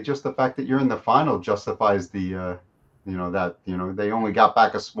people would say just the fact that you're in the final justifies the, they only got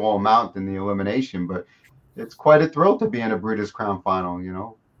back a small amount in the elimination, but it's quite a thrill to be in a Breeders' Crown final,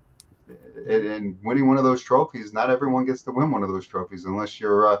 and winning one of those trophies. Not everyone gets to win one of those trophies unless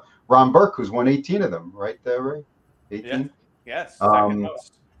you're Ron Burke, who's won 18 of them, right there, Ray? 18? Yeah. Yes.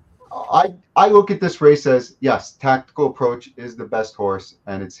 I look at this race as, yes, tactical approach is the best horse,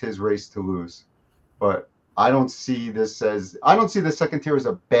 and it's his race to lose. But I don't see the second tier as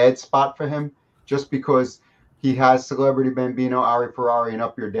a bad spot for him, just because he has Celebrity Bambino, Ari Ferrari, and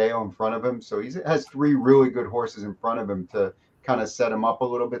Up Your Dale in front of him. So he has 3 really good horses in front of him to kind of set him up a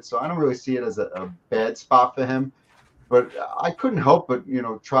little bit. So I don't really see it as a bad spot for him. But I couldn't help but,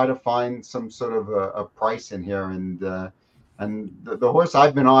 try to find some sort of a price in here. And the horse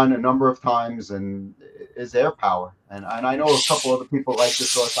I've been on a number of times and is Air Power. And I know a couple other people like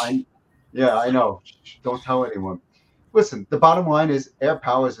this horse. I know. Don't tell anyone. Listen, the bottom line is Air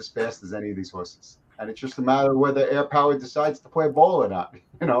Power is as fast as any of these horses. And it's just a matter of whether Air Power decides to play ball or not.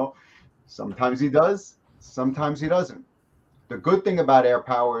 Sometimes he does, sometimes he doesn't. The good thing about Air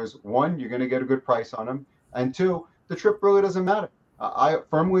Power is, 1, you're going to get a good price on him. And 2, the trip really doesn't matter. I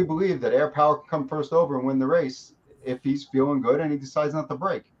firmly believe that Air Power can come first over and win the race if he's feeling good and he decides not to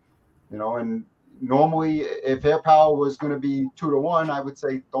break. And normally if Air Power was going to be 2-1, I would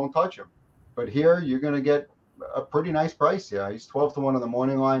say don't touch him. But here you're going to get a pretty nice price. Yeah, he's 12-1 on the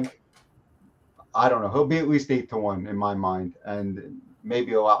morning line. I don't know. He'll be at least 8-1 in my mind, and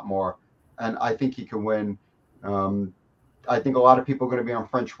maybe a lot more. And I think he can win. I think a lot of people are going to be on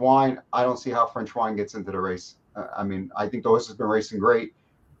French Wine. I don't see how French Wine gets into the race. I think the horse has been racing great.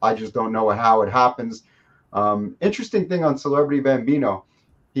 I just don't know how it happens. Interesting thing on Celebrity Bambino.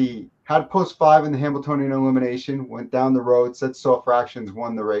 He had post 5 in the Hamiltonian elimination, went down the road, set soft fractions,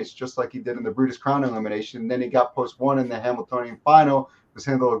 won the race, just like he did in the Breeders' Crown elimination. Then he got post 1 in the Hamiltonian final, was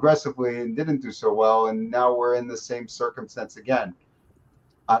handled aggressively and didn't do so well. And now we're in the same circumstance again.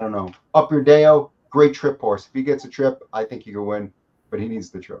 I don't know. Up Your Dale, great trip horse. If he gets a trip, I think he could win, but he needs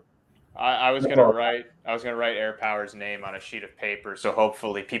the trip. I was gonna write Air Power's name on a sheet of paper, so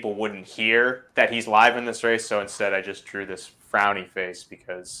hopefully people wouldn't hear that he's live in this race. So instead, I just drew this frowny face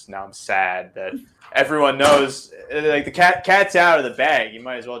because now I'm sad that everyone knows, like, the cat's out of the bag. You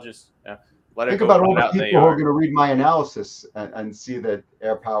might as well just Think about all the people who are going to read my analysis and see that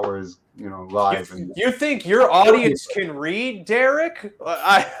Air Power is, live. You think your audience can read, Derick?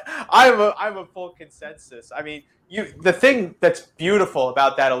 I'm a full consensus. I mean, the thing that's beautiful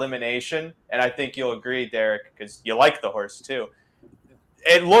about that elimination, and I think you'll agree, Derick, because you like the horse too.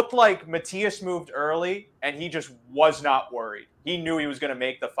 It looked like Matthias moved early, and he just was not worried. He knew he was going to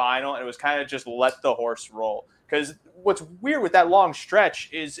make the final, and it was kind of just let the horse roll. Because what's weird with that long stretch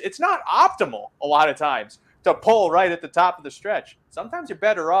is it's not optimal a lot of times to pull right at the top of the stretch. Sometimes you're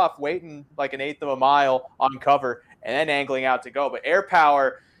better off waiting like an eighth of a mile on cover and then angling out to go. But Air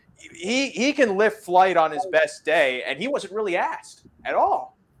Power, he can lift flight on his best day, and he wasn't really asked at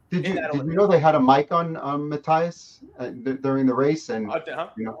all. Did you know they had a mic on Matthias during the race, and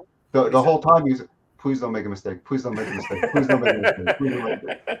the whole time he was, please don't make a mistake. Please don't make a mistake. Please don't make a mistake. Please don't make a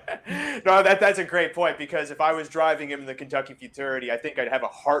mistake. No, that's a great point, because if I was driving him in the Kentucky Futurity, I think I'd have a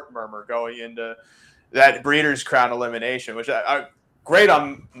heart murmur going into that Breeders' Crown elimination, which great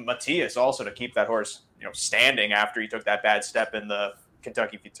on Matthias also to keep that horse standing after he took that bad step in the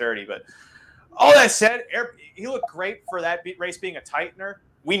Kentucky Futurity. But all that said, he looked great for that race being a tightener.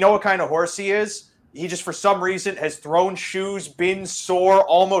 We know what kind of horse he is. He just, for some reason, has thrown shoes, been sore,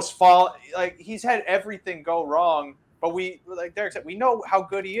 almost fall. Like, he's had everything go wrong. But like Derick said, we know how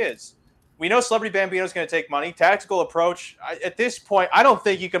good he is. We know Celebrity Bambino is going to take money. Tactical approach. At this point, I don't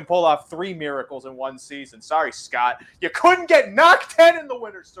think you can pull off 3 miracles in one season. Sorry, Scott. You couldn't get knock 10 in the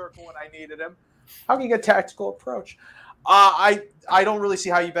winner's circle when I needed him. How can you get tactical approach? I don't really see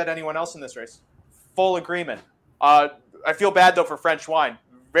how you bet anyone else in this race. Full agreement. I feel bad, though, for French Wine.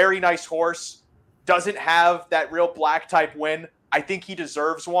 Very nice horse. Doesn't have that real black type win. I think he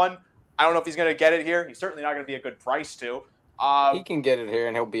deserves one. I don't know if he's going to get it here. He's certainly not going to be a good price, too. He can get it here,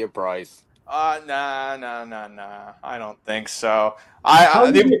 and he'll be a price. Nah. I don't think so.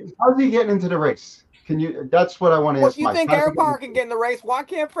 How's he getting into the race? That's what I want to ask. If you think Air Power can get in the race, why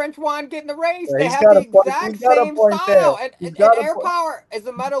can't French Wine get in the race? Yeah, they have the exact same style. And Air Power is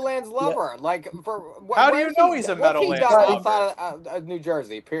a Meadowlands lover. Yeah. Like, how do you know he's a Meadowlands lover? Outside of New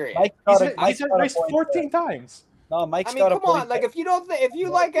Jersey, period. He's raced 14 times. No, Mike's come on. Like, if you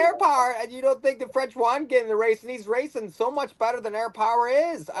like Air Power and you don't think the French Wine get in the race, and he's racing so much better than Air Power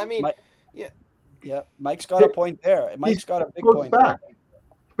is. I mean, yeah, Mike's got a point there. Mike's got a big point there.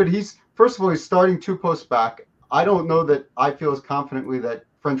 But first of all, he's starting 2 posts back. I don't know that I feel as confidently that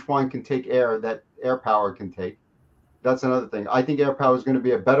French Wine can take air that Air Power can take. That's another thing. I think Air Power is going to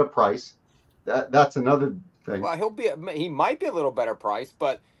be a better price. That's another thing. Well, he might be a little better price,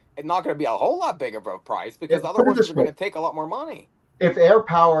 but it's not going to be a whole lot bigger of a price because other horses are going to take a lot more money. If Air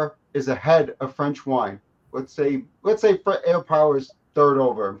Power is ahead of French Wine, let's say Air Power is 3rd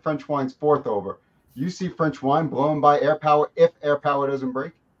over and French Wine's 4th over. You see French Wine blown by Air Power if Air Power doesn't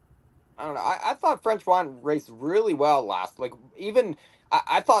break? I don't know. I thought French Wine raced really well last. Like, even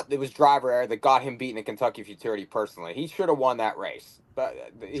I thought it was driver error that got him beating the Kentucky Futurity personally. He should have won that race. But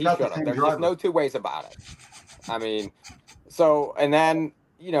he should have. There's just no 2 ways about it. I mean, and then,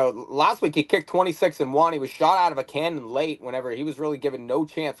 last week he kicked 26-1. He was shot out of a cannon late whenever he was really given no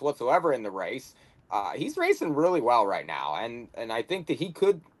chance whatsoever in the race. He's racing really well right now. And I think that he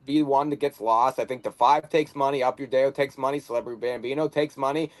could be one that gets lost. I think the 5 takes money. Up Your Deo takes money. Celebrity Bambino takes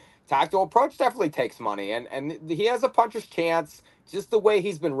money. Tactical Approach definitely takes money. And he has a puncher's chance. Just the way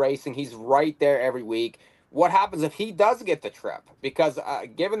he's been racing, he's right there every week. What happens if he does get the trip? Because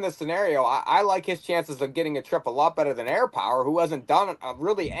given the scenario, I like his chances of getting a trip a lot better than Air Power, who hasn't done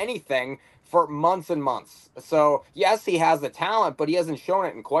really anything for months and months. So, yes, he has the talent, but he hasn't shown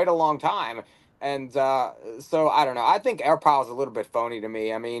it in quite a long time. And so, I don't know. I think Air Power is a little bit phony to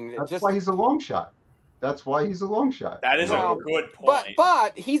me. I mean, that's why he's a long shot. That is a good point.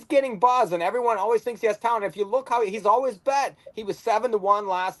 But he's getting buzz, and everyone always thinks he has talent. If you look how he's always bet, he was 7-1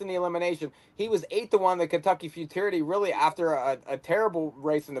 last in the elimination. He was 8-1 the Kentucky Futurity, really after a terrible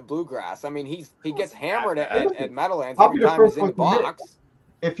race in the Bluegrass. I mean, he gets hammered at Meadowlands every time he's in the box.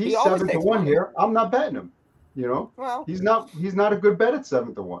 If he's 7-1 here, I'm not betting him. Well, he's not a good bet at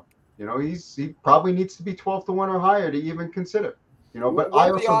 7-1. He probably needs to be 12-1 or higher to even consider. But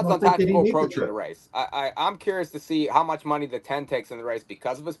I also don't think that he needs the race. I'm curious to see how much money the 10 takes in the race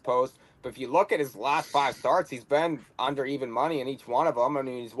because of his post. But if you look at his last 5 starts, he's been under even money in each one of them. I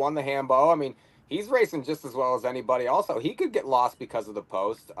mean, he's won the Hambo. I mean, he's racing just as well as anybody else. So he could get lost because of the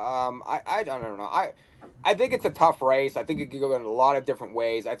post. I don't know. I think it's a tough race. I think it could go in a lot of different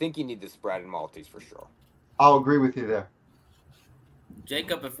ways. I think you need the spread in multis for sure. I'll agree with you there.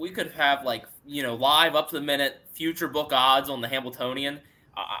 Jacob, if we could have live up to the minute future book odds on the Hambletonian,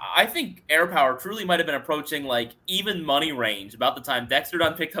 I think Air Power truly might have been approaching like even money range about the time Dexter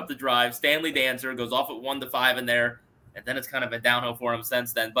Dunn picked up the drive. Stanley Dancer goes off at 1-5 in there, and then it's kind of been downhill for him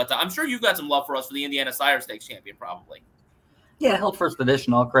since then. But I'm sure you've got some love for us for the Indiana Sire Stakes champion, probably. Yeah, Held First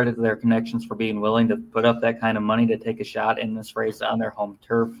Edition, all credit to their connections for being willing to put up that kind of money to take a shot in this race on their home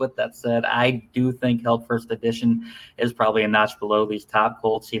turf. With that said, I do think Held First Edition is probably a notch below these top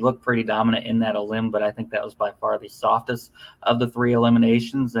colts. He looked pretty dominant in that elim, but I think that was by far the softest of the 3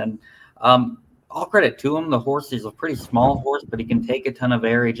 eliminations. And all credit to him. The horse is a pretty small horse, but he can take a ton of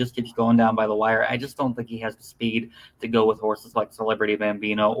air. He just keeps going down by the wire. I just don't think he has the speed to go with horses like Celebrity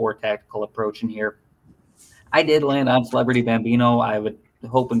Bambino or Tactical Approach in here. I did land on Celebrity Bambino. I would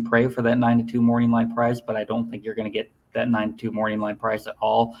hope and pray for that 9-2 morning line price, but I don't think you're going to get that 9-2 morning line price at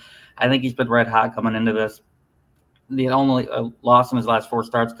all. I think he's been red hot coming into this. The only loss in his last 4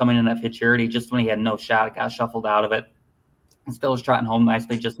 starts coming in at Futurity, just when he had no shot, got shuffled out of it. And still was trotting home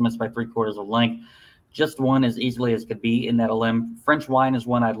nicely, just missed by 3/4 of length. Just won as easily as could be in that elim. French Wine is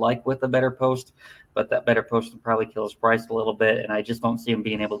one I'd like with a better post, but that better post would probably kill his price a little bit, and I just don't see him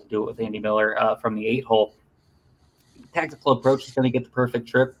being able to do it with Andy Miller from the 8 hole. Tactical Approach is going to get the perfect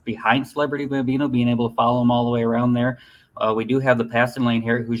trip behind Celebrity Bambino, being able to follow him all the way around there. We do have the passing lane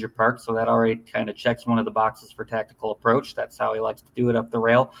here at Hoosier Park, so that already kind of checks one of the boxes for Tactical Approach. That's how he likes to do it up the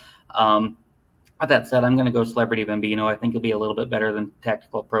rail. With that said, I'm going to go Celebrity Bambino. I think it'll be a little bit better than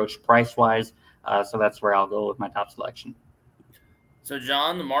Tactical Approach price-wise, so that's where I'll go with my top selection. So,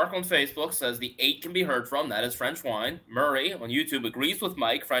 John, the Mark on Facebook says the 8 can be heard from. That is French Wine. Murray on YouTube agrees with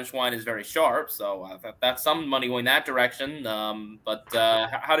Mike. French Wine is very sharp, so that's some money going that direction. But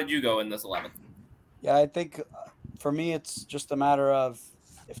how did you go in this 11th? Yeah, I think for me it's just a matter of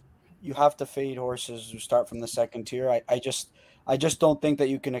if you have to fade horses who start from the second tier. I just don't think that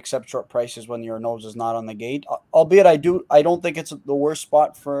you can accept short prices when your nose is not on the gate. Albeit I don't think it's the worst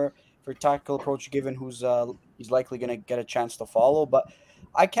spot for Tactical Approach, given he's likely going to get a chance to follow. But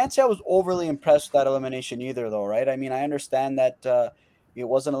I can't say I was overly impressed with that elimination either, though, right? I mean, I understand that it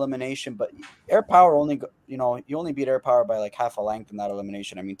was an elimination, but Air Power you only beat Air Power by like half a length in that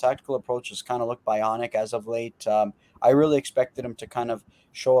elimination. I mean, Tactical Approach has kind of looked bionic as of late. I really expected him to kind of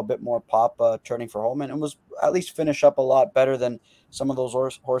show a bit more pop turning for home, and was at least finish up a lot better than some of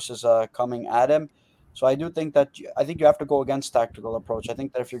those horses coming at him. So I do think that you have to go against Tactical Approach. I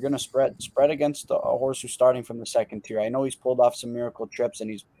think that if you're going to spread against a horse who's starting from the second tier, I know he's pulled off some miracle trips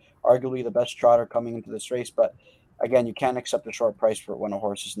and he's arguably the best trotter coming into this race, but again, you can't accept a short price for when a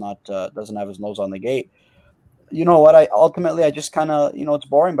horse is not doesn't have his nose on the gate. You know what? I just kind of it's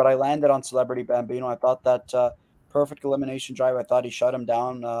boring, but I landed on Celebrity Bambino. I thought that perfect elimination drive. I thought he shut him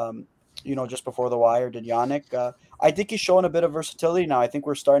down. Just before the wire, did Yannick. I think he's showing a bit of versatility now. I think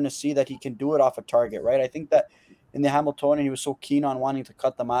we're starting to see that he can do it off a target, right? I think that in the Hamiltonian, he was so keen on wanting to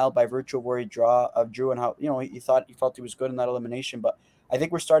cut the mile by virtue of where he drew and how, he felt he was good in that elimination. But I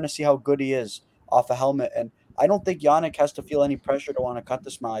think we're starting to see how good he is off a helmet. And I don't think Yannick has to feel any pressure to want to cut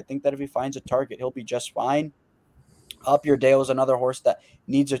this mile. I think that if he finds a target, he'll be just fine. Up Your Dale is another horse that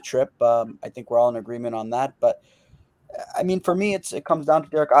needs a trip. I think we're all in agreement on that. But I mean, for me, it comes down to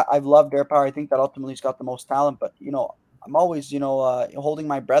Derick. I've loved Air Power. I think that ultimately he's got the most talent, but I'm always holding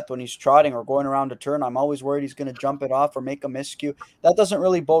my breath when he's trotting or going around a turn. I'm always worried he's going to jump it off or make a miscue. That doesn't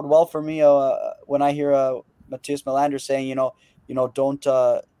really bode well for me when I hear Matthias Melander saying,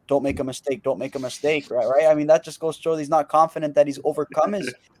 don't make a mistake, don't make a mistake, right? I mean, that just goes to show he's not confident that he's overcome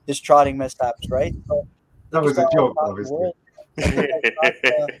his trotting mishaps, right? So, that was a joke, obviously.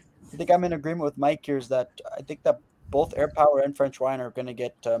 I think I'm in agreement with Mike here. Is that I think that both Air Power and French Wine are going to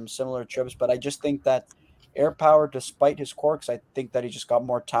get similar trips, but I just think that Air Power, despite his quirks, I think that he just got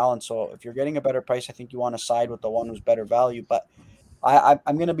more talent. So if you're getting a better price, I think you want to side with the one who's better value. But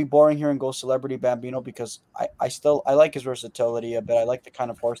I'm going to be boring here and go Celebrity Bambino because I like his versatility a bit. I like the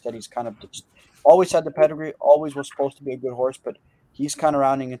kind of horse that he's kind of just always had the pedigree, always was supposed to be a good horse, but he's kind of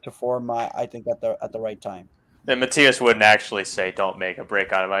rounding into form, I think, at the right time. Then Matthias wouldn't actually say "don't make a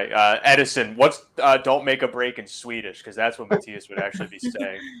break" on him. Edison, what's "don't make a break" in Swedish? Because that's what Matthias would actually be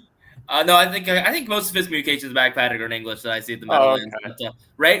saying. No, I think most of his communications back pattern are in English that I see at the Meadowlands. Okay.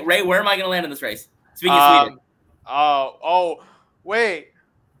 But, Ray, where am I going to land in this race? Speaking of Sweden. Wait.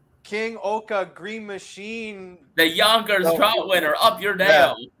 King Oka Green Machine. The Yonkers trot winner, Up Your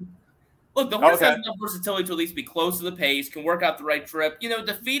Dale. Yeah. Look, the horse has enough versatility to at least be close to the pace, can work out the right trip.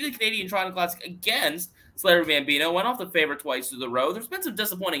 Defeated Canadian Trotting Classic against Celebrity Bambino, went off the favorite twice through the road. There's been some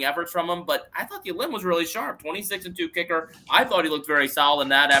disappointing efforts from him, but I thought the elim was really sharp. 26-2 kicker. I thought he looked very solid in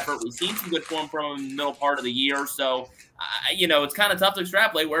that effort. We've seen some good form from him in the middle part of the year, so it's kind of tough to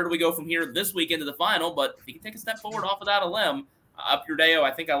extrapolate. Where do we go from here this week into the final? But if he can take a step forward off of that elim, Up Your Deo,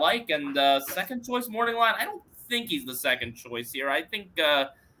 I think I like. And second choice Morning Line, I don't think he's the second choice here. I think,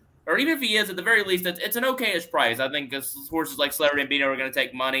 or even if he is, at the very least, it's an okay-ish price. I think horses like Celebrity and Beano are going to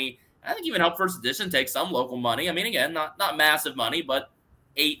take money. I think even Help First Edition takes some local money. I mean, again, not massive money, but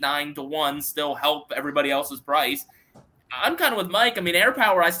 8-9 to 1 still help everybody else's price. I'm kind of with Mike. I mean, Air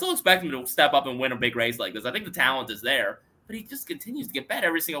Power, I still expect him to step up and win a big race like this. I think the talent is there, but he just continues to get bet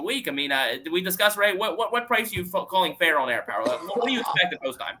every single week. I mean, did we discuss, Ray, what price are you calling fair on Air Power? What do you expect at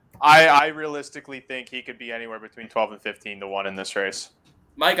post time? I realistically think he could be anywhere between 12 and 15 to 1 in this race.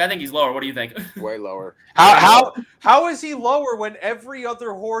 Mike, I think he's lower. What do you think? Way lower. How is he lower when every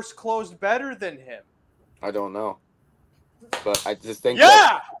other horse closed better than him? I don't know. But I just think listen,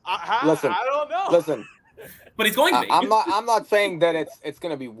 I don't know. Listen. But he's going to be. I'm not saying that it's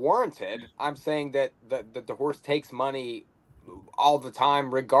going to be warranted. I'm saying that the horse takes money all the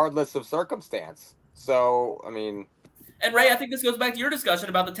time, regardless of circumstance. So, I mean. And Ray, I think this goes back to your discussion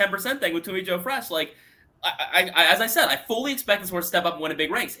about the 10% thing with Tui Joe Fresh. Like, I as I said, I fully expect this horse to step up and win a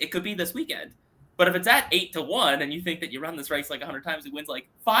big race. It could be this weekend. But if it's at 8 to 1 and you think that you run this race like 100 times, he wins like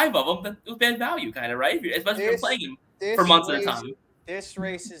 5 of them, then it was bad value, kind of, right? Especially if you're playing him for months at a time. This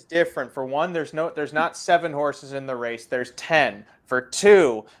race is different. For one, there's not 7 horses in the race. There's 10. For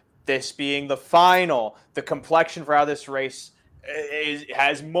 2, this being the final, the complexion for how this race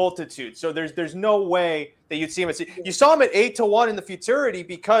has multitude. So there's no way that you'd see him. You saw him at 8 to 1 in the futurity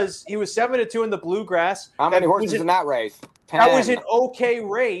because he was 7 to 2 in the bluegrass. How many horses in that race? 10. That was an okay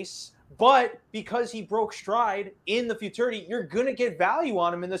race, but because he broke stride in the futurity, you're gonna get value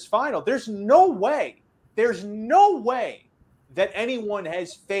on him in this final. There's no way that anyone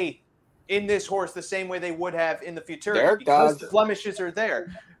has faith in this horse the same way they would have in the futurity because the blemishes are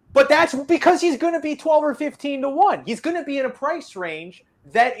there. But that's because he's going to be 12 or 15 to 1. He's going to be in a price range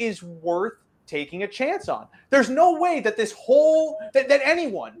that is worth taking a chance on. There's no way that that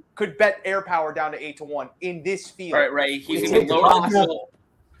anyone could bet Air Power down to 8 to 1 in this field. All right, Ray. He's going to be lower than 12.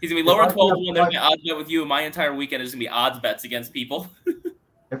 He's going to be lower than 12 to 1. There's going to be odds bet with you. My entire weekend is going to be odds bets against people.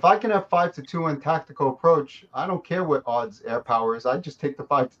 If I can have 5 to 2 in tactical approach, I don't care what odds Air Power is. I just take the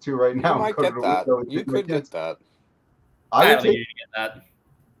 5 to 2 right now. You might get that. You could get that. I don't think you get that.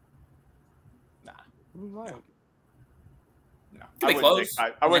 No,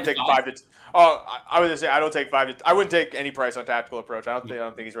 I wouldn't take 5 to. Oh, I was gonna say I don't take 5 to. I wouldn't take any price on tactical approach. I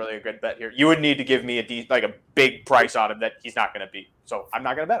don't think he's really a good bet here. You would need to give me a big price on him that he's not going to beat. So I'm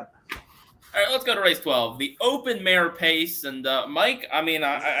not going to bet him. All right, let's go to race 12, the open mare pace. And Mike, I mean,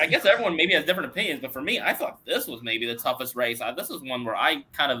 I guess everyone maybe has different opinions, but for me, I thought this was maybe the toughest race. This was one where I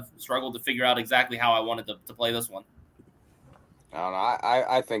kind of struggled to figure out exactly how I wanted to play this one. I don't know.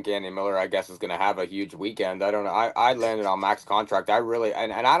 I think Andy Miller, I guess, is going to have a huge weekend. I don't know. I landed on max contract. I really,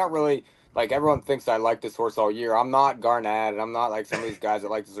 and I don't really, like, everyone thinks I like this horse all year. I'm not Garnett, and I'm not like some of these guys that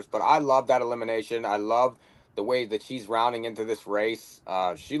like this horse, but I love that elimination. I love the way that she's rounding into this race.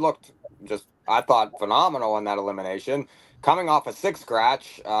 She looked just, I thought, phenomenal in that elimination. Coming off a 6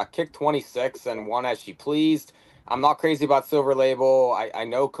 scratch, kicked 26 and won as she pleased. I'm not crazy about Silver Label. I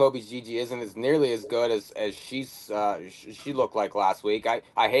know Kobe's Gigi isn't as nearly as good as she looked like last week. I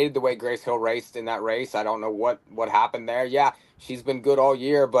hated the way Grace Hill raced in that race. I don't know what happened there. Yeah, she's been good all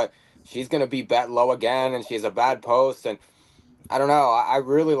year, but she's going to be bet low again, and she has a bad post. And I don't know. I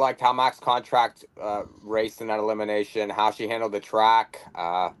really liked how Max Contract raced in that elimination, how she handled the track,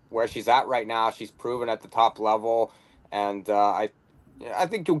 where she's at right now. She's proven at the top level, and I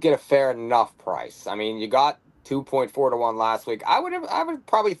think you'll get a fair enough price. I mean, you got 2.4 to 1 last week. I would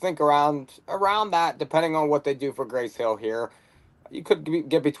probably think around that, depending on what they do for Grace Hill here. You could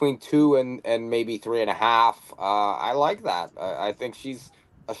get between 2 and maybe 3.5. I like that. I think she's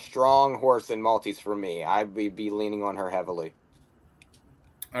a strong horse in multis for me. I'd be leaning on her heavily.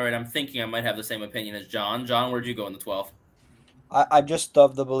 All right, I'm thinking I might have the same opinion as John. John, where'd you go in the 12? I'm just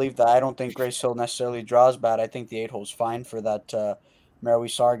of the belief that I don't think Grace Hill necessarily draws bad. I think the 8 hole's fine for that mare we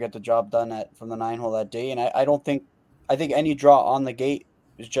saw her get the job done from the 9 hole that day. And I think any draw on the gate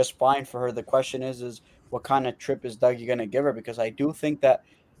is just fine for her. The question is what kind of trip is Dougie going to give her? Because I do think that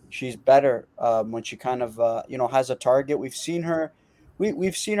she's better when she kind of, has a target. We've seen her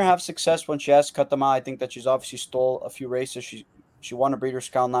have success when she has cut them out. I think that she's obviously stole a few races. She won a Breeders'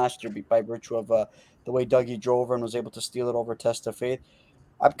 Crown last year by virtue of the way Dougie drove her and was able to steal it over Test of Faith.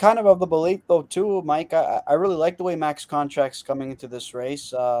 I'm kind of the belief, though, too, Mike. I really like the way Max Contract's coming into this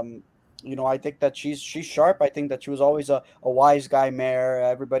race. I think that she's sharp. I think that she was always a wise guy mare.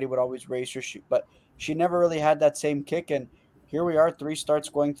 Everybody would always race her, but she never really had that same kick. And here we are, 3 starts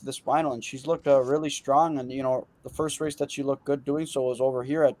going to this final, and she's looked really strong. And, the first race that she looked good doing so was over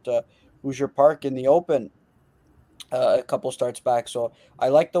here at Hoosier Park in the Open. a couple starts back. So I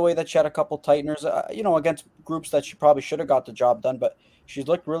like the way that she had a couple tighteners, against groups that she probably should have got the job done, but she's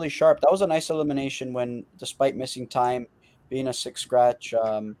looked really sharp. That was a nice elimination when, despite missing time, being a 6 scratch.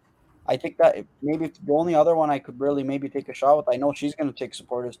 I think that maybe the only other one I could really maybe take a shot with, I know she's going to take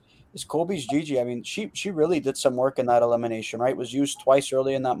support, is Kobe's Gigi. I mean, she really did some work in that elimination, right? Was used twice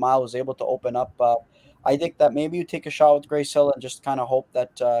early in that mile, was able to open up. I think that maybe you take a shot with Grace Hill and just kind of hope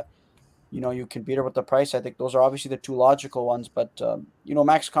that you can beat her with the price. I think those are obviously the two logical ones. But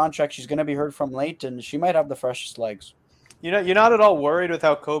Max Contract, she's going to be heard from late, and she might have the freshest legs. You're not at all worried with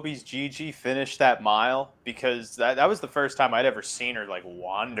how Kobe's Gigi finished that mile, because that was the first time I'd ever seen her like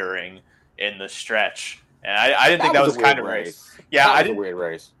wandering in the stretch, and I didn't think that was the kind of race. Yeah, that was a weird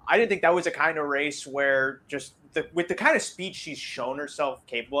race. I didn't think that was a kind of race where just with the kind of speed she's shown herself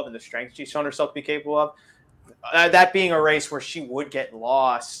capable of and the strength she's shown herself to be capable of, that being a race where she would get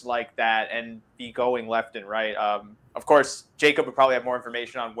lost like that and be going left and right. Of course, Jacob would probably have more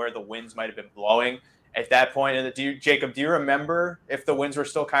information on where the winds might have been blowing at that point. And Jacob, do you remember if the winds were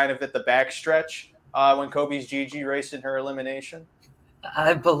still kind of at the back stretch when Kobe's Gigi raced in her elimination?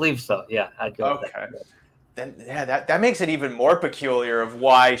 I believe so. Yeah, I'd go with that. Then that makes it even more peculiar of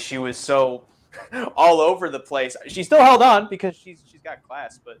why she was so all over the place. She still held on because she's got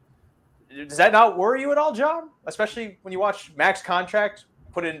class, but does that not worry you at all, John? Especially when you watch Max Contract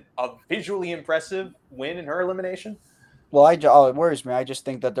put in a visually impressive win in her elimination? Well, it worries me. I just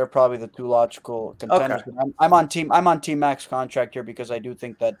think that they're probably the two logical contenders. Okay. I'm on team Max Contract here because I do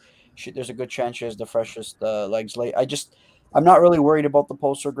think that there's a good chance she has the freshest legs late. I'm not really worried about the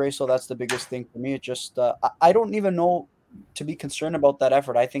poster Grace, so that's the biggest thing for me. It just I don't even know to be concerned about that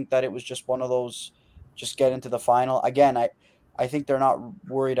effort. I think that it was just one of those, just get into the final. Again, I think they're not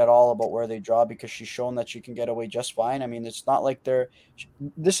worried at all about where they draw because she's shown that she can get away just fine. I mean, it's not like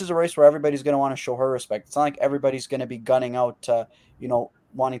this is a race where everybody's going to want to show her respect. It's not like everybody's going to be gunning out,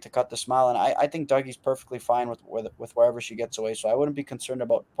 wanting to cut the smile. And I think Dougie's perfectly fine with wherever she gets away. So I wouldn't be concerned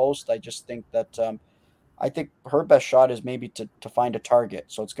about post. I just think that I think her best shot is maybe to find a target.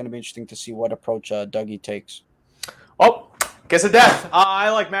 So it's going to be interesting to see what approach Dougie takes. Oh, kiss of death. I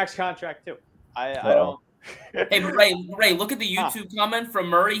like Max Contract too. I don't. Hey, Ray, look at the YouTube comment from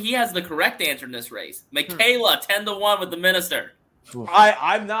Murray. He has the correct answer in this race. Michaela, 10-1 with the minister.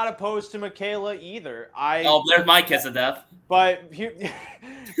 I'm not opposed to Michaela either. There's my kiss of death. But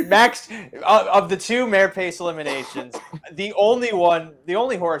Max, of the two mare pace eliminations, the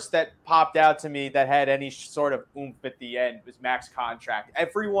only horse that popped out to me that had any sort of oomph at the end was Max Contract.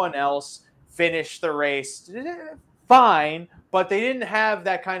 Everyone else finished the race fine, but they didn't have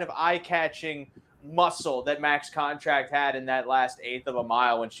that kind of eye-catching muscle that Max Contract had in that last eighth of a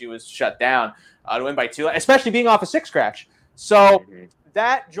mile when she was shut down to win by 2, especially being off a 6 scratch. So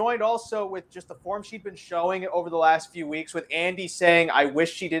that joined also with just the form she'd been showing over the last few weeks, with Andy saying, I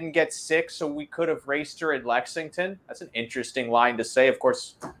wish she didn't get sick so we could have raced her in Lexington. That's an interesting line to say. Of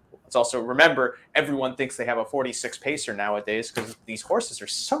course, let's also remember everyone thinks they have a 46 pacer nowadays because these horses are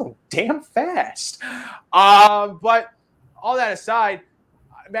so damn fast. But all that aside,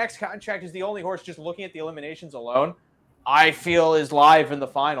 Max Contract is the only horse, just looking at the eliminations alone, I feel is live in the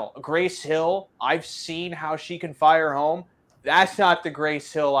final. Grace Hill, I've seen how she can fire home. That's not the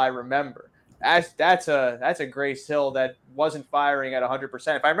Grace Hill I remember. That's a Grace Hill that wasn't firing at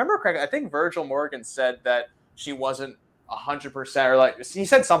 100%. If I remember correctly, I think Virgil Morgan said that she wasn't 100%, or like he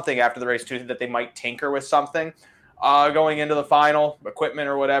said something after the race too, that they might tinker with something going into the final, equipment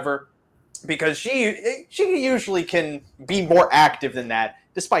or whatever, because she usually can be more active than that,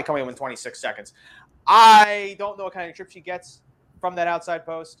 despite coming in with 26 seconds. I don't know what kind of trip she gets from that outside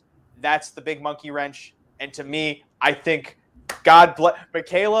post. That's the big monkey wrench. And to me, I think God bless.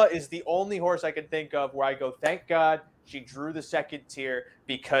 Michaela is the only horse I can think of where I go, thank God she drew the second tier,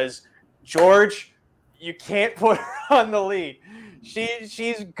 because George, you can't put her on the lead.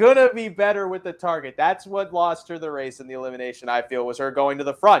 She's going to be better with the target. That's what lost her the race in the elimination, I feel, was her going to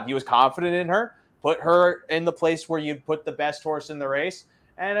the front. He was confident in her, put her in the place where you put the best horse in the race.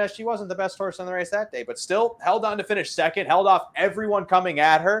 And she wasn't the best horse in the race that day, but still held on to finish second, held off everyone coming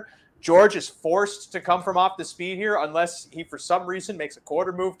at her. George is forced to come from off the speed here unless he, for some reason, makes a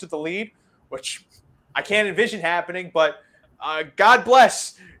quarter move to the lead, which I can't envision happening. But God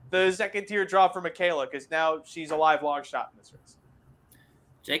bless the second tier draw for Michaela, because now she's a live long shot in this race.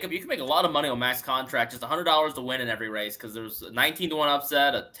 Jacob, you can make a lot of money on Max Contract, just $100 to win in every race, because there's a 19-1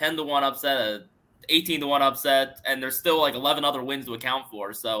 upset, a 10-1 upset, a 18-1 upset, and there's still like 11 other wins to account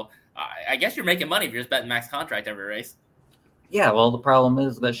for. So I guess you're making money if you're just betting Max Contract every race. Yeah, well, the problem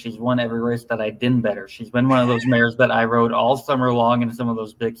is that she's won every race that I didn't bet her. She's been one of those mares that I rode all summer long in some of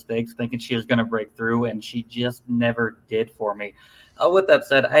those big stakes, thinking she was going to break through, and she just never did for me. With that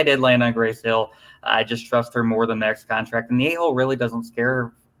said, I did land on Grace Hill. I just trust her more than Max Contract, and the 8-hole really doesn't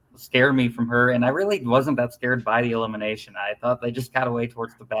scare me from her, and I really wasn't that scared by the elimination. I thought they just got away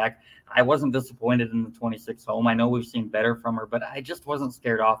towards the back. I wasn't disappointed in the 26 home. I know we've seen better from her, but I just wasn't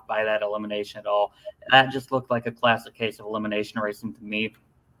scared off by that elimination at all. That just looked like a classic case of elimination racing to me.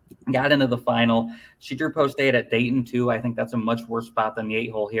 Got into the final. She drew post 8 at Dayton too. I think that's a much worse spot than the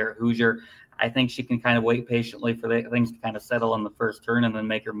 8-hole here at Hoosier. I think she can kind of wait patiently for things to kind of settle in the first turn and then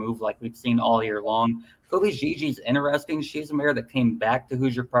make her move like we've seen all year long. Kobe Gigi's interesting. She's a mare that came back to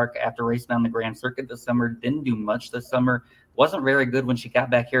Hoosier Park after racing on the Grand Circuit this summer. Didn't do much this summer. Wasn't very good when she got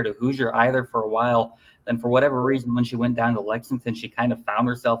back here to Hoosier either for a while. Then for whatever reason, when she went down to Lexington, she kind of found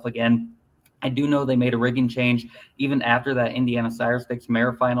herself again. I do know they made a rigging change even after that Indiana Sire Stakes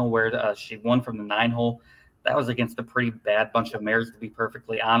mare final where she won from the 9-hole. That was against a pretty bad bunch of mares, to be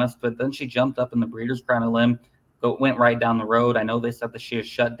perfectly honest. But then she jumped up in the Breeders' Crown of Limb, went right down the road. I know they said that she was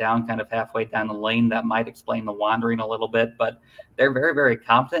shut down kind of halfway down the lane. That might explain the wandering a little bit, but they're very, very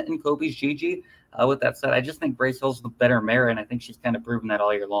confident in Kobe's Gigi. With that said, I just think Grace Hill's the better mare, and I think she's kind of proven that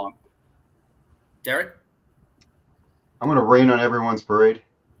all year long. Derick? I'm going to rain on everyone's parade.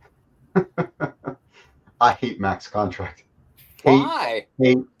 I hate Max Contract. Why?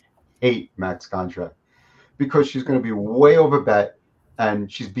 Hate Max Contract. Because she's going to be way over bet,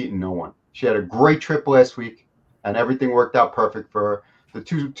 and she's beaten no one. She had a great trip last week, and everything worked out perfect for her.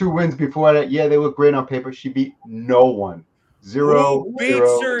 The two wins before that, yeah, they look great on paper. She beat no one. Zero. Who beats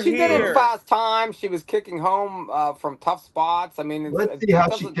her She did it here? fast time. She was kicking home from tough spots. I mean, Let's see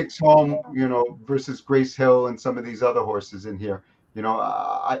how she kicks home, versus Grace Hill and some of these other horses in here.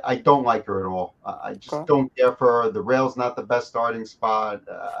 I don't like her at all. I just don't care for her. The rail's not the best starting spot.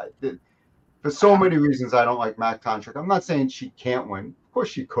 For so many reasons, I don't like Max Contract. I'm not saying she can't win. Of course,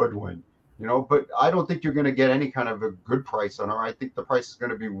 she could win, but I don't think you're going to get any kind of a good price on her. I think the price is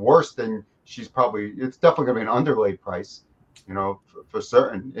going to be worse than it's definitely going to be an underlaid price, for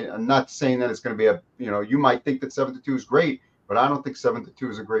certain. I'm not saying that it's going to be you might think that 7-2 is great, but I don't think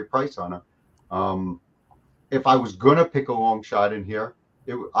 7-2 is a great price on her. If I was going to pick a long shot in here,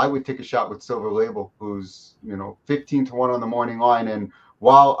 I would take a shot with Silver Label, who's, 15-1 on the morning line. And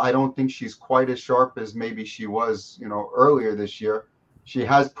while I don't think she's quite as sharp as maybe she was, earlier this year, she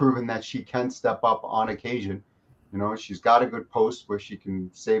has proven that she can step up on occasion. She's got a good post where she can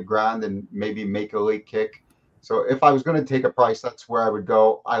save ground and maybe make a late kick. So if I was going to take a price, that's where I would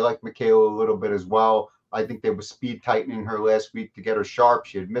go. I like Michaela a little bit as well. I think they were speed tightening her last week to get her sharp.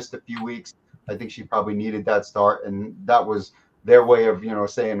 She had missed a few weeks. I think she probably needed that start, and that was their way of,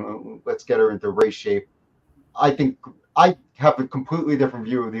 saying, let's get her into race shape. I think I have a completely different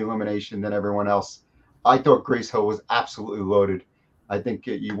view of the elimination than everyone else. I thought Grace Hill was absolutely loaded. I think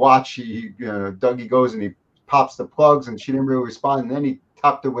you watch, Dougie goes and he pops the plugs, and she didn't really respond. And then he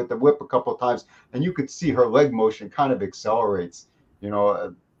tapped her with the whip a couple of times, and you could see her leg motion kind of accelerates.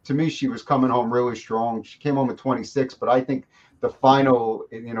 To me, she was coming home really strong. She came home at 26, but I think the final,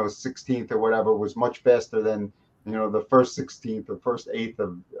 16th or whatever was much faster than, the first 16th or first 8th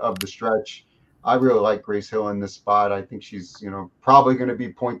of the stretch. I really like Grace Hill in this spot. I think she's, probably going to be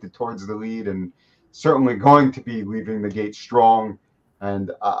pointed towards the lead and certainly going to be leaving the gate strong.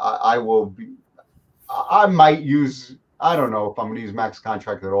 And I might use, I don't know if I'm going to use Max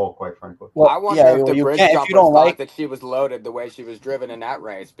Contract at all, quite frankly. Well, I wonder if the bridge jumpers thought that she was loaded the way she was driven in that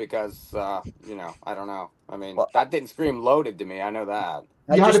race because, I don't know. I mean, that didn't scream loaded to me. I know that.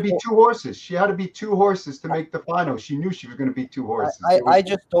 You had to be two horses. She had to be two horses to make the final. She knew she was going to be two horses. I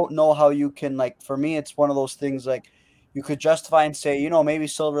just don't know how you can, for me, it's one of those things you could justify and say, maybe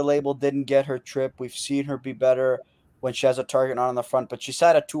Silver Label didn't get her trip. We've seen her be better when she has a target on the front, but she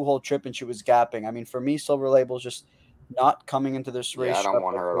sat a 2-hole trip and she was gapping. I mean, for me, Silver Label's just not coming into this race. Yeah, I don't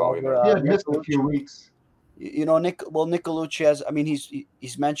want her at all either. Missed a few weeks. Nicolucci has,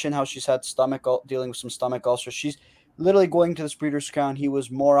 he's mentioned how she's had dealing with some stomach ulcers. She's literally going to this Breeders' Crown. He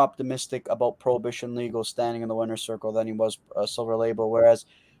was more optimistic about Prohibition Legal standing in the winner's circle than he was Silver Label. Whereas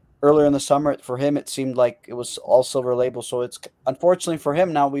earlier in the summer, for him, it seemed like it was all Silver Label. So it's unfortunately for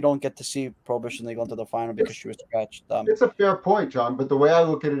him now, we don't get to see Prohibition Legal into the final because she was scratched. It's a fair point, John. But the way I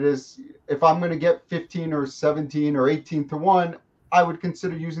look at it is, if I'm going to get 15 or 17 or 18-1, I would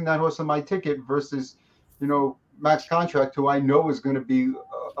consider using that horse on my ticket versus, Max Contract, who I know is going to be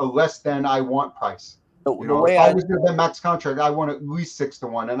a less than I want price. If I was going to bet Max Contract, I want at least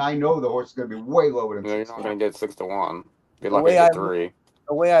 6-1, and I know the horse is going to be way lower than 6-1. You're not going to get 6-1. Be lucky to get 3.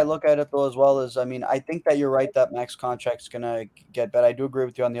 the way I look at it though as well is, I mean, I think that you're right that Max Contract's gonna get bet. I do agree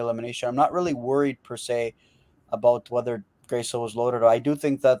with you on the elimination. I'm not really worried per se about whether Grace Hill was loaded. Or I do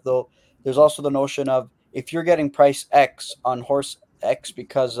think that though there's also the notion of if you're getting price X on horse X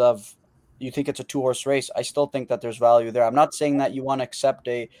because of you think it's a 2-horse race, I still think that there's value there. I'm not saying that you want to accept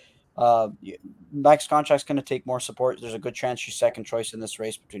a Max Contract's going to take more support. There's a good chance she's second choice in this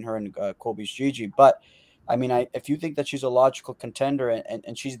race between her and Kobe's Gigi. But I mean, if you think that she's a logical contender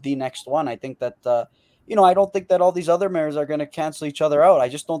and she's the next one, I think that I don't think that all these other mares are going to cancel each other out. I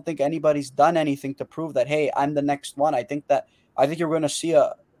just don't think anybody's done anything to prove that, hey, I'm the next one. I think you're going to see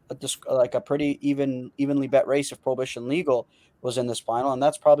a pretty evenly bet race if Prohibition Legal was in this final, and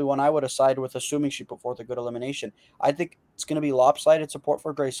that's probably one I would have sided with, assuming she put forth a good elimination. I think it's going to be lopsided support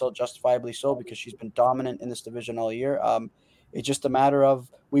for Grace Hill, justifiably so, because she's been dominant in this division all year. It's just a matter of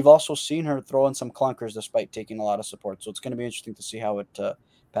we've also seen her throw in some clunkers despite taking a lot of support, so it's going to be interesting to see how it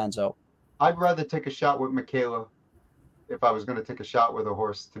pans out. I'd rather take a shot with Michaela if I was going to take a shot with a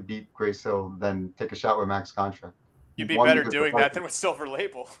horse to beat Grace Hill than take a shot with Max Contract. You'd be better doing that than with Silver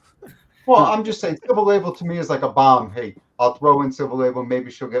Label. Well, I'm just saying, Silver Label to me is like a bomb. Hey, I'll throw in Silver Label. Maybe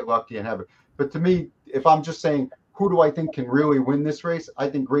she'll get lucky and have it. But to me, if I'm just saying, who do I think can really win this race? I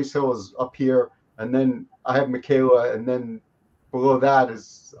think Grace Hill is up here. And then I have Michaela. And then below that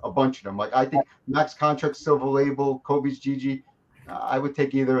is a bunch of them. Like, I think Max Contract, Silver Label, Kobe's Gigi, I would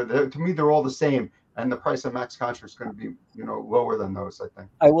take either. To me, they're all the same. And the price of Max Contract is going to be, lower than those, I think.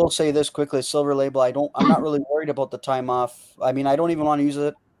 I will say this quickly. Silver Label, I'm not really worried about the time off. I mean, I don't even want to use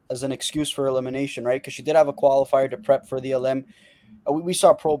it as an excuse for elimination, right? Because she did have a qualifier to prep for the elim. We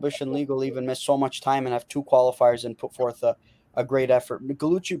saw Prohibition Legal even miss so much time and have 2 qualifiers and put forth a great effort.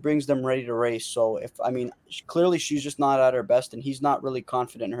 Galucci brings them ready to race. So clearly she's just not at her best, and he's not really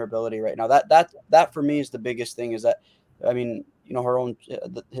confident in her ability right now. That for me is the biggest thing. Is that, I mean, her own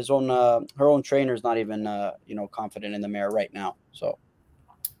trainer is not even confident in the mare right now. So.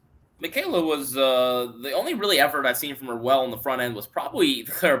 Michaela was the only really effort I've seen from her well in the front end was probably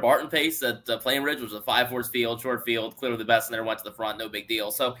the Clara Barton pace at Plain Ridge, which was a 5-horse field, short field, clearly the best, and then went to the front, no big deal.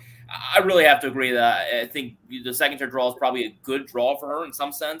 So I really have to agree that I think the second tier draw is probably a good draw for her in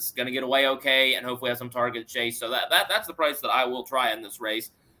some sense, going to get away okay, and hopefully have some target chase. So that's the price that I will try in this race.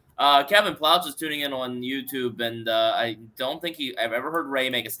 Kevin Plouch is tuning in on YouTube, and I don't think I've ever heard Ray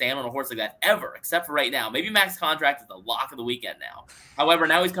make a stand on a horse like that ever, except for right now. Maybe Max Contract is the lock of the weekend now. However,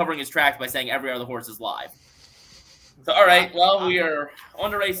 now he's covering his tracks by saying every other horse is live. So, all right, well, we are on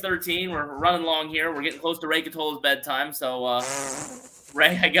to race 13. We're running along here. We're getting close to Ray Cotolo's bedtime. So,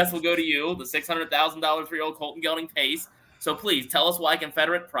 Ray, I guess we'll go to you, the $600,000 3-year-old Colton Gelding pace. So, please tell us why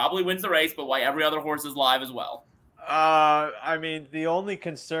Confederate probably wins the race, but why every other horse is live as well. I mean, the only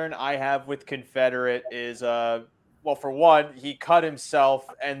concern I have with Confederate is, well, for one, he cut himself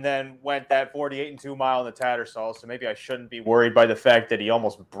and then went that 48-2 mile in the Tattersall. So maybe I shouldn't be worried by the fact that he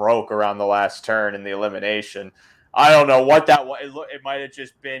almost broke around the last turn in the elimination. I don't know what that was. It might have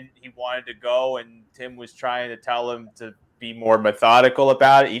just been he wanted to go and Tim was trying to tell him to be more methodical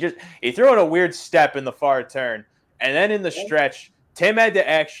about it. He threw in a weird step in the far turn. And then in the stretch, Tim had to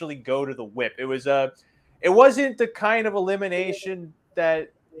actually go to the whip. It wasn't the kind of elimination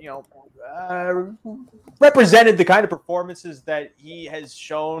that, represented the kind of performances that he has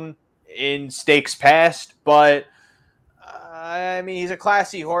shown in stakes past. But, I mean, he's a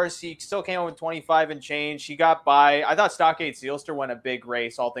classy horse. He still came out with 25 and change. He got by. I thought Stockade Sealster won a big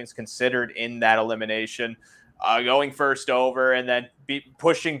race, all things considered, in that elimination. Going first over and then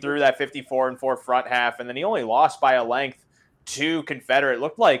pushing through that 54-4 front half. And then he only lost by a length to Confederate.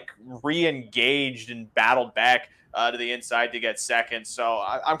 Looked like re-engaged and battled back to the inside to get second. So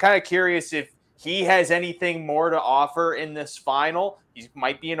I'm kind of curious if he has anything more to offer in this final. He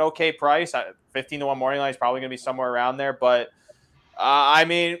might be an okay price. 15-1 morning line is probably going to be somewhere around there. But, I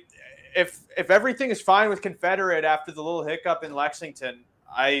mean, if everything is fine with Confederate after the little hiccup in Lexington,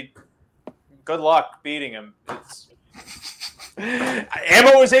 good luck beating him.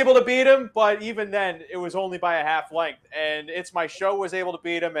 Emma was able to beat him, but even then, it was only by a half length. And It's My Show was able to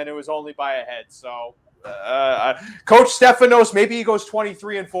beat him, and it was only by a head. So, Coach Stefanos, maybe he goes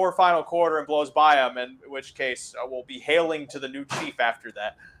 23-4 final quarter and blows by him, in which case we'll be hailing to the new chief after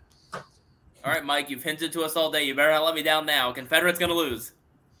that. All right, Mike, you've hinted to us all day. You better not let me down now. Confederate's going to lose.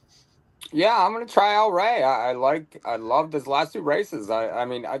 Yeah, I'm going to try Al Ray. I loved his last 2 races.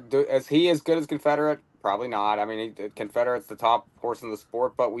 Is he as good as Confederate? Probably not. I mean, Confederate's the top horse in the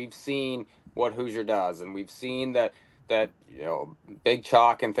sport, but we've seen what Hoosier does, and we've seen that big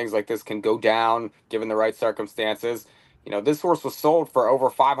chalk and things like this can go down given the right circumstances. This horse was sold for over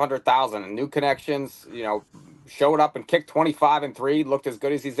 $500,000 and new connections. showed up and kicked 25-3, looked as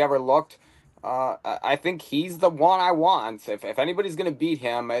good as he's ever looked. I think he's the one I want. If anybody's going to beat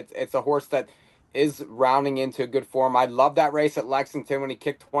him, it's a horse that is rounding into good form. I love that race at Lexington when he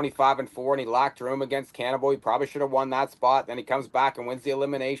kicked 25-4 and he lacked room against Cannibal. He probably should have won that spot. Then he comes back and wins the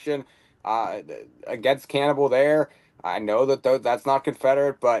elimination against Cannibal there. I know that that's not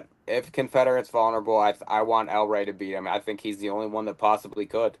Confederate, but if Confederate's vulnerable, I want El Rey to beat him. I think he's the only one that possibly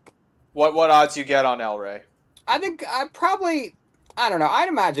could. What odds you get on El Rey? I think I don't know. I'd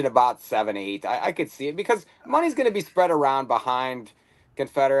imagine about 7-8. I could see it because money's going to be spread around behind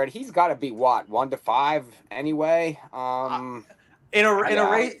Confederate. He's got to be 1-5 anyway. In a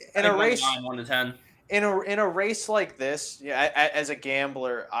race 1-10. In a race like this, as a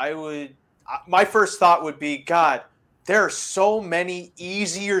gambler, my first thought would be, God, there are so many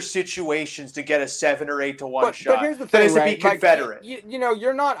easier situations to get a 7 or 8 to 1 shot. But here's the thing, right? To beat Confederate.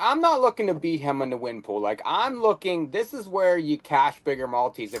 I'm not looking to beat him in the win pool. Like, this is where you cash bigger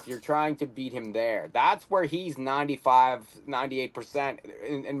multis if you're trying to beat him there. That's where he's 95, 98%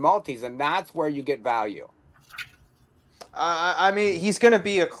 in multis, and that's where you get value. I mean, he's going to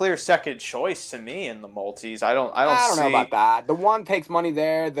be a clear second choice to me in the multis. I don't know about that. The 1 takes money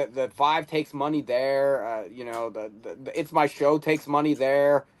there. The 5 takes money there. The It's My Show takes money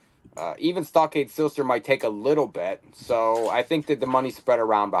there. Even Stockade Silster might take a little bit. So I think that the money's spread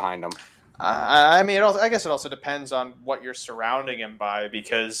around behind him. I mean, I guess it also depends on what you're surrounding him by,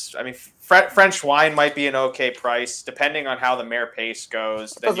 because I mean, French wine might be an okay price depending on how the mare pace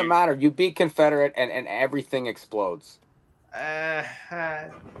goes. It doesn't matter. You beat Confederate and everything explodes.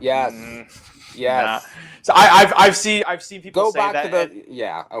 Yes. Nah. So I've seen people go say back that. to the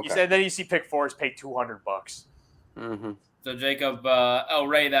okay. You said then you see pick 4s pay $200. Mm-hmm. So Jacob, El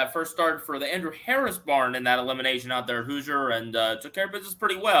Rey, that first start for the Andrew Harris barn in that elimination out there at Hoosier, and took care of business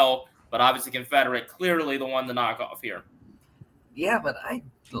pretty well. But obviously Confederate clearly the one to knock off here. Yeah, but I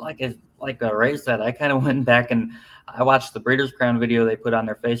like Ray said, I kind of went back and I watched the Breeders' Crown video they put on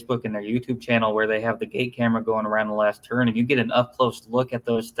their Facebook and their YouTube channel where they have the gate camera going around the last turn, and you get an up close look at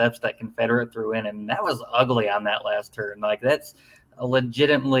those steps that Confederate threw in, and that was ugly on that last turn. Like, that's a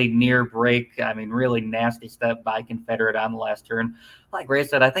legitimately near break. I mean, really nasty step by Confederate on the last turn. Like Ray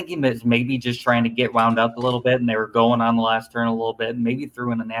said, I think he was maybe just trying to get wound up a little bit, and they were going on the last turn a little bit, and maybe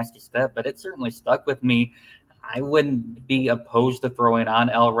threw in a nasty step, but it certainly stuck with me. I wouldn't be opposed to throwing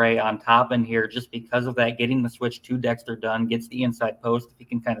on El Rey on top in here just because of that, getting the switch to Dexter done, gets the inside post if he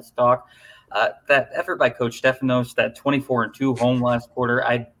can kind of stalk. That effort by Coach Stefanos, that 24-2 home last quarter,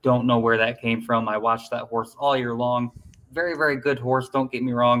 I don't know where that came from. I watched that horse all year long. Very, very good horse. Don't get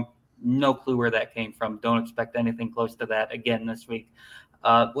me wrong. No clue where that came from. Don't expect anything close to that again this week.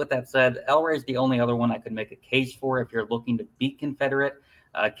 With that said, El Rey is the only other one I could make a case for if you're looking to beat Confederate.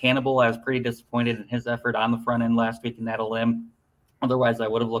 Cannibal, I was pretty disappointed in his effort on the front end last week in that elim. Otherwise, I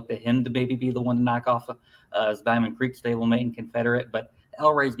would have looked at him to maybe be the one to knock off his Diamond Creek stablemate in Confederate. But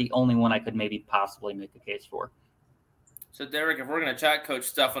El Rey's the only one I could maybe possibly make a case for. So, Derick, if we're going to chat Coach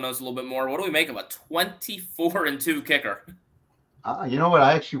Stefanos a little bit more, what do we make of a 24-2 kicker? You know what?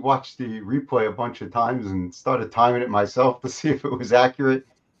 I actually watched the replay a bunch of times and started timing it myself to see if it was accurate.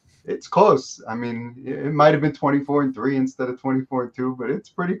 It's close. I mean, it might have been 24-3 instead of 24-2, but it's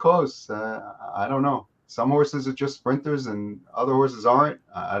pretty close. I don't know. Some horses are just sprinters and other horses aren't.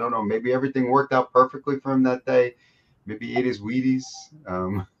 I don't know. Maybe everything worked out perfectly for him that day. Maybe he ate his Wheaties.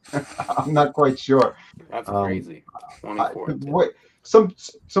 I'm not quite sure. That's crazy. 24.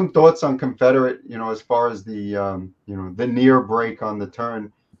 Some thoughts on Confederate, as far as the the near break on the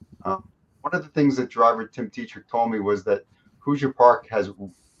turn. One of the things that driver Tim Tetrick told me was that Hoosier Park has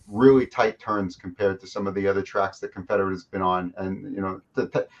really tight turns compared to some of the other tracks that Confederate has been on, and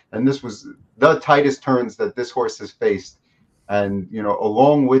and this was the tightest turns that this horse has faced, and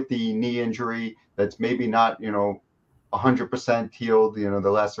along with the knee injury that's maybe not 100% healed,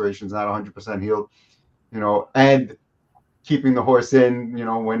 the laceration's not 100% healed, and keeping the horse in,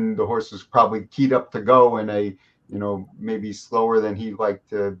 when the horse was probably keyed up to go in a maybe slower than he'd like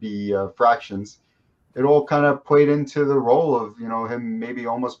to be fractions. It all kind of played into the role of, him maybe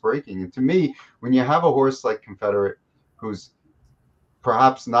almost breaking. And to me, when you have a horse like Confederate, who's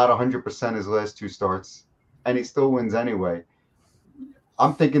perhaps not 100% his last 2 starts, and he still wins anyway,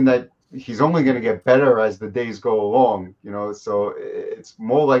 I'm thinking that he's only going to get better as the days go along, so it's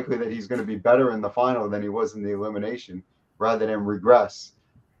more likely that he's going to be better in the final than he was in the elimination rather than regress.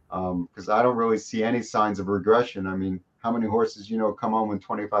 Because I don't really see any signs of regression. I mean, how many horses, come home in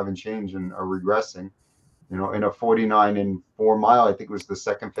 25 and change and are regressing? In a 49-4 mile, I think it was the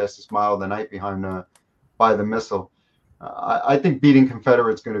second fastest mile of the night behind by the Missile. I think beating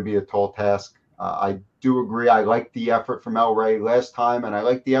Confederate's going to be a tall task. I do agree. I like the effort from El Rey last time, and I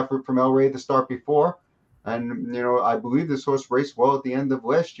like the effort from El Rey the start before. And, I believe this horse raced well at the end of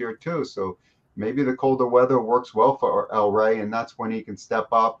last year, too. So maybe the colder weather works well for El Rey, and that's when he can step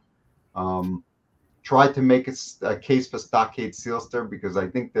up. Try to make a case for Stockade Sealster because I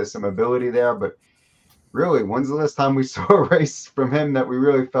think there's some ability there. But really, when's the last time we saw a race from him that we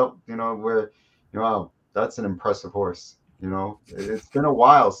really felt, where, that's an impressive horse. It's been a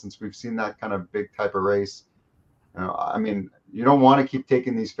while since we've seen that kind of big type of race. I mean, you don't want to keep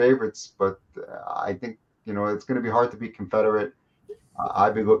taking these favorites, but I think, it's going to be hard to beat Confederate.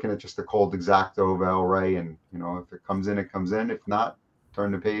 I'd be looking at just the cold exacto of El Rey, and, if it comes in, it comes in. If not,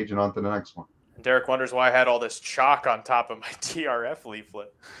 turn the page and on to the next one. Derek wonders why I had all this chalk on top of my DRF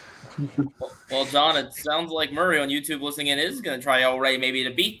leaflet. Well, John, it sounds like Murray on YouTube listening in is going to try El Rey maybe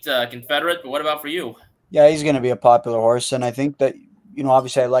to beat Confederate, but what about for you? Yeah, he's going to be a popular horse, and I think that,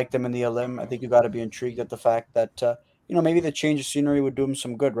 obviously I liked him in the Elim. I think you got to be intrigued at the fact that, maybe the change of scenery would do him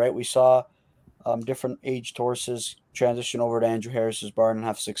some good, right? We saw different aged horses transition over to Andrew Harris's barn and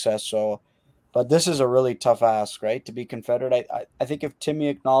have success. So, but this is a really tough ask, right? To be Confederate. I think if Timmy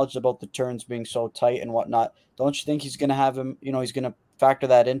acknowledged about the turns being so tight and whatnot, don't you think he's going to have him, he's going to factor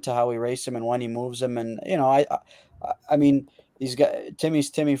that into how we race him and when he moves him. And, I mean, Timmy's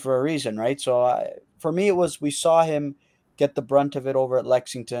Timmy for a reason, right? So for me, we saw him get the brunt of it over at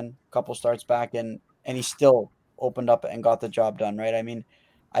Lexington a couple starts back, and he still opened up and got the job done, right? I mean,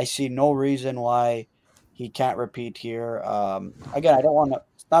 I see no reason why he can't repeat here. Again, I don't want to.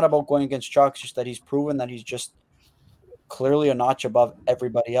 It's not about going against Chuck. It's just that he's proven that he's just clearly a notch above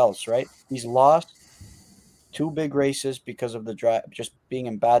everybody else, right? He's lost 2 big races because of the drive, just being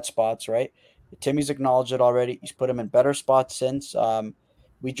in bad spots, right? Timmy's acknowledged it already. He's put him in better spots since.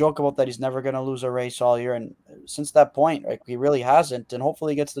 We joke about that he's never going to lose a race all year, and since that point, like, he really hasn't. And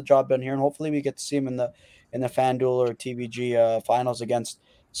hopefully, he gets the job done here, and hopefully, we get to see him in the FanDuel or TVG finals against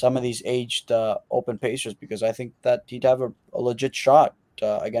some of these aged open pacers, because I think that he'd have a legit shot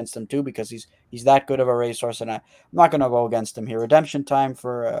against them too, because he's that good of a racehorse, and I'm not going to go against him here. Redemption time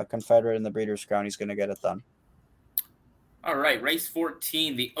for Confederate in the Breeders' Crown. He's going to get it done. All right, race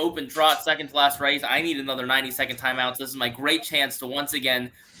 14, the open trot, second to last race. I need another 90-second timeout. This is my great chance to once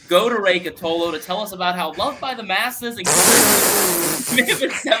again go to Ray Cotolo to tell us about how loved by the masses and may have been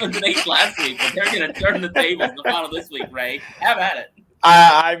 7th and 8th last week, but they're going to turn the tables in the final this week, Ray. Have at it.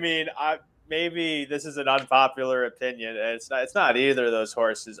 I mean, maybe this is an unpopular opinion. It's not either of those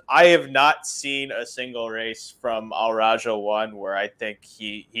horses. I have not seen a single race from Al Raja 1 where I think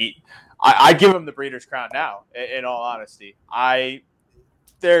I give him the Breeders' Crown now, in all honesty. None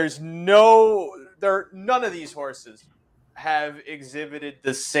of these horses have exhibited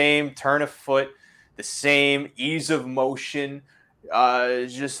the same turn of foot, the same ease of motion,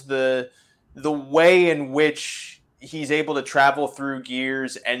 just the way in which he's able to travel through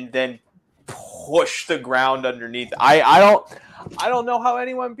gears and then push the ground underneath. I don't know how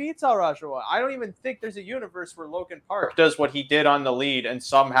anyone beats Al Raja 1. I don't even think there's a universe where Logan Park does what he did on the lead and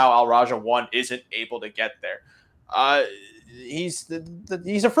somehow Al Raja 1 isn't able to get there. He's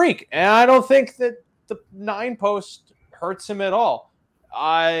a freak, and I don't think that the 9 post hurts him at all.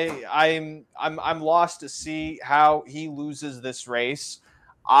 I'm lost to see how he loses this race.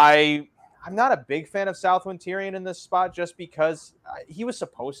 I'm not a big fan of Southwind Tyrion in this spot just because he was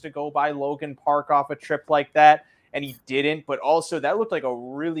supposed to go by Logan Park off a trip like that, and he didn't. But also, that looked like a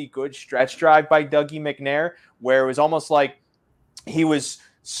really good stretch drive by Dougie McNair, where it was almost like he was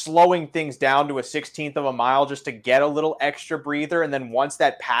slowing things down to a 16th of a mile just to get a little extra breather. And then once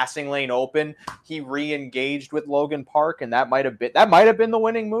that passing lane opened, he re-engaged with Logan Park, and that might have been the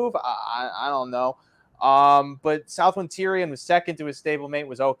winning move. I don't know. But Southwind Tyrion was second to his stablemate,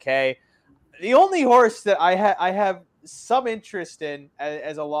 was okay. The only horse that I have some interest in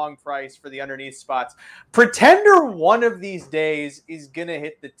as a long price for the underneath spots, Pretender one of these days is going to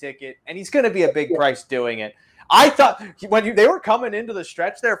hit the ticket, and he's going to be a big price doing it. I thought when they were coming into the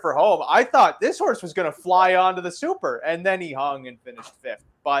stretch there for home, I thought this horse was going to fly onto the super, and then he hung and finished 5th.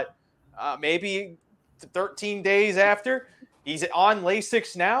 But maybe 13 days after, he's on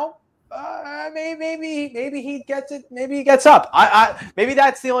Lasix now. Maybe he gets it. Maybe he gets up. Maybe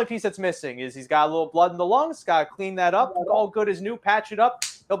that's the only piece that's missing is he's got a little blood in the lungs. Got to clean that up. All good as new. Patch it up.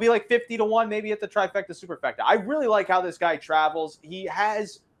 He'll be like 50-1, maybe at the trifecta superfecta. I really like how this guy travels. He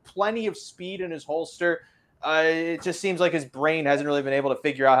has plenty of speed in his holster. It just seems like his brain hasn't really been able to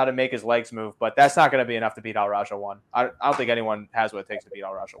figure out how to make his legs move. But that's not going to be enough to beat Al Raja 1. I don't think anyone has what it takes to beat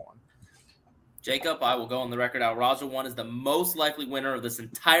Al Raja 1. Jacob, I will go on the record. Al Raja 1 is the most likely winner of this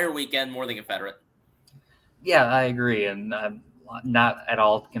entire weekend, more than Confederate. Yeah, I agree. And not at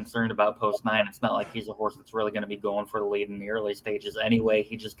all concerned about post 9. It's not like he's a horse that's really going to be going for the lead in the early stages anyway.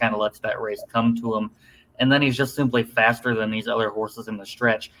 He just kind of lets that race come to him. And then he's just simply faster than these other horses in the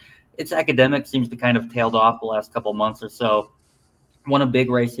stretch. Its Academic seems to kind of tailed off the last couple months or so. Won a big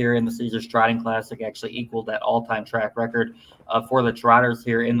race here in the Caesars Trotting Classic, actually equaled that all-time track record for the trotters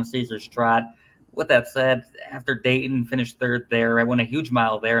here in the Caesars Trot. With that said, after Dayton finished third there, I won a huge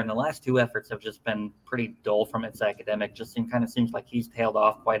mile there, and the last 2 efforts have just been pretty dull from its Academic. Just kind of seems like he's tailed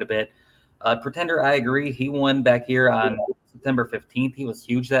off quite a bit. Pretender, I agree. He won back here on September 15th. He was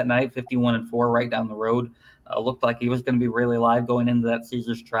huge that night, 51-4 right down the road. Looked like he was going to be really live going into that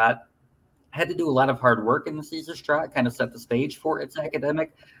Caesars Trot. Had to do a lot of hard work in the Caesars Trot, kind of set the stage for its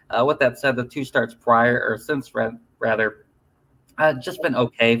Academic. With that said, the 2 starts prior, or since rather, just been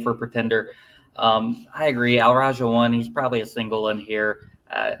okay for Pretender. I agree. Al Raja won. He's probably a single in here.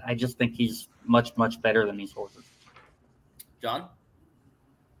 I just think he's much, much better than these horses. John?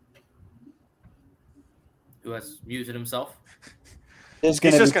 Who has muted himself? He's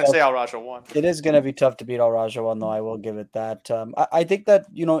just going to say Al Raja won. It is going to be tough to beat Al Raja one, though. I will give it that. I think that,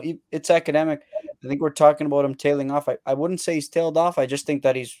 it's Academic. I think we're talking about him tailing off. I wouldn't say he's tailed off. I just think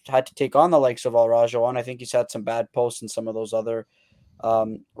that he's had to take on the likes of Al Raja one. I think he's had some bad posts in some of those other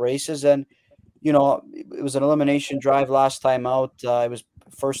races. And, it was an elimination drive last time out. It was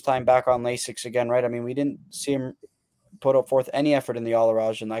first time back on Lasix again, right? I mean, we didn't see him put up forth any effort in the Al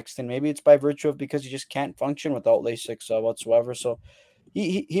Raja next. And maybe it's by virtue of because he just can't function without Lasix whatsoever. So,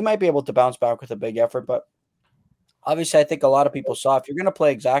 he might be able to bounce back with a big effort, but obviously I think a lot of people saw if you're going to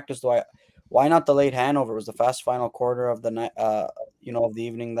play exactas, why not the late Hanover? It was the fast final quarter of the night, of the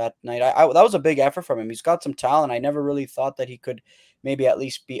evening that night. That was a big effort from him. He's got some talent. I never really thought that he could maybe at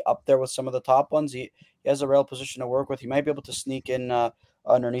least be up there with some of the top ones. He has a real position to work with. He might be able to sneak in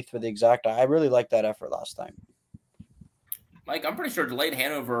underneath for the exacta. I really liked that effort last time. Mike, I'm pretty sure delayed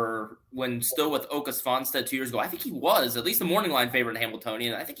Hanover, when still with Oka Svanstedt 2 years ago, I think he was at least the morning line favorite in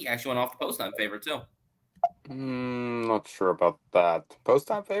Hamiltonian. I think he actually went off the post time favorite too. Not sure about that. Post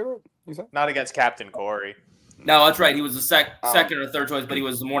time favorite? You said? Not against Captain Corey. No, that's right. He was the second or third choice, but he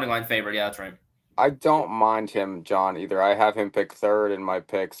was the morning line favorite. Yeah, that's right. I don't mind him, John, either. I have him pick third in my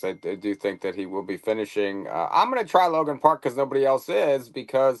picks. I do think that he will be finishing. I'm going to try Logan Park because nobody else is,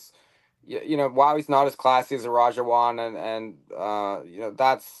 because while he's not as classy as a Rajawan, and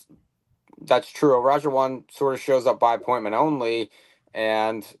that's true. A Rajawan sort of shows up by appointment only,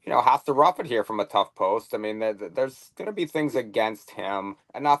 and has to rough it here from a tough post. I mean, there's going to be things against him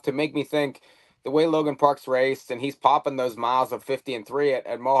enough to make me think the way Logan Park's raced, and he's popping those miles of 50-3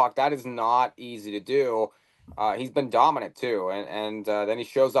 at Mohawk. That is not easy to do. He's been dominant too, and then he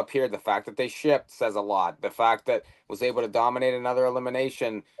shows up here. The fact that they shipped says a lot. The fact that was able to dominate another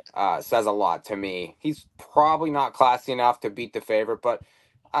elimination says a lot to me. He's probably not classy enough to beat the favorite, but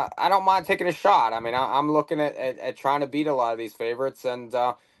I don't mind taking a shot. I mean, I'm looking at trying to beat a lot of these favorites, and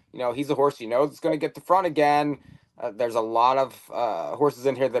he's a horse that's going to get the front again. There's a lot of horses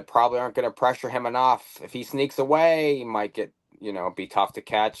in here that probably aren't going to pressure him enough. If he sneaks away, he might get be tough to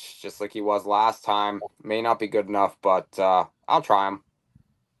catch, just like he was last time. May not be good enough, but I'll try him.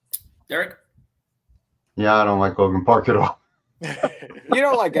 Derick? Yeah, I don't like Logan Park at all. You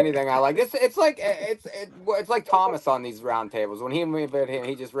don't like anything I like. It's like Thomas on these roundtables. When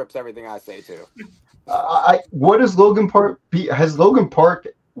he just rips everything I say too. What does Logan Park be? Has Logan Park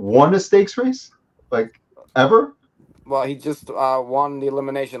won a stakes race like ever? Well, he just won the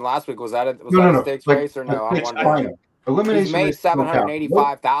elimination last week. Was that a stakes race or no? I wonder. Elimination. He's made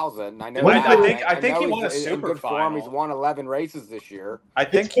 785,000. I know. I think he won a super final. He's won 11 races this year. I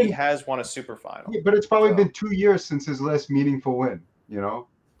think he has won a super final. Yeah, but it's probably been 2 years since his last meaningful win. Unless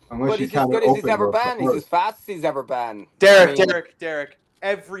but he's as good as he's ever been. He's as fast as he's ever been. Derek.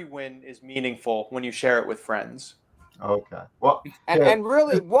 Every win is meaningful when you share it with friends. Okay. Well, and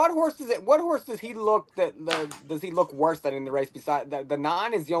really, what horse does he look does he look worse than in the race? Besides the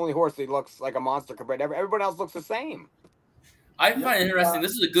 9 is the only horse that looks like a monster compared to everyone else looks the same. I find it interesting.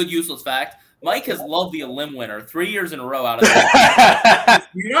 This is a good useless fact. Mike has loved the Elim winner 3 years in a row out of that.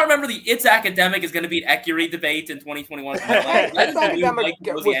 You don't remember the It's Academic is going to be an Ecurie debate in 2021. It's Academic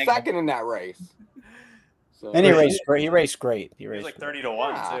was second in that race. So, and he raced great. He raced great. He was like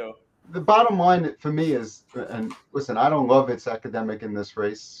 30-1 too. The bottom line for me is, and listen, I don't love It's Academic in this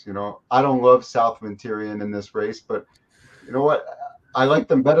race. I don't love South Mentirian in this race, but you know what? I like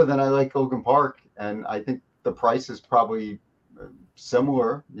them better than I like Logan Park, and I think the price is probably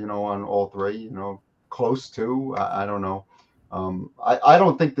similar. On all three. Close to. I don't know. I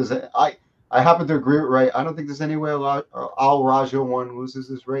don't think there's. I happen to agree with Ray. I don't think there's any way Al Raja one loses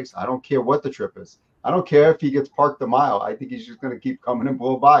this race. I don't care what the trip is. I don't care if he gets parked a mile. I think he's just going to keep coming and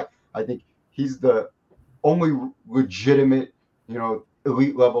blow by. I think he's the only legitimate,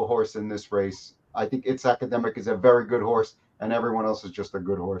 elite level horse in this race. I think It's Academic is a very good horse, and everyone else is just a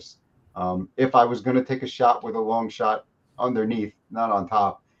good horse. If I was going to take a shot with a long shot underneath, not on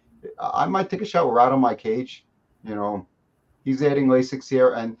top, I might take a shot with Right on My Cage. He's adding Lasix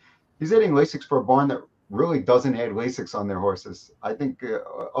here, and he's adding Lasix for a barn that really doesn't add Lasix on their horses. I think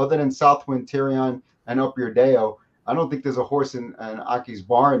other than Southwind, Tyrion, and Up Your Deo, I don't think there's a horse in Aki's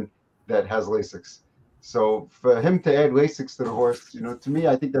barn that has Lasix. So for him to add Lasix to the horse, to me,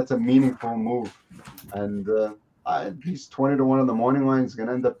 I think that's a meaningful move. And he's 20 to 1 on the morning line. It's going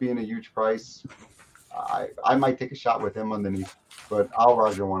to end up being a huge price. I might take a shot with him underneath, but I'll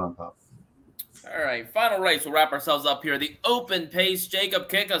Roger one on top. All right, final race. We'll wrap ourselves up here. The open pace. Jacob,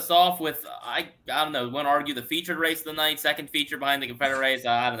 kick us off with, I don't know, want to argue the featured race of the night, second feature behind the Confederate race.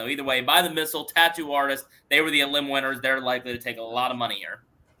 I don't know. Either way, By the Missile, Tattoo Artist, they were the limb winners. They're likely to take a lot of money here.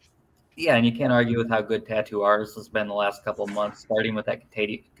 Yeah, and you can't argue with how good Tattoo Artist has been the last couple of months, starting with that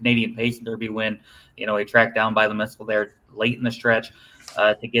Canadian Pace Derby win. He tracked down By the Missile there late in the stretch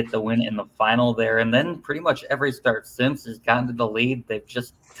to get the win in the final there. And then pretty much every start since has gotten to the lead. They've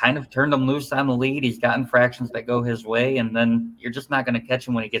just kind of turned him loose on the lead. He's gotten fractions that go his way, and then you're just not going to catch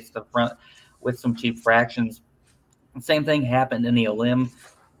him when he gets to the front with some cheap fractions. Same thing happened in the Elim.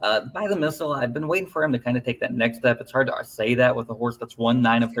 By the Missile, I've been waiting for him to kind of take that next step. It's hard to say that with a horse that's won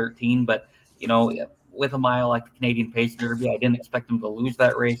 9 of 13, but with a mile like the Canadian Pace Derby, I didn't expect him to lose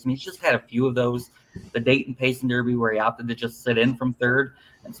that race, and he's just had a few of those. The Dayton Pacing Derby, where he opted to just sit in from third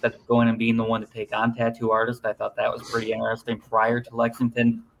instead of going and being the one to take on Tattoo Artist, I thought that was pretty interesting prior to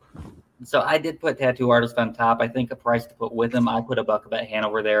Lexington. So I did put Tattoo Artist on top. I think a price to put with him, I put a buck bet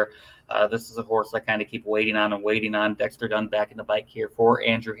Hanover there. This is a horse I kind of keep waiting on. Dexter Dunn back in the bike here for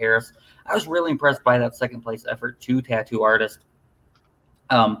Andrew Harris. I was really impressed by that second place effort to Tattoo Artist.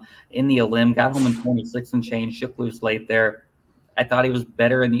 In the Elim, got home in 26 and change, shipped loose late there. I thought he was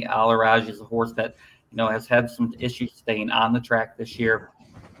better in the Alaraj. He's a horse that, has had some issues staying on the track this year.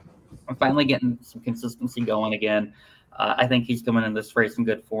 I'm finally getting some consistency going again. I think he's coming in this race in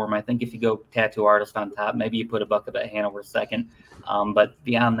good form. I think if you go Tattoo Artist on top, maybe you put a buck bet Hanover second. But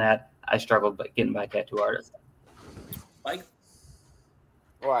beyond that, I struggled getting by Tattoo Artist. Mike?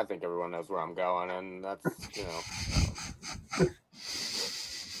 Well, I think everyone knows where I'm going, and that's,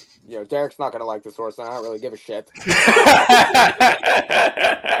 Derek's not going to like this horse, and I don't really give a shit.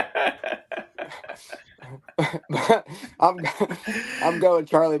 I'm going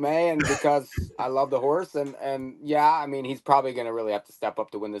Charlie May, and because I love the horse, and yeah, I mean, he's probably going to really have to step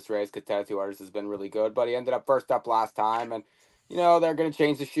up to win this race because Tattoo Artist has been really good, but he ended up first up last time, and they're going to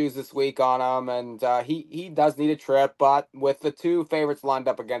change the shoes this week on him, and he does need a trip, but with the two favorites lined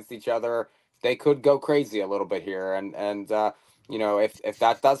up against each other, they could go crazy a little bit here, and if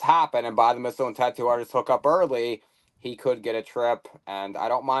that does happen, and By the Missile and Tattoo Artist hook up early, he could get a trip, and I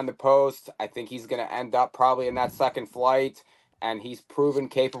don't mind the post. I think he's going to end up probably in that second flight, and he's proven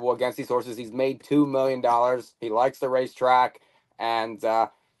capable against these horses. He's made $2 million. He likes the racetrack, and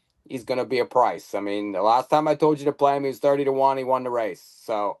he's going to be a price. I mean, the last time I told you to play him, he was 30 to 1. He won the race.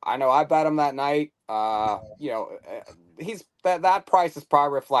 So I know I bet him that night. He's that price is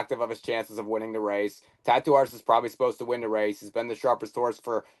probably reflective of his chances of winning the race. Tattoo Artist is probably supposed to win the race. He's been the sharpest horse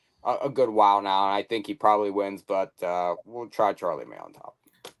for a good while now, and I think he probably wins, but we'll try Charlie May on top.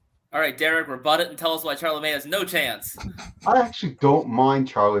 All right, Derek, rebut it and tell us why Charlie May has no chance. I actually don't mind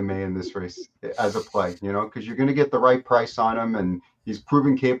Charlie May in this race as a play, because you're going to get the right price on him, and he's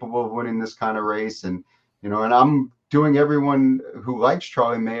proven capable of winning this kind of race. And, and I'm doing everyone who likes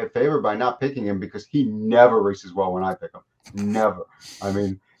Charlie May a favor by not picking him because he never races well when I pick him. Never. I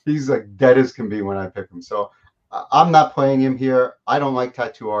mean, he's like dead as can be when I pick him. So I'm not playing him here. I don't like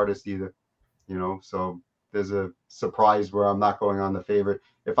Tattoo Artist either, so there's a surprise where I'm not going on the favorite.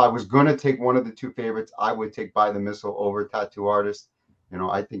 If I was going to take one of the two favorites, I would take By the Missile over Tattoo Artist.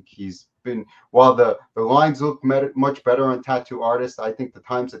 I think he's been, while the lines look much better on Tattoo Artist, I think the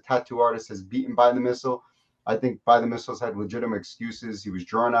times that Tattoo Artist has beaten By the Missile, I think By the Missile's had legitimate excuses. He was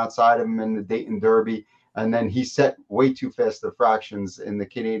drawn outside of him in the Dayton Derby, and then he set way too fast the fractions in the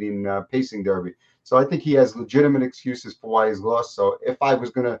Canadian Pacing Derby. So I think he has legitimate excuses for why he's lost. So if I was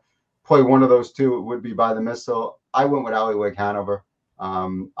going to play one of those two, it would be By the Missile. I went with Alleyway Hanover.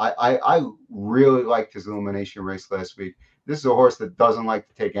 I really liked his elimination race last week. This is a horse that doesn't like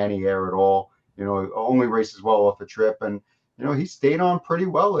to take any air at all. Only races well off a trip. And, he stayed on pretty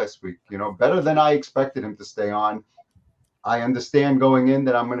well last week, better than I expected him to stay on. I understand going in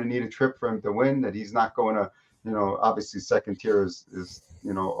that I'm going to need a trip for him to win, that he's not going to, obviously second tier is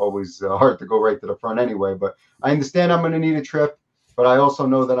always hard to go right to the front anyway. But I understand I'm going to need a trip, but I also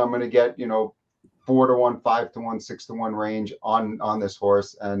know that I'm going to get 4-1, 5-1, 6-1 range on this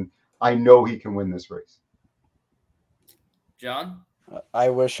horse, and I know he can win this race. John? I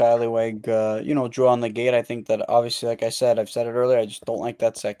wish Alleywag, drew on the gate. I think that obviously, like I said, I've said it earlier, I just don't like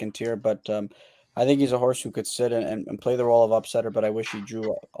that second tier. But I think he's a horse who could sit and play the role of upsetter. But I wish he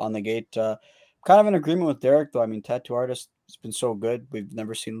drew on the gate. Kind of in agreement with Derick, though. I mean, Tattoo Artist has been so good. We've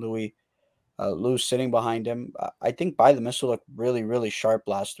never seen Lou sitting behind him. I think By the Missile looked really, really sharp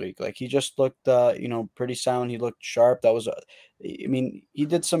last week. Like he just looked, pretty sound. He looked sharp. That was, he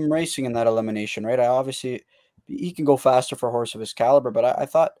did some racing in that elimination, right? He can go faster for a horse of his caliber, but I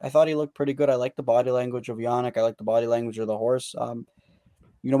thought he looked pretty good. I like the body language of Yannick. I like the body language of the horse.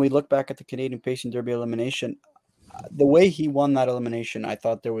 We look back at the Canadian Pacing Derby elimination. The way he won that elimination, I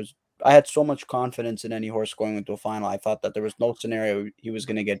had so much confidence in any horse going into a final. I thought that there was no scenario he was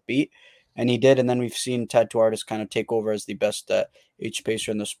going to get beat, and he did. And then we've seen Tattoo Artist kind of take over as the best H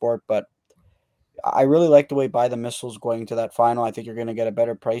pacer in the sport. But I really like the way By the Missile's going to that final. I think you're going to get a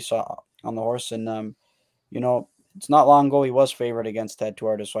better price on the horse, and it's not long ago he was favored against Tattoo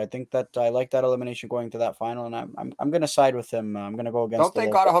Artist, so I think that I like that elimination going to that final, and I'm going to side with him. I'm going to go against. Don't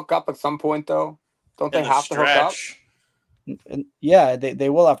they got to hook up at some point though? Don't they have to hook up? And yeah, they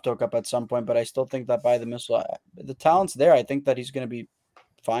will have to hook up at some point, but I still think that By the Missile, the talent's there. I think that he's going to be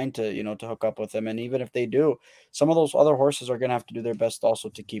fine to to hook up with him, and even if they do, some of those other horses are going to have to do their best also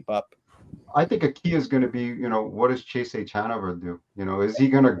to keep up. I think a key is going to be, what does Chase H. Hanover do? Is he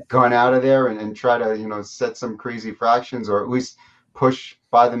going to gun out of there and try to, set some crazy fractions, or at least push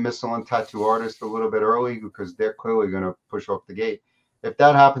By the Missile and Tattoo Artist a little bit early, because they're clearly going to push off the gate. If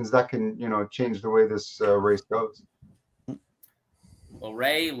that happens, that can, change the way this race goes. Well,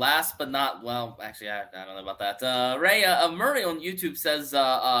 Ray, last but not, actually, I don't know about that. Ray, Murray on YouTube says,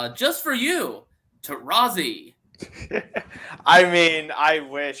 just for you, Pribozie. I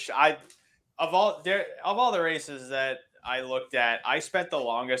wish of all the races that I looked at, I spent the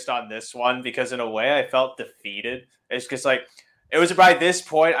longest on this one because in a way I felt defeated. It's just like, it was by this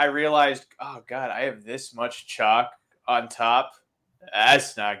point I realized, oh God, I have this much chalk on top.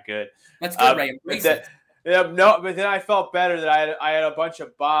 That's not good. That's good, Ray. But then I felt better that I had a bunch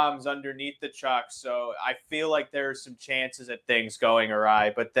of bombs underneath the chalk, so I feel like there's some chances at things going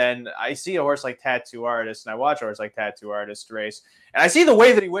awry. But then I see a horse like Tattoo Artist, and I watch a horse like Tattoo Artist race, and I see the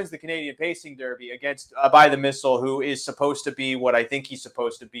way that he wins the Canadian Pacing Derby against By the Missile, who is supposed to be what I think he's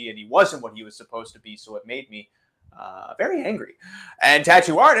supposed to be, and he wasn't what he was supposed to be, so it made me very angry. And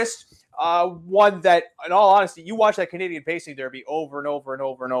Tattoo Artist, one that, in all honesty, you watch that Canadian Pacing Derby over and over and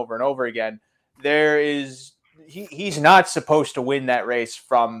over and over and over again. He's not supposed to win that race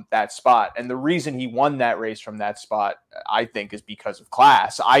from that spot. And the reason he won that race from that spot, I think, is because of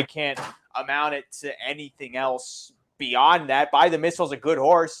class. I can't amount it to anything else beyond that. By the Missile's a good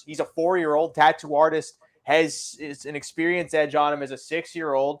horse. He's a 4-year-old. Tattoo Artist has an experience edge on him as a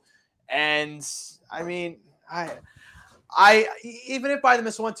 6-year-old. And I even if By the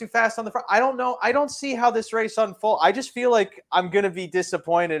Missile went too fast on the front, I don't know. I don't see how this race unfolds. I just feel like I'm going to be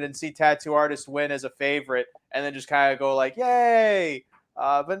disappointed and see Tattoo Artist win as a favorite and then just kind of go like, yay.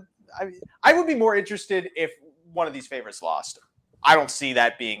 But I would be more interested if one of these favorites lost. I don't see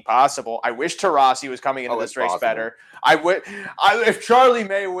that being possible. I wish Tarasi was coming into this race possible. Better. If Charlie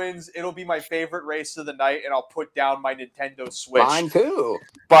May wins, it'll be my favorite race of the night, and I'll put down my Nintendo Switch. Mine too.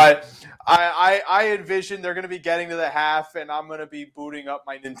 But I envision they're going to be getting to the half, and I'm going to be booting up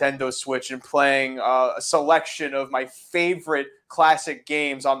my Nintendo Switch and playing a selection of my favorite classic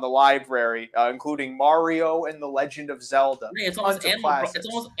games on the library, including Mario and The Legend of Zelda. It's almost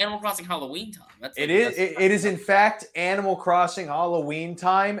Animal Crossing Halloween time. It is in fact Animal Crossing Halloween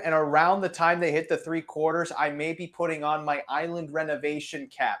time, and around the time they hit the 3/4, I may be putting on my island renovation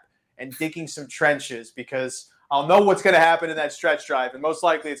cap and digging some trenches because I'll know what's going to happen in that stretch drive, and most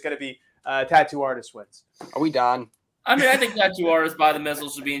likely it's going to be Tattoo Artist wins. Are we done? I think Tattoo Artist By the Missile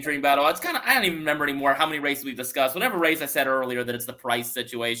should be in Dream Battle. It's kind of, I don't even remember anymore how many races we've discussed. Whatever race I said earlier that it's the price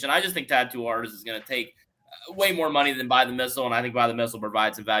situation, I just think Tattoo Artist is going to take way more money than By the Missile, and I think By the Missile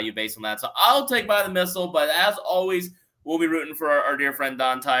provides some value based on that. So I'll take By the Missile, but as always, we'll be rooting for our dear friend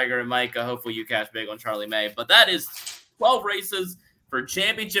Don Tiger and Mike. Hopefully you cash big on Charlie May. But that is 12 races for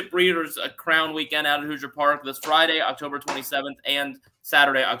Championship Breeders' Crown Weekend out at Hoosier Park this Friday, October 27th, and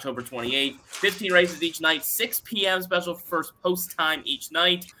Saturday, October 28th. 15 races each night, 6 p.m. special first post time each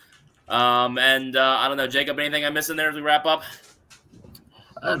night. I don't know, Jacob, anything I'm missing there as we wrap up?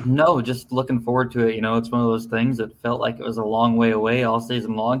 No, just looking forward to it. It's one of those things that felt like it was a long way away all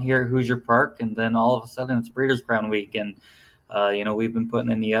season long here at Hoosier Park, and then all of a sudden it's Breeders' Crown Week. And We've been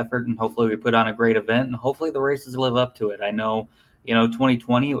putting in the effort, and hopefully we put on a great event, and hopefully the races live up to it. I know,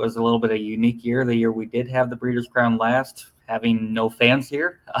 2020, it was a little bit of a unique year. The year we did have the Breeders' Crown last, having no fans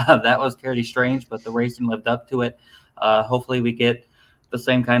here. That was fairly strange, but the racing lived up to it. Hopefully we get the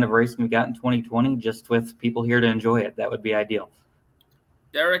same kind of racing we got in 2020, just with people here to enjoy it. That would be ideal.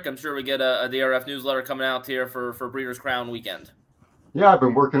 Derick, I'm sure we get a DRF newsletter coming out here for Breeders' Crown weekend. Yeah, I've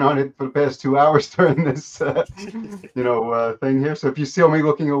been working on it for the past 2 hours during this, thing here. So if you see me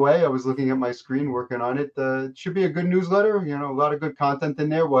looking away, I was looking at my screen working on it. It should be a good newsletter. A lot of good content in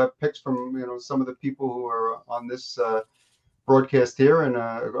there. We'll have picks from some of the people who are on this broadcast here and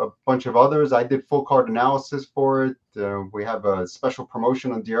a bunch of others. I did full card analysis for it. We have a special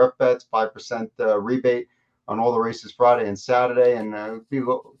promotion on DRF bets, 5% rebate on all the races Friday and Saturday, and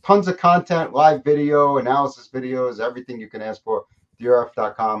tons of content, live video, analysis videos, everything you can ask for.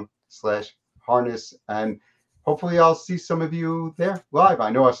 DRF.com/harness, and hopefully I'll see some of you there live.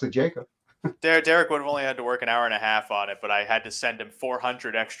 I know I'll see Jacob. Derick would have only had to work an hour and a half on it, but I had to send him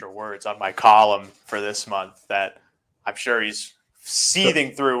 400 extra words on my column for this month that I'm sure he's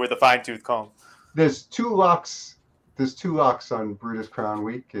seething through with a fine-tooth comb. There's two locks on Breeders' Crown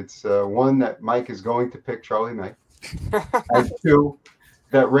Week. It's one that Mike is going to pick Charlie May, and two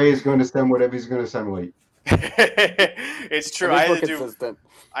that Ray is going to send whatever he's going to send late. It's true. I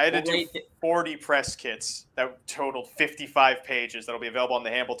had to do 40 press kits that totaled 55 pages that'll be available on the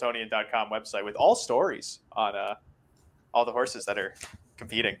Hambletonian.com website with all stories on all the horses that are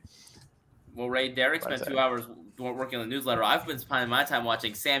competing. Well, Ray, Derick spent 2 hours working on the newsletter. I've been spending my time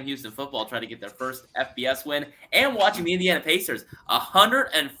watching Sam Houston football try to get their first FBS win and watching the Indiana Pacers.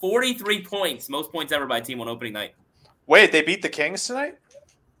 143 points, most points ever by a team on opening night. Wait, they beat the Kings tonight?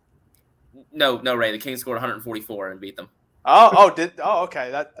 No, Ray. The Kings scored 144 and beat them. Okay.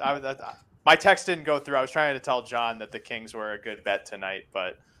 My text didn't go through. I was trying to tell John that the Kings were a good bet tonight,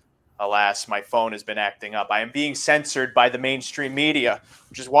 but alas, my phone has been acting up. I am being censored by the mainstream media,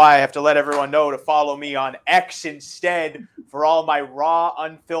 which is why I have to let everyone know to follow me on X instead for all my raw,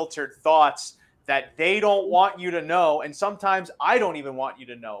 unfiltered thoughts that they don't want you to know, and sometimes I don't even want you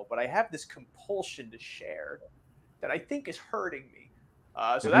to know, but I have this compulsion to share that I think is hurting me.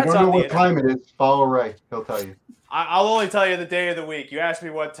 So if that's you don't know on what time it is, follow Ray. He'll tell you. I'll only tell you the day of the week. You ask me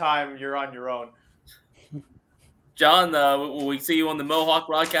what time, you're on your own. John, will we see you on the Mohawk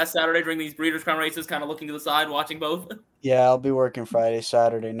broadcast Saturday during these Breeders' Crown races, kind of looking to the side, watching both? Yeah, I'll be working Friday,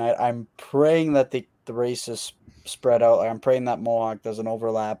 Saturday night. I'm praying that the races spread out. I'm praying that Mohawk doesn't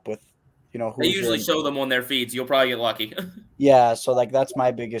overlap with, Hoosier. They usually show them on their feeds. You'll probably get lucky. Yeah, so that's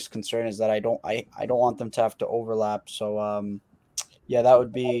my biggest concern is that I don't want them to have to overlap. So yeah, that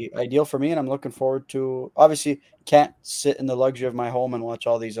would be ideal for me, and I'm looking forward to. Obviously, can't sit in the luxury of my home and watch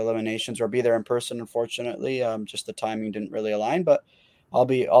all these eliminations or be there in person. Unfortunately, just the timing didn't really align, but I'll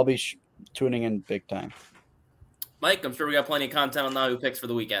be tuning in big time. Mike, I'm sure we got plenty of content on Yahoo Picks for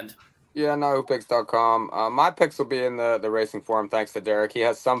the weekend. Yeah, NahooPicks.com. My picks will be in the racing forum, thanks to Derick. He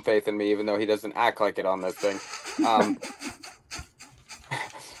has some faith in me, even though he doesn't act like it on this thing.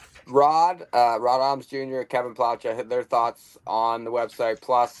 Rod Arms Jr., Kevin Plowcha hit their thoughts on the website.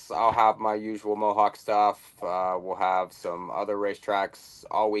 Plus, I'll have my usual Mohawk stuff. We'll have some other racetracks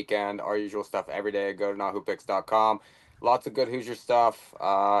all weekend. Our usual stuff every day. Go to NahooPicks.com. Lots of good Hoosier stuff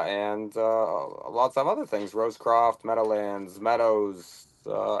and lots of other things. Rosecroft, Meadowlands, Meadows,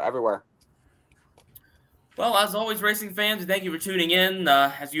 everywhere. Well, as always, racing fans, thank you for tuning in.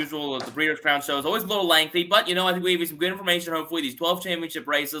 As usual, the Breeders' Crown show is always a little lengthy, but, I think we gave you some good information, hopefully. These 12 championship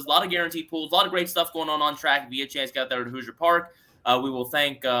races, a lot of guaranteed pools, a lot of great stuff going on track. If you get a chance to get out there to Hoosier Park, we will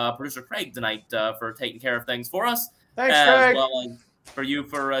thank producer Craig tonight for taking care of things for us. Thanks, Craig. As well as for you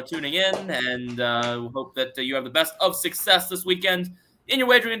for tuning in, and we hope that you have the best of success this weekend in your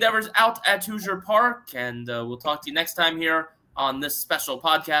wagering endeavors out at Hoosier Park, and we'll talk to you next time here on this special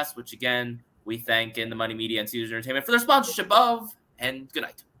podcast, which, again, we thank In the Money Media and Caesars Entertainment for their sponsorship of, and good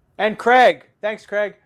night. And Craig. Thanks, Craig.